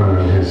Nachman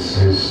and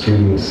his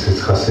students,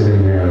 his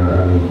Hasidim here,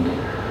 and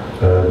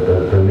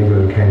the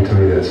nigun came to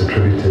me that's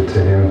attributed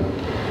to him.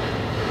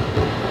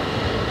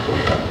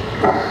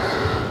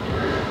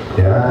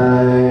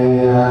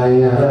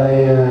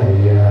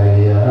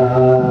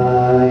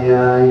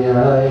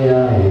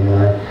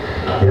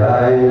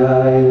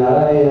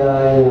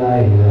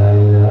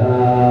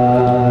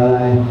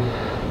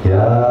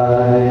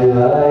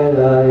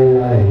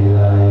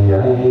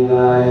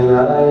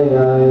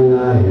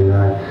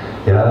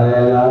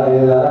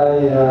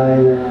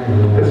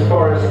 This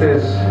forest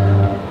is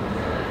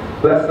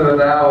less than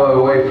an hour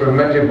away from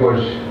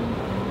Medjugorje.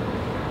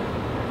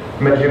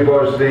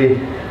 Medjugorje,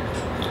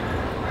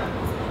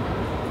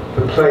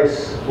 the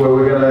place where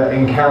we're going to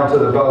encounter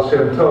the Baal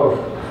Shem Tov.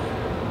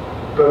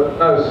 But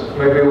knows,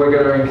 maybe we're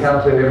going to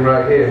encounter him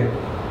right here.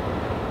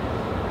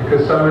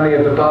 Because so many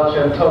of the Baal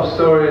Shem Tov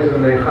stories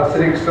and the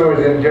Hasidic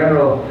stories in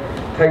general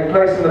take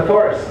place in the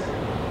forest.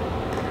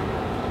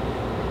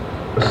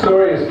 The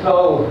story is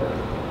told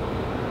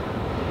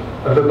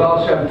of the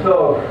Baal Shem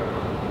Tov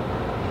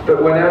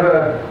that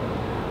whenever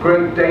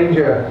great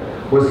danger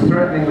was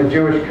threatening the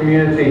Jewish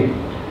community,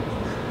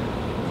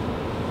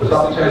 the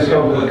Baal Shem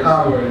Tov would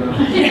come and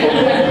he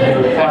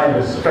would find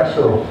a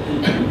special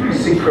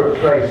secret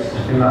place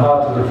in the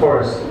heart of the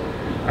forest,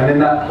 and in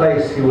that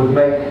place he would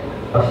make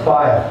a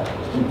fire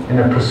in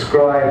a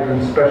prescribed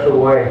and special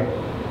way,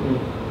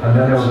 and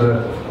then there was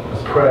a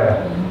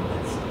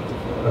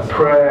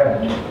prayer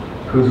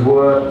whose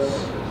words,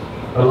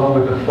 along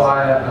with the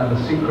fire and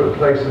the secret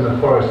place in the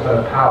forest, had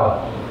a power,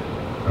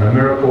 and a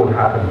miracle would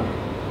happen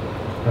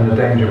and the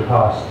danger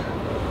passed.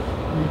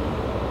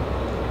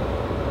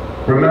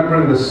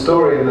 Remembering the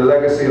story and the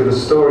legacy of the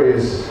story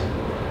is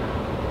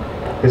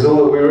all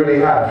that we really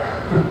have.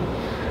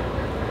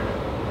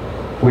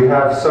 We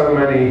have so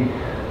many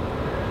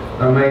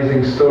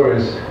amazing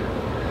stories,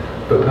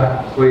 but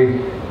perhaps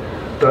we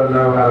don't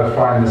know how to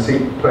find the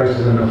secret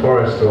places in the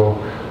forest or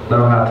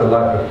know how to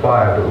light the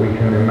fire, but we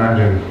can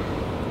imagine,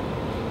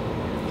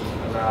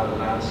 allow the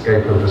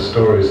landscape of the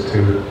stories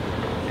to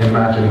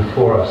imagine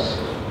for us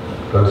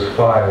those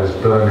fires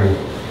burning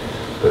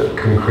that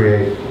can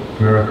create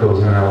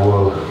miracles in our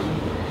world.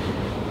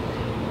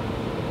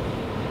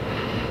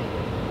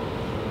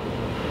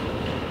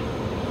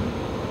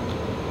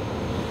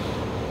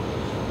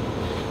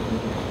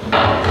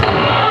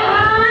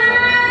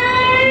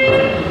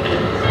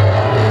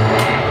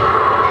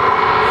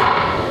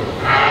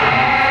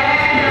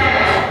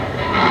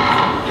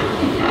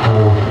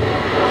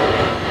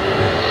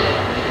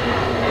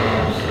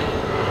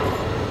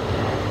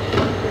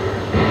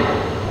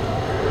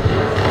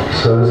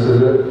 So this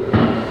is it.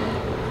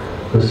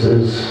 This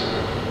is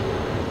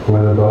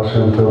where the Baal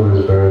Shem Tov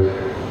is buried.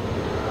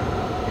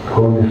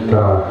 Kol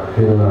Nifta,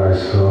 Hilai,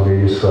 Sovi,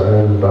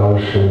 Yisrael, Baal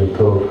Shem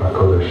Tov,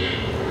 HaKodesh,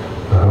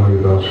 the Holy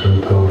Baal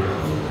Shem Tov.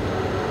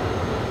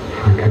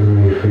 I can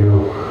really feel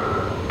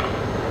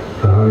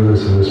the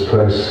holiness of this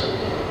place.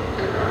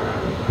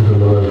 There's a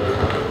lot of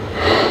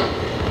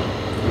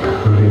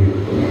really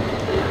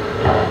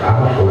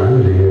powerful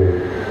energy here.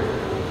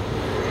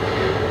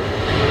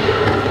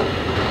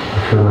 I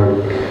feel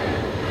like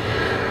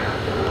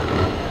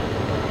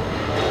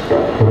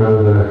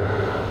whatever the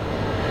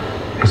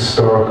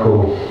historical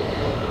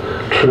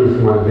truth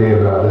might be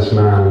about this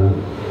man,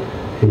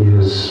 he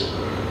has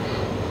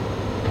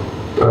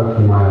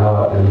opened my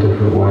heart in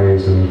different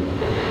ways and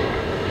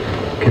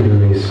given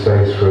me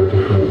space for a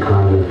different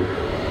kind of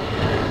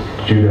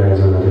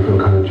Judaism, a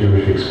different kind of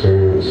Jewish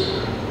experience.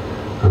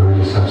 And I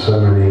just have so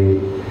many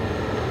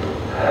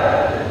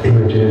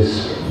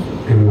images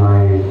in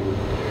my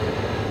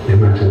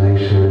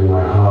imagination, in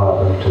my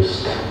heart, of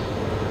just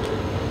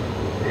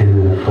him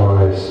in a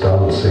forest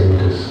dancing,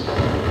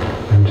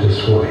 and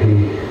just what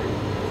he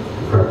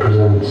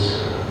represents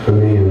for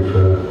me and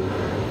for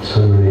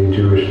so many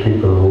Jewish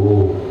people of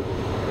all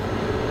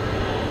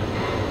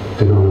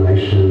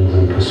denominations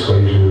and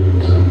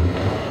persuasions, and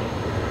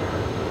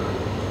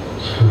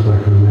it feels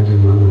like an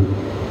amazing moment.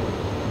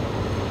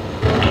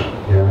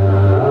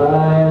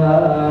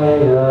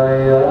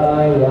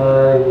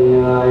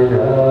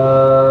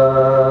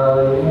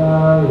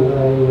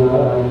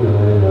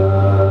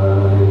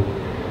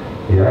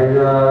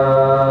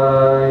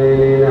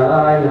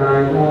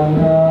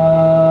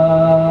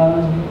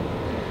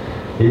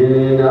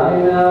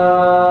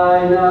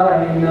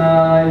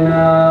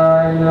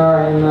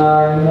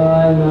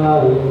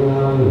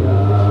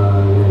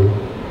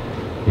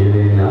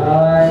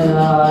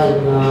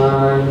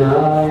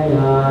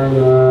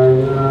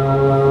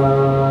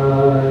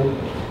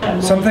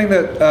 Something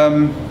that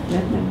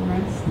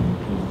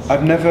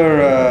I've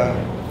never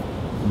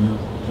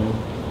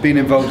been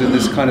involved in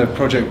this kind of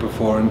project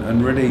before,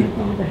 and really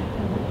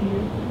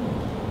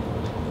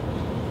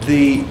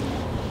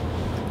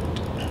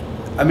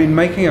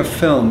making a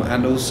film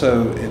and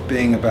also it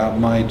being about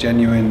my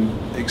genuine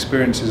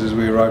experiences as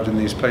we arrived in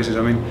these places.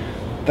 I mean,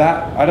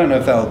 that, I don't know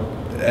if that'll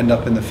end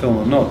up in the film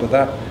or not, but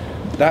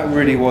that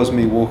really was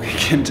me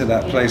walking into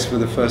that place for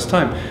the first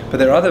time. But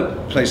there are other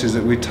places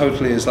that we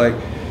totally, it's like,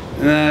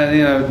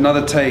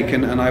 another take,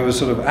 and I was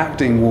sort of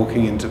acting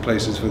walking into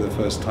places for the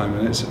first time,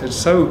 and it's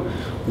so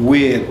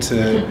weird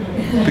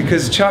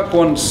because Chuck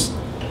wants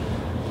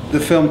the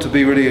film to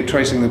be really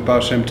tracing the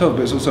Baal Shem Tov,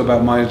 but it's also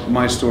about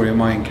my story and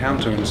my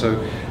encounter, and so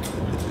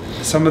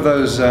some of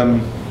those,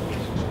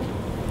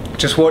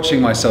 just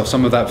watching myself,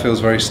 some of that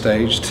feels very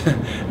staged,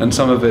 and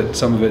some of it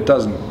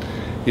doesn't.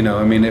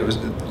 It was,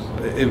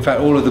 in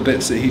fact, all of the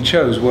bits that he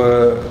chose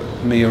were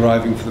me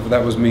arriving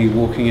that was me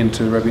walking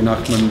into Rabbi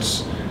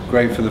Nachman's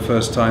grave for the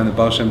first time, the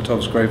Baal Shem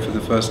Tov's grave for the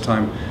first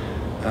time.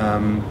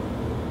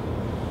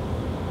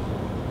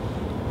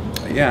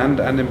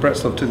 And in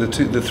Bretzloff too,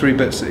 the three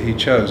bits that he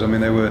chose. I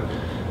mean, they were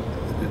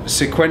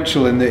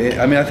sequential in the.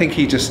 I mean, I think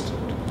he just,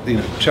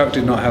 Chuck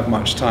did not have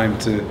much time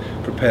to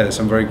prepare this.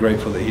 I'm very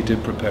grateful that he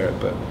did prepare it,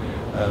 but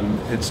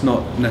it's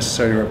not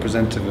necessarily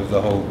representative of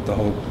the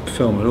whole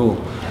film at all.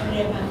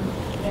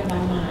 Rabbi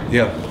Marc.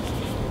 Yeah.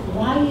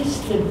 Why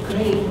is the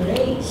grave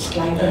raised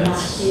like a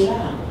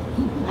Machzirah?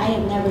 I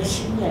have never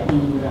seen that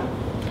in Europe.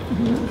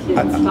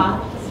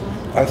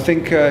 I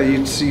think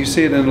you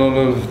see it in a lot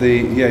of the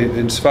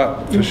in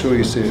Sfat for sure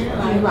you see it.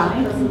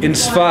 In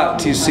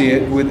Sfat you see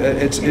it with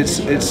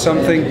it's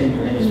something.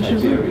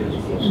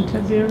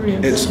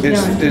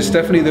 It's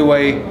definitely the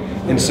way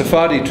in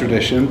Sephardi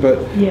tradition, but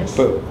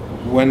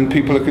when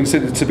people are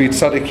considered to be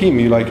tzaddikim,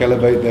 you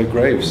elevate their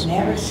graves.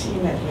 Never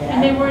seen it.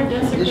 And they weren't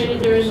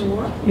desecrated during the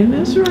war? In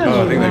Israel.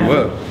 Oh, I think they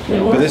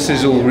were. But this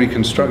is all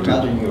reconstructed.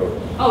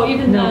 Oh,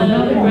 even the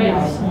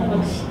graves.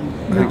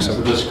 I think so.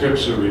 The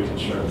scripts are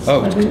reconstructed.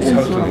 Oh,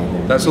 totally.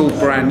 That's all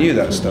brand new,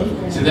 that stuff.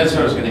 See, that's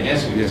what I was going to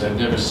ask you, because I've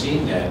never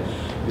seen that.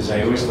 Because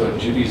I always thought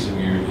Judaism,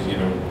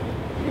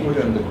 put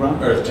it in the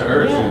ground. Earth to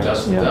earth, and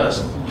dust to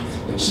dust.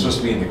 It's supposed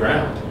to be in the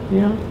ground.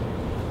 Yeah.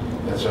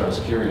 That's why I was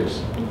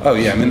curious. Oh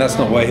yeah, I mean that's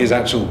not where his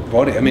actual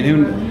body. I mean,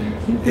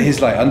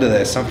 he's under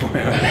there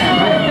somewhere.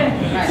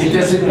 It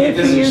doesn't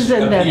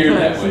appear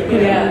that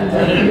way. Yeah.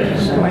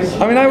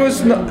 I mean, I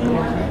was not.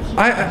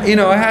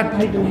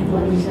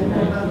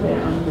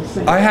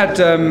 I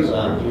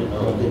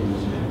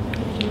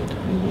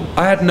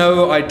had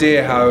no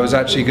idea how I was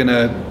actually going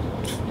to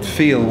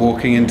feel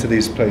walking into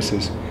these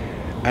places,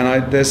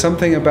 and there's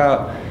something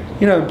about.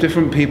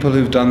 Different people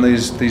who've done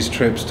these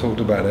trips talked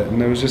about it, and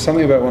there was just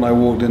something about when I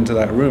walked into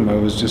that room, I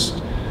was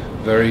just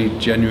very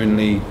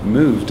genuinely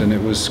moved, and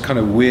it was kind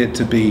of weird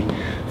to be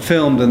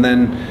filmed, and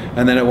then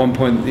at one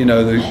point,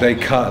 they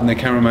cut, and the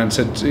cameraman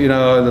said,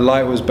 the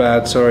light was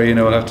bad, sorry,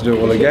 we'll have to do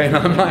it all again.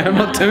 I'm like, I'm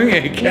not doing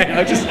it again.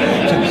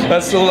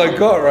 That's all I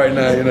got right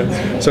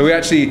now, So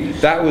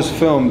that was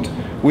filmed.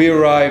 We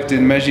arrived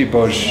in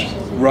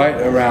Mezhibozh right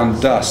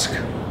around dusk,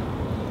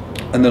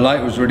 and the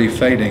light was really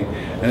fading.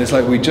 And it's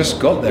like we just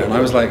got there, and I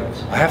was like,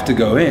 I have to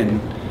go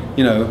in,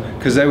 you know,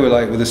 because they were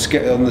like on the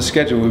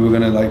schedule we were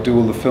going to like do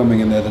all the filming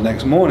in there the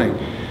next morning.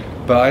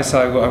 But I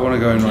said, I want to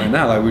go in right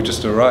now, like we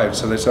just arrived.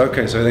 So they said,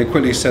 okay. So they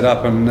quickly set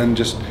up and then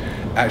just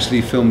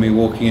actually filmed me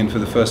walking in for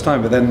the first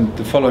time. But then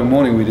the following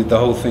morning we did the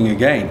whole thing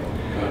again,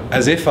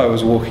 as if I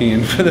was walking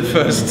in for the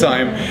first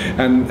time,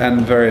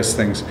 and various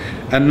things.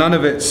 And none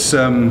of it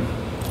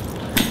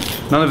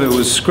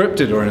was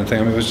scripted or anything.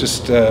 I mean, it was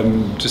just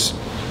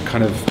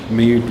kind of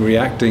me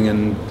reacting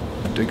and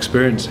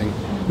experiencing.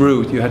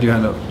 Ruth, you had your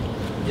hand up.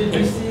 Did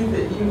you see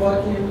that you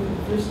walked in for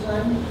the first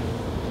time?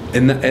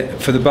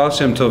 For the Baal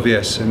Shem Tov,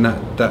 yes, in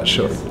that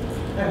shot.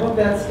 I hope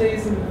that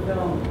stays in the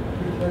film,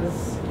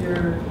 because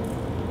your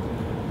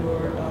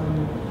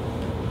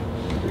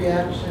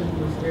reaction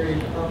was very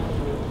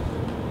powerful,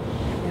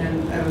 and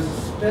I was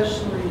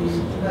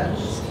especially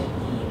touched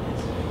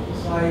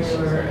by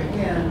your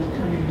hand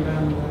coming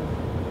around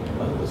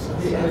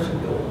the edge of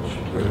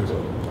the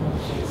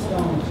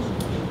stone,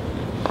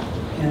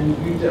 and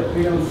we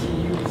don't see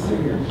you, see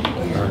your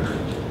hand,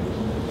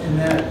 and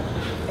then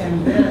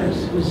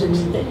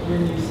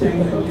when you sang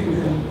that you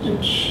can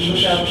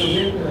look out the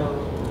window,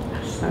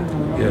 on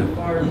the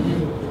far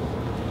view.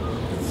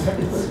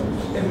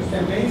 It's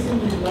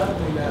amazingly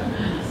lovely, that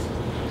piece.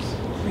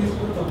 Please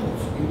put the whole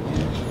thing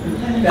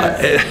in.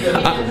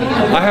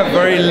 I have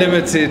very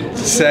limited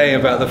say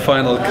about the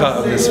final cut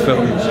of this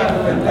film.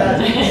 That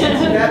piece,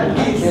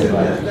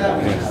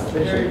 that was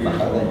very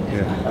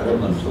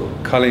beautiful.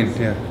 Colleen,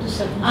 yeah.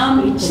 So I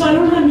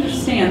don't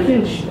understand.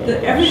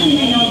 Everything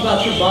I know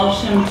about the Baal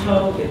Shem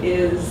Tov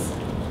is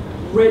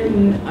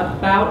written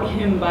about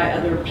him by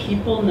other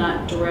people,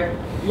 not direct.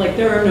 Like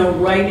there are no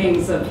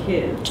writings of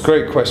his. It's a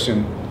great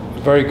question.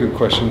 Very good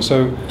question.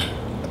 So,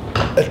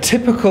 a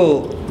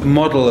typical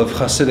model of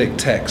Hasidic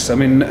texts, I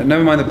mean,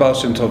 never mind the Baal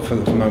Shem Tov for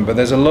the moment, but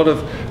there's a lot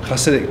of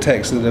Hasidic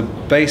texts that are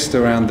based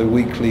around the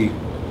weekly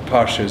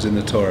parshas in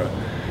the Torah.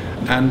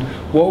 And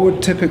what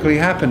would typically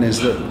happen is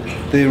that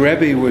the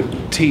Rebbe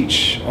would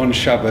teach on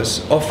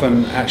Shabbos,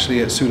 often actually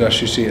at Suda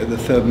Shishi, at the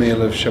third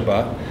meal of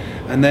Shabbat,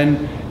 and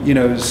then, you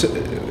know,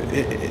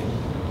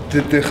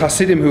 the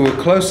Hasidim who were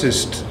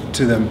closest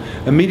to them,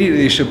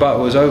 immediately Shabbat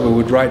was over,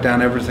 would write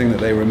down everything that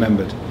they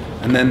remembered.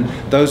 And then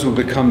those would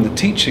become the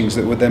teachings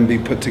that would then be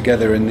put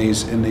together in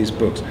these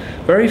books.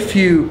 Very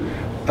few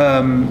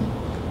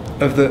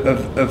of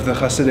the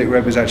Hasidic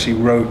Rebbes actually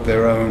wrote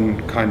their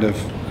own kind of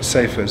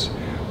sefers.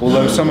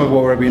 Although some of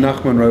what Rabbi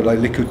Nachman wrote, like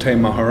Likutei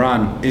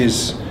Maharan,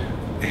 is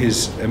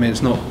his. I mean,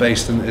 it's not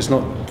based on, it's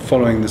not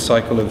following the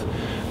cycle of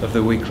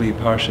the weekly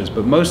parshas,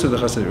 but most of the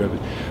Hasidic Rebbes.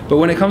 But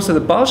when it comes to the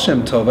Baal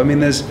Shem Tov, I mean,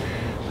 there's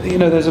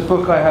a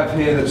book I have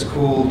here that's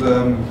called.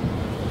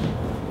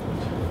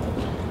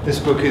 This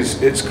book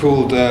it's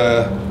called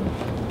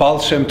Baal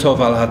Shem Tov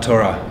al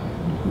HaTorah,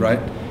 right?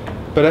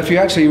 But if you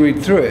actually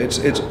read through it,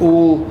 it's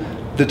all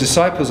the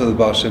disciples of the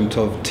Baal Shem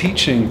Tov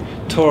teaching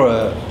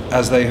Torah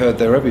as they heard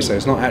their Rebbe say.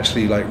 It's not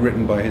actually like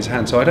written by his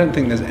hand. So I don't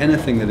think there's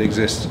anything that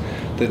exists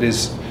that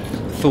is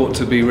thought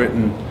to be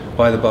written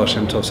by the Baal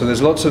Shem Tov. So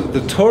there's lots of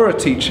the Torah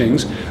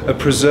teachings are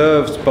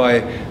preserved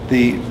by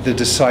the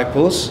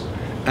disciples,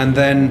 and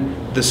then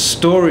the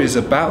stories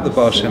about the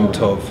Baal Shem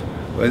Tov,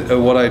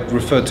 what I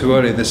referred to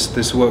earlier,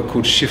 this work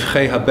called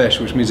Shivchei Habesh,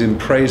 which means in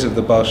praise of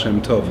the Baal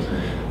Shem Tov.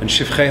 And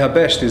Shivchei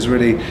Habesh is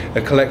really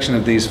a collection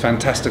of these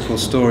fantastical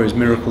stories,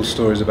 miracle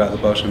stories about the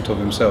Baal Shem Tov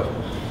himself.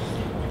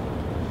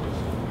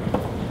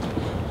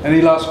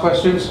 Any last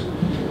questions?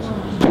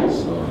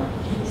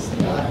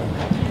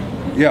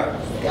 Yeah.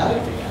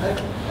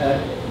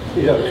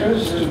 It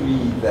occurs to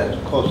me that,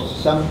 of course,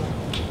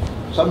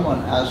 someone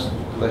asked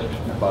a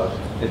question about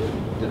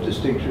the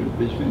distinction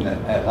between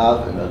a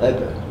Rav and a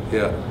Rebbe.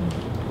 Yeah.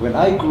 When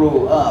I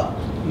grew up,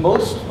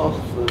 most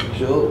of the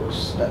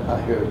jokes that I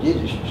heard,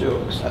 Yiddish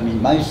jokes, I mean,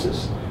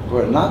 mices,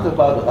 were not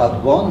about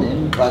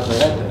Rabbonim, but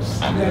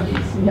Rebbes.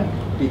 Yeah.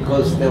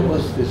 Because there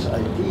was this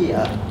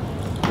idea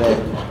that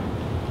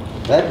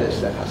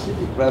Rebbes, the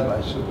Hasidic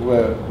rabbis,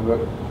 were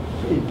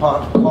in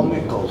part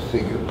comical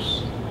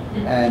figures,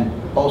 and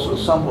also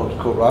somewhat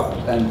corrupt.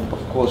 And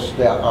of course,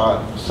 there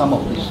are some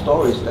of these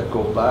stories that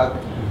go back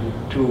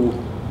to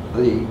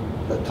the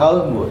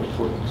Talmud,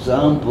 for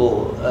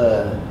example,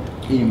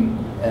 im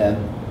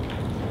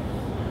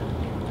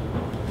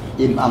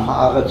Am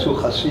Haaretz hu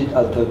Chasid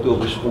al Tadur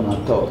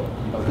b'shchonato,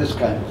 this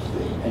kind of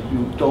thing. And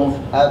you don't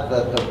have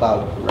that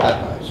about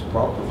rabbis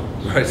properly.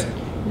 Right.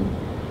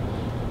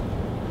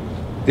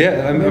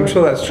 Yeah, I'm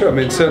sure that's true. I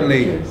mean,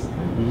 certainly.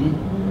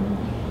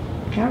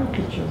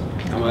 Caricatures.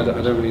 I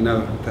don't really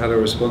know how to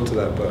respond to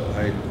that, but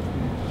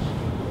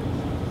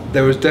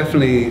there was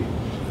definitely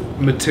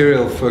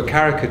material for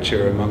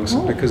caricature amongst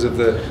because of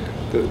the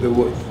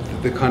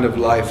kind of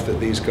life that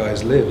these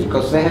guys lived.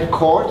 Because they had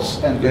courts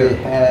and they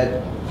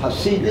had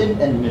Hasidim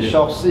and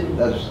Mishosim,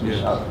 that's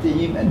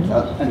Mishatim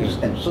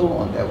and so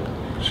on.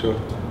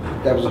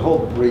 There was a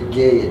whole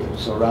brigade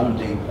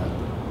surrounding them.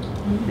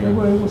 It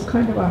was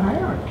kind of a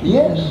hierarchy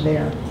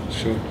there.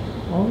 Sure.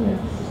 Oh yes.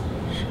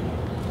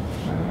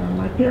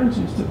 My parents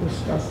used to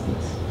discuss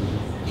this.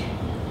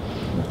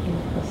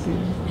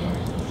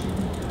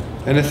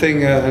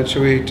 Anything?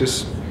 Shall we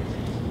just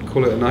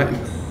call it a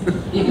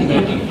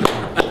night?